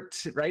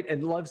extrovert, right,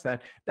 and loves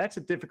that, that's a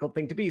difficult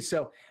thing to be.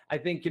 So I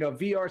think,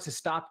 VR is a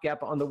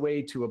stopgap on the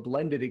way to a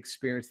blended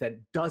experience that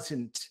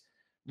doesn't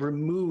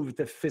remove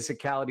the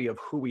physicality of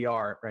who we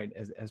are, right,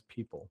 as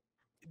people.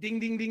 Ding,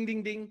 ding, ding,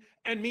 ding, ding.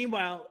 And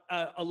meanwhile,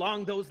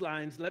 along those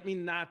lines, let me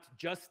not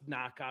just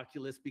knock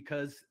Oculus,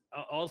 because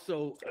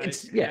also I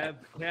have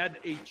had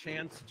a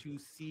chance to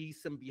see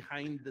some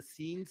behind the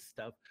scenes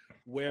stuff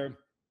where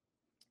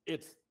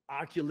it's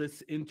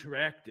Oculus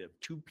interactive,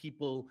 two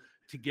people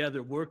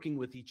together working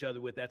with each other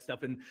with that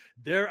stuff. And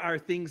there are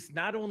things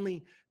not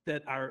only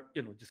that are,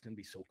 just going to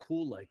be so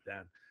cool like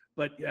that,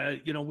 but,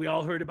 we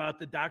all heard about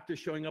the doctor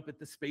showing up at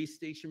the space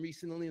station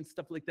recently and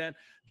stuff like that.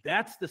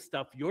 That's the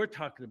stuff you're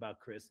talking about,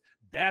 Chris.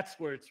 That's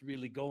where it's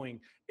really going.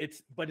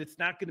 But it's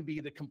not going to be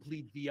the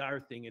complete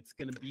VR thing. It's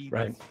going to be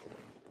right.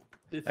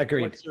 this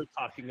Agreed. what you're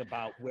talking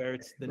about, where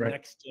it's the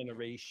next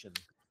generation.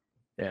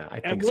 Yeah, I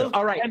think so.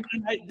 All right. And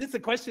this is a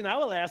question I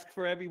will ask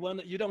for everyone.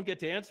 You don't get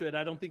to answer it.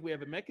 I don't think we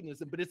have a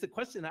mechanism, but it's a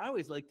question I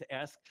always like to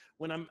ask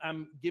when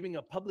I'm giving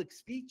a public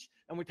speech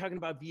and we're talking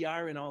about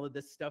VR and all of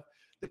this stuff.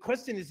 The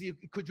question is,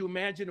 could you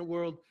imagine a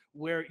world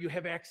where you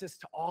have access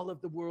to all of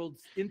the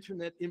world's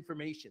internet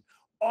information,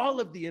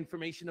 all of the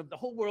information of the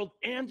whole world,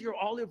 and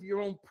all of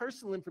your own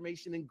personal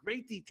information in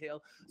great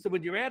detail? So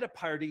when you're at a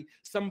party,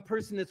 some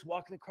person is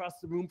walking across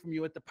the room from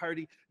you at the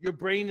party, your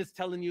brain is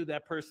telling you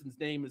that person's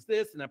name is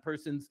this, and that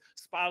person's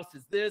spouse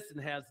is this,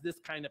 and has this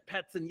kind of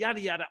pets, and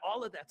yada, yada,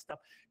 all of that stuff.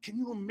 Can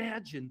you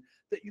imagine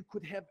that you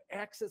could have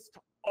access to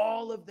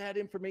all of that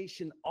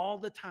information all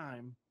the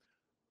time?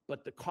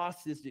 But the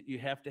cost is that you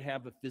have to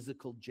have a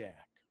physical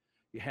jack.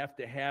 You have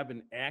to have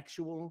an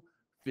actual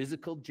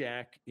physical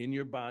jack in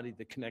your body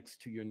that connects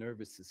to your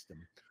nervous system.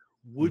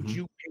 Would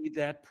you pay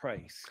that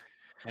price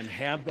and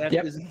have that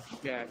physical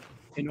jack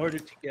in order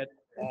to get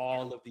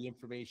all of the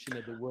information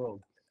of the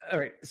world? All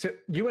right. So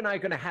you and I are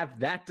going to have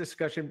that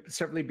discussion,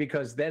 certainly,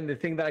 because then the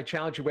thing that I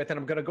challenge you with, and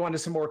I'm going to go on to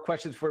some more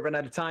questions before we run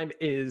out of time,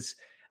 is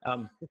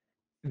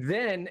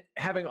then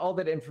having all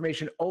that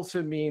information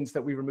also means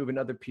that we remove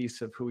another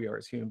piece of who we are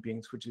as human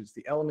beings, which is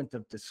the element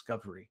of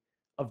discovery,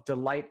 of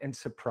delight and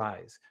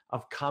surprise,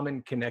 of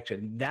common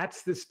connection.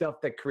 That's the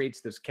stuff that creates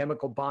those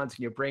chemical bonds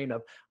in your brain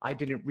of, I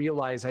didn't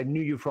realize I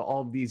knew you for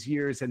all of these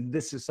years, and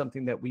this is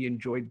something that we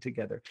enjoyed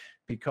together,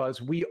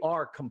 because we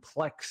are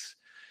complex,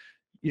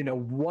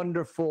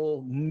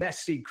 wonderful,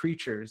 messy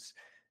creatures.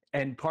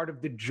 And part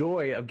of the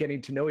joy of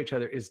getting to know each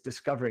other is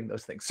discovering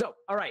those things. So,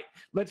 all right,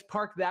 let's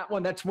park that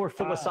one. That's more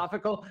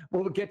philosophical.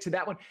 We'll get to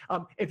that one.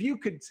 If you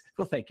could,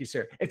 well, thank you,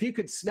 sir. If you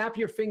could snap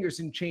your fingers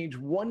and change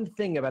one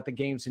thing about the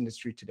games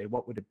industry today,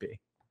 what would it be?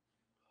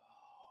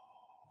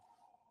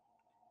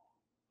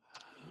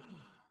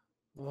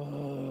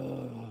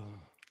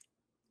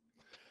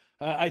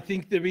 I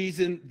think the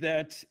reason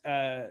that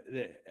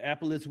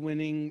Apple is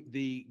winning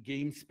the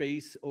game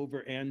space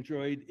over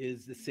Android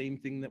is the same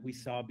thing that we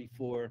saw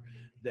before,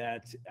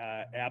 that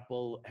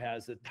Apple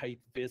has a tight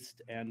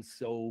fist, and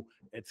so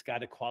it's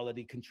got a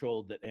quality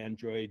control that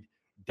Android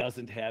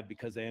doesn't have,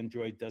 because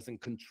Android doesn't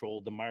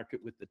control the market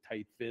with the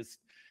tight fist.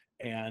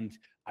 And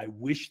I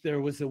wish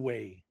there was a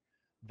way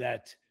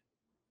that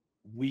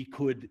we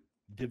could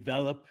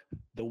develop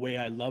the way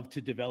I love to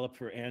develop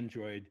for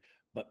Android,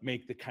 but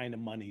make the kind of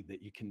money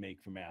that you can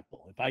make from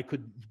Apple. If I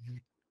could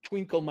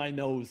twinkle my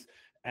nose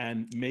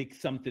and make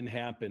something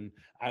happen,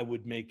 I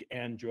would make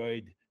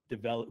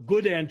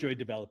good Android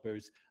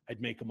developers.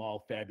 I'd make them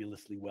all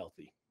fabulously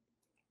wealthy.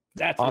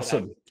 That's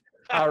awesome.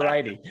 All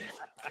righty.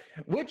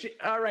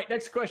 All right,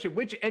 next question.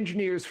 Which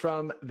engineers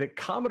from the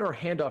Commodore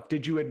handoff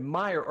did you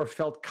admire or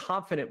felt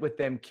confident with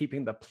them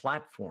keeping the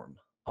platform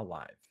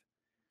alive?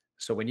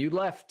 So when you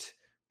left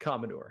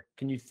Commodore,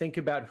 can you think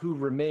about who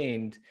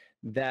remained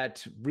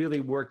that really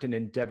worked and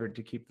endeavored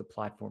to keep the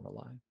platform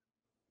alive?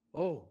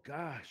 Oh,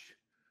 gosh.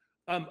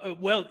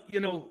 Well,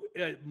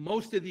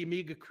 most of the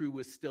Amiga crew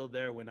was still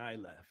there when I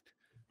left,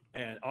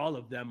 and all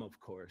of them, of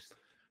course.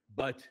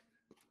 But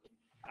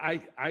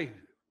I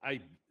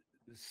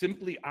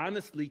simply,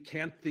 honestly,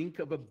 can't think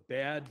of a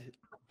bad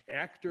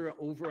actor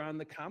over on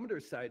the Commodore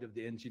side of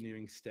the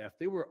engineering staff.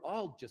 They were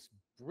all just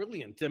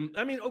brilliant.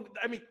 I mean,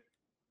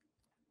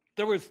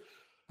 there was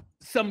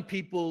some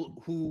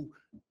people who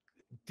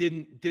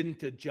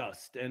didn't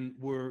adjust and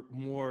were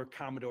more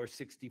Commodore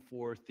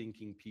 64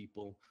 thinking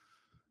people.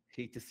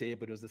 Hate to say it,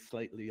 but it was a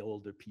slightly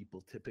older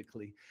people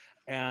typically,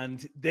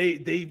 and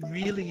they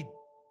really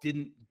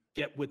didn't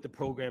get with the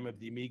program of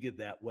the Amiga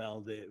that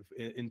well,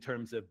 in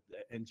terms of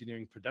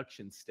engineering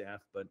production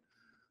staff. But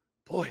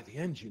boy, the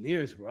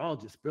engineers were all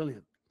just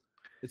brilliant.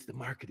 It's the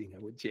marketing I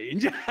would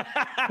change.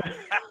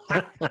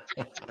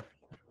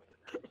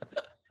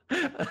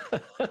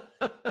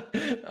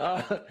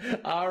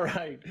 All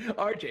right,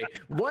 RJ,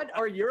 what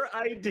are your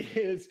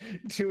ideas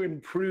to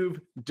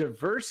improve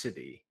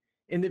diversity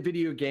in the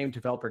video game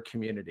developer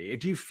community?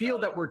 Do you feel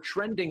that we're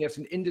trending as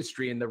an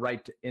industry in the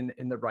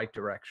right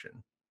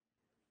direction?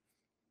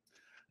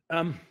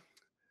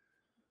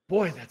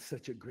 Boy, that's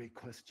such a great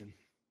question.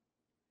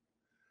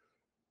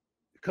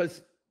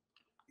 Because,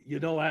 you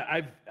know,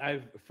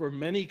 I've for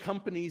many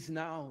companies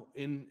now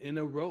in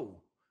a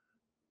row,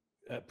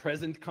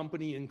 present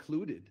company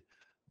included,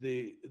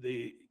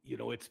 you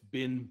know,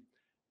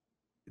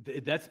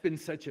 that's been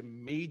such a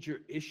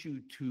major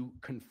issue to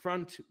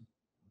confront,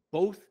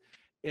 both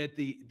at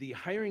the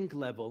hiring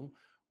level,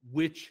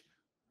 which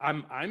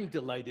I'm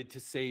delighted to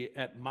say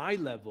at my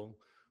level,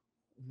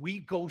 we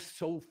go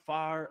so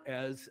far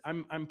as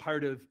I'm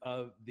part of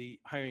the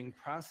hiring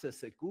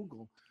process at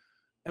Google,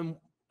 and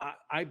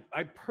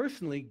I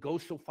personally go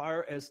so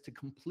far as to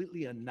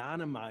completely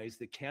anonymize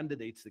the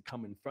candidates that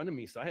come in front of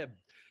me. So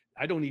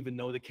I don't even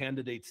know the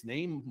candidate's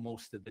name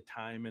most of the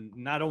time. And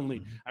not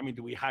only, I mean,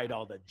 do we hide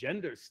all the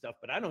gender stuff,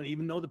 but I don't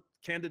even know the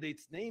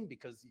candidate's name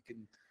because you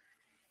can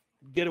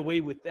get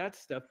away with that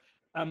stuff.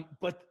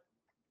 But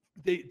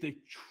the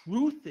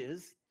truth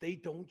is they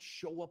don't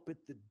show up at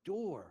the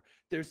door.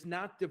 There's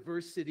not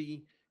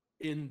diversity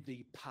in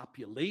the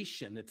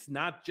population. It's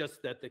not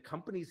just that the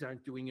companies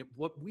aren't doing it.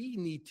 What we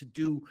need to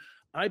do,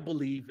 I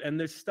believe, and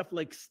there's stuff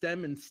like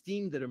STEM and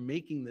STEAM that are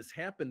making this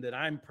happen that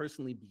I'm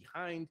personally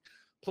behind.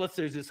 Plus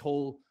there's this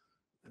whole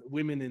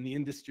women in the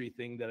industry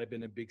thing that I've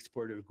been a big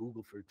supporter of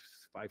Google for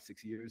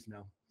 5-6 years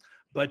now.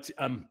 But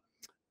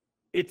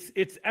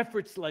it's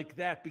efforts like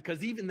that,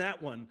 because even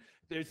that one,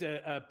 there's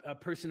a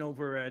person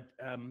over at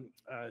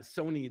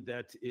Sony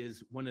that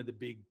is one of the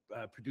big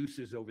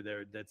producers over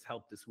there that's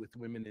helped us with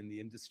women in the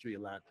industry a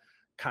lot.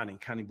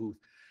 Connie Booth.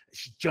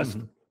 She's just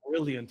a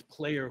brilliant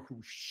player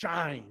who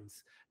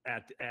shines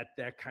at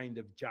that kind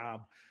of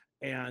job.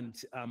 And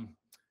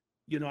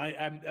you know,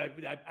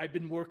 I've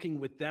been working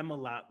with them a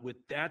lot with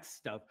that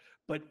stuff.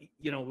 But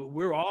you know,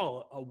 we're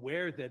all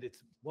aware that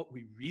it's what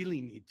we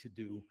really need to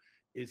do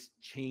is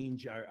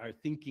change our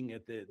thinking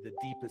at the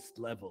deepest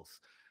levels.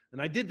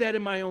 And I did that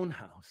in my own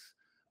house.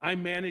 I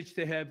managed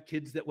to have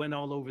kids that went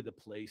all over the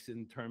place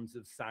in terms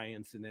of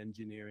science and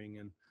engineering.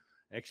 And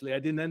actually, I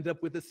didn't end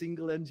up with a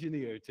single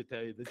engineer, to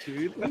tell you the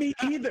truth. Me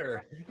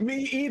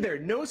either.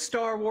 No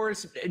Star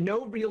Wars,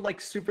 no real like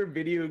super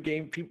video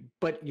game people.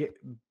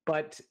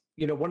 But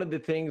you know, one of the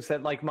things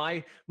that like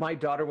my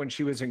daughter, when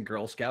she was in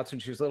Girl Scouts and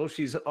she was little,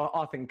 she's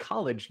off in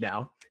college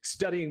now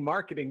studying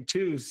marketing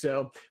too.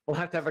 So we'll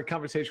have to have a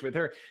conversation with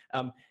her.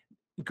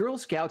 Girl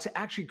Scouts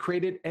actually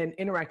created an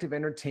interactive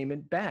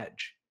entertainment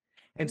badge.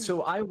 And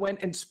so I went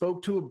and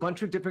spoke to a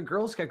bunch of different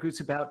Girl Scout groups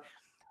about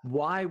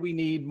why we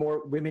need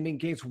more women in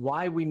games,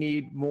 why we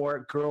need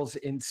more girls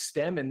in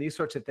STEM and these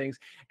sorts of things.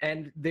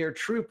 And their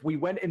troop, we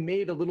went and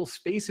made a little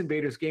Space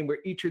Invaders game where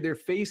each of their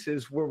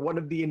faces were one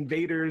of the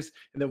invaders,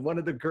 and then one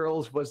of the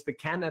girls was the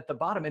cannon at the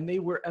bottom. And they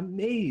were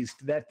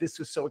amazed that this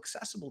was so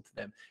accessible to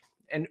them.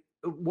 And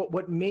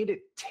what made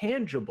it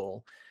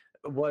tangible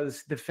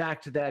was the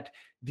fact that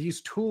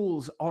these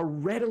tools are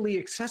readily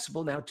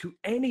accessible now to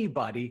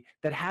anybody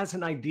that has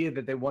an idea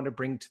that they want to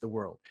bring to the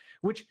world,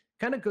 which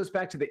kind of goes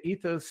back to the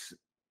ethos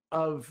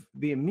of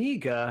the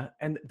Amiga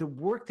and the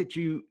work that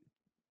you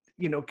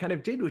know, kind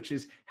of did, which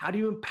is how do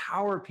you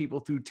empower people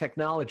through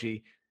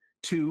technology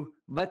to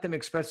let them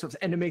express themselves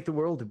and to make the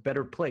world a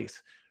better place,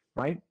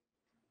 right?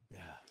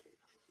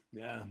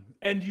 Yeah.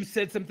 And you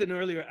said something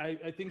earlier.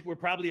 I think we're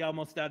probably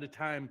almost out of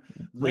time.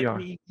 Let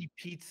me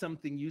repeat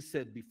something you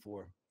said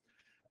before,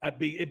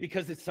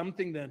 because it's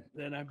something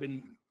that I've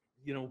been,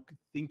 you know,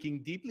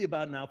 thinking deeply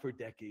about now for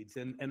decades.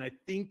 And I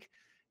think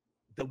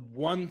the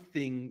one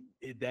thing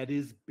that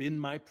has been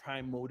my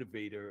prime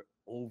motivator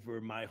over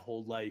my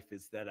whole life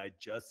is that I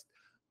just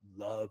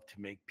love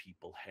to make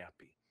people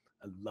happy.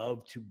 I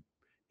love to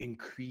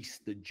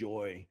increase the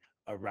joy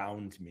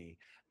around me.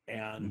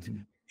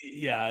 And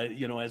yeah,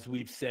 you know, as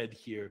we've said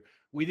here,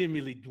 we didn't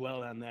really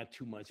dwell on that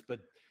too much, but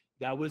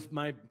that was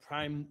my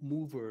prime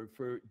mover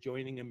for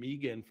joining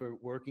Amiga and for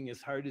working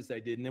as hard as I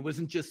did. And it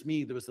wasn't just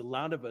me. There was a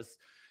lot of us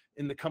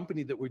in the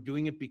company that were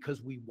doing it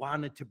because we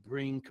wanted to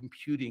bring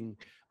computing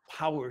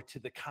power to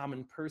the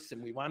common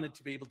person. We wanted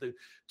to be able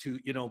to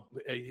you know,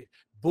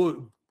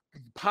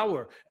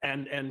 power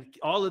and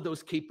all of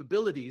those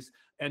capabilities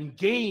and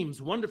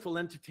games, wonderful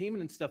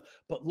entertainment and stuff,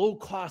 but low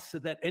cost so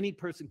that any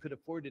person could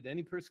afford it,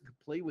 any person could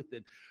play with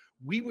it.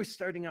 We were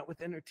starting out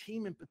with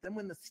entertainment, but then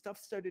when the stuff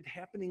started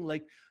happening,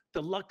 like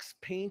deluxe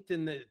paint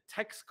and the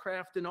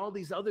TextCraft and all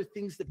these other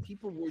things that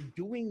people were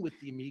doing with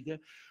the Amiga,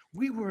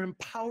 we were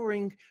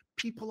empowering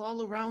people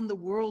all around the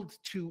world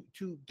to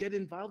get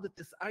involved with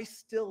this.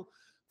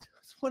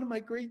 It's one of my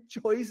great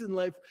joys in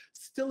life.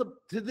 Still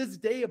to this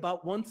day,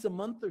 about once a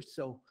month or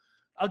so,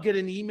 I'll get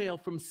an email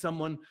from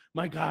someone,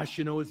 my gosh,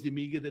 you know, it's the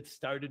Amiga that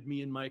started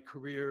me in my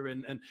career,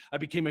 and I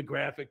became a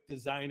graphic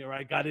designer.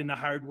 I got into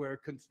hardware,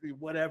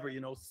 whatever, you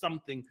know,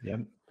 something. Yeah.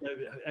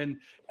 And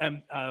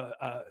I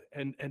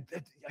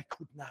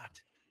could not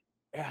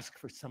ask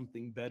for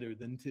something better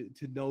than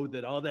to know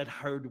that all that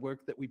hard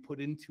work that we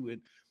put into it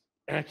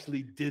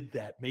actually did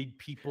that, made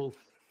people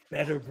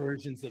better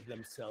versions of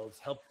themselves,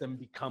 help them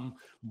become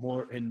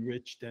more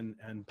enriched and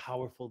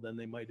powerful than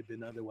they might have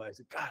been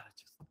otherwise. God, it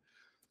just...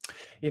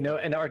 And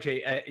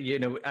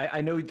RJ,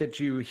 I know that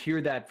you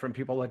hear that from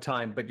people all the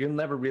time, but you'll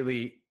never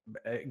really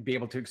be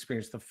able to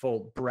experience the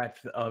full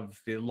breadth of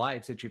the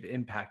lives that you've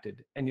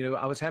impacted. And,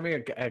 I was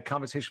having a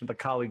conversation with a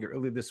colleague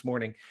early this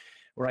morning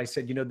where I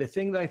said, the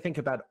thing that I think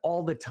about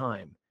all the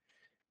time,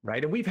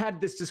 right? And we've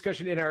had this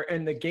discussion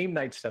in the game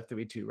night stuff that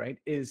we do, right?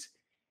 Is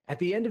at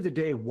the end of the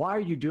day, why are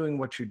you doing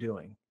what you're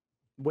doing?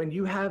 When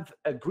you have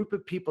a group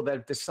of people that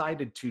have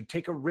decided to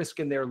take a risk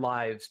in their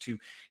lives, to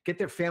get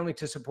their family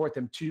to support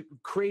them, to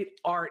create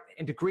art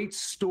and to create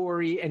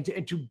story and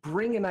to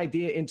bring an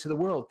idea into the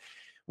world,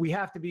 we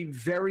have to be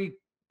very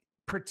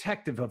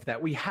protective of that.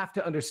 We have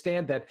to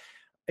understand that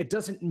it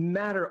doesn't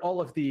matter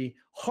all of the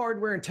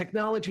hardware and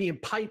technology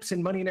and pipes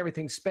and money and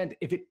everything spent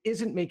if it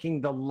isn't making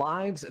the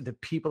lives of the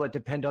people that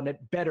depend on it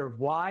better.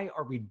 Why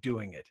are we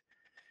doing it,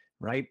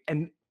 right?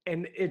 And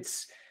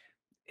it's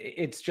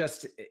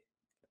just...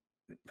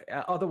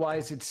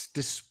 otherwise, it's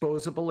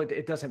disposable.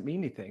 It doesn't mean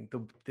anything.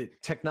 The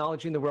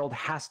technology in the world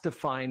has to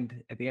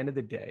find, at the end of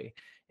the day,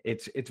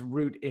 its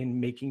root in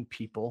making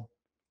people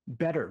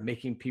better,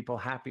 making people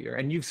happier.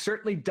 And you've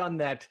certainly done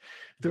that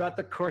throughout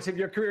the course of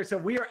your career. So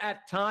we are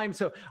at time.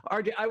 So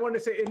RJ, I want to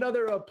say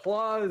another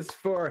applause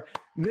for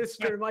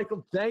Mr.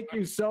 Mical. Thank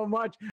you so much.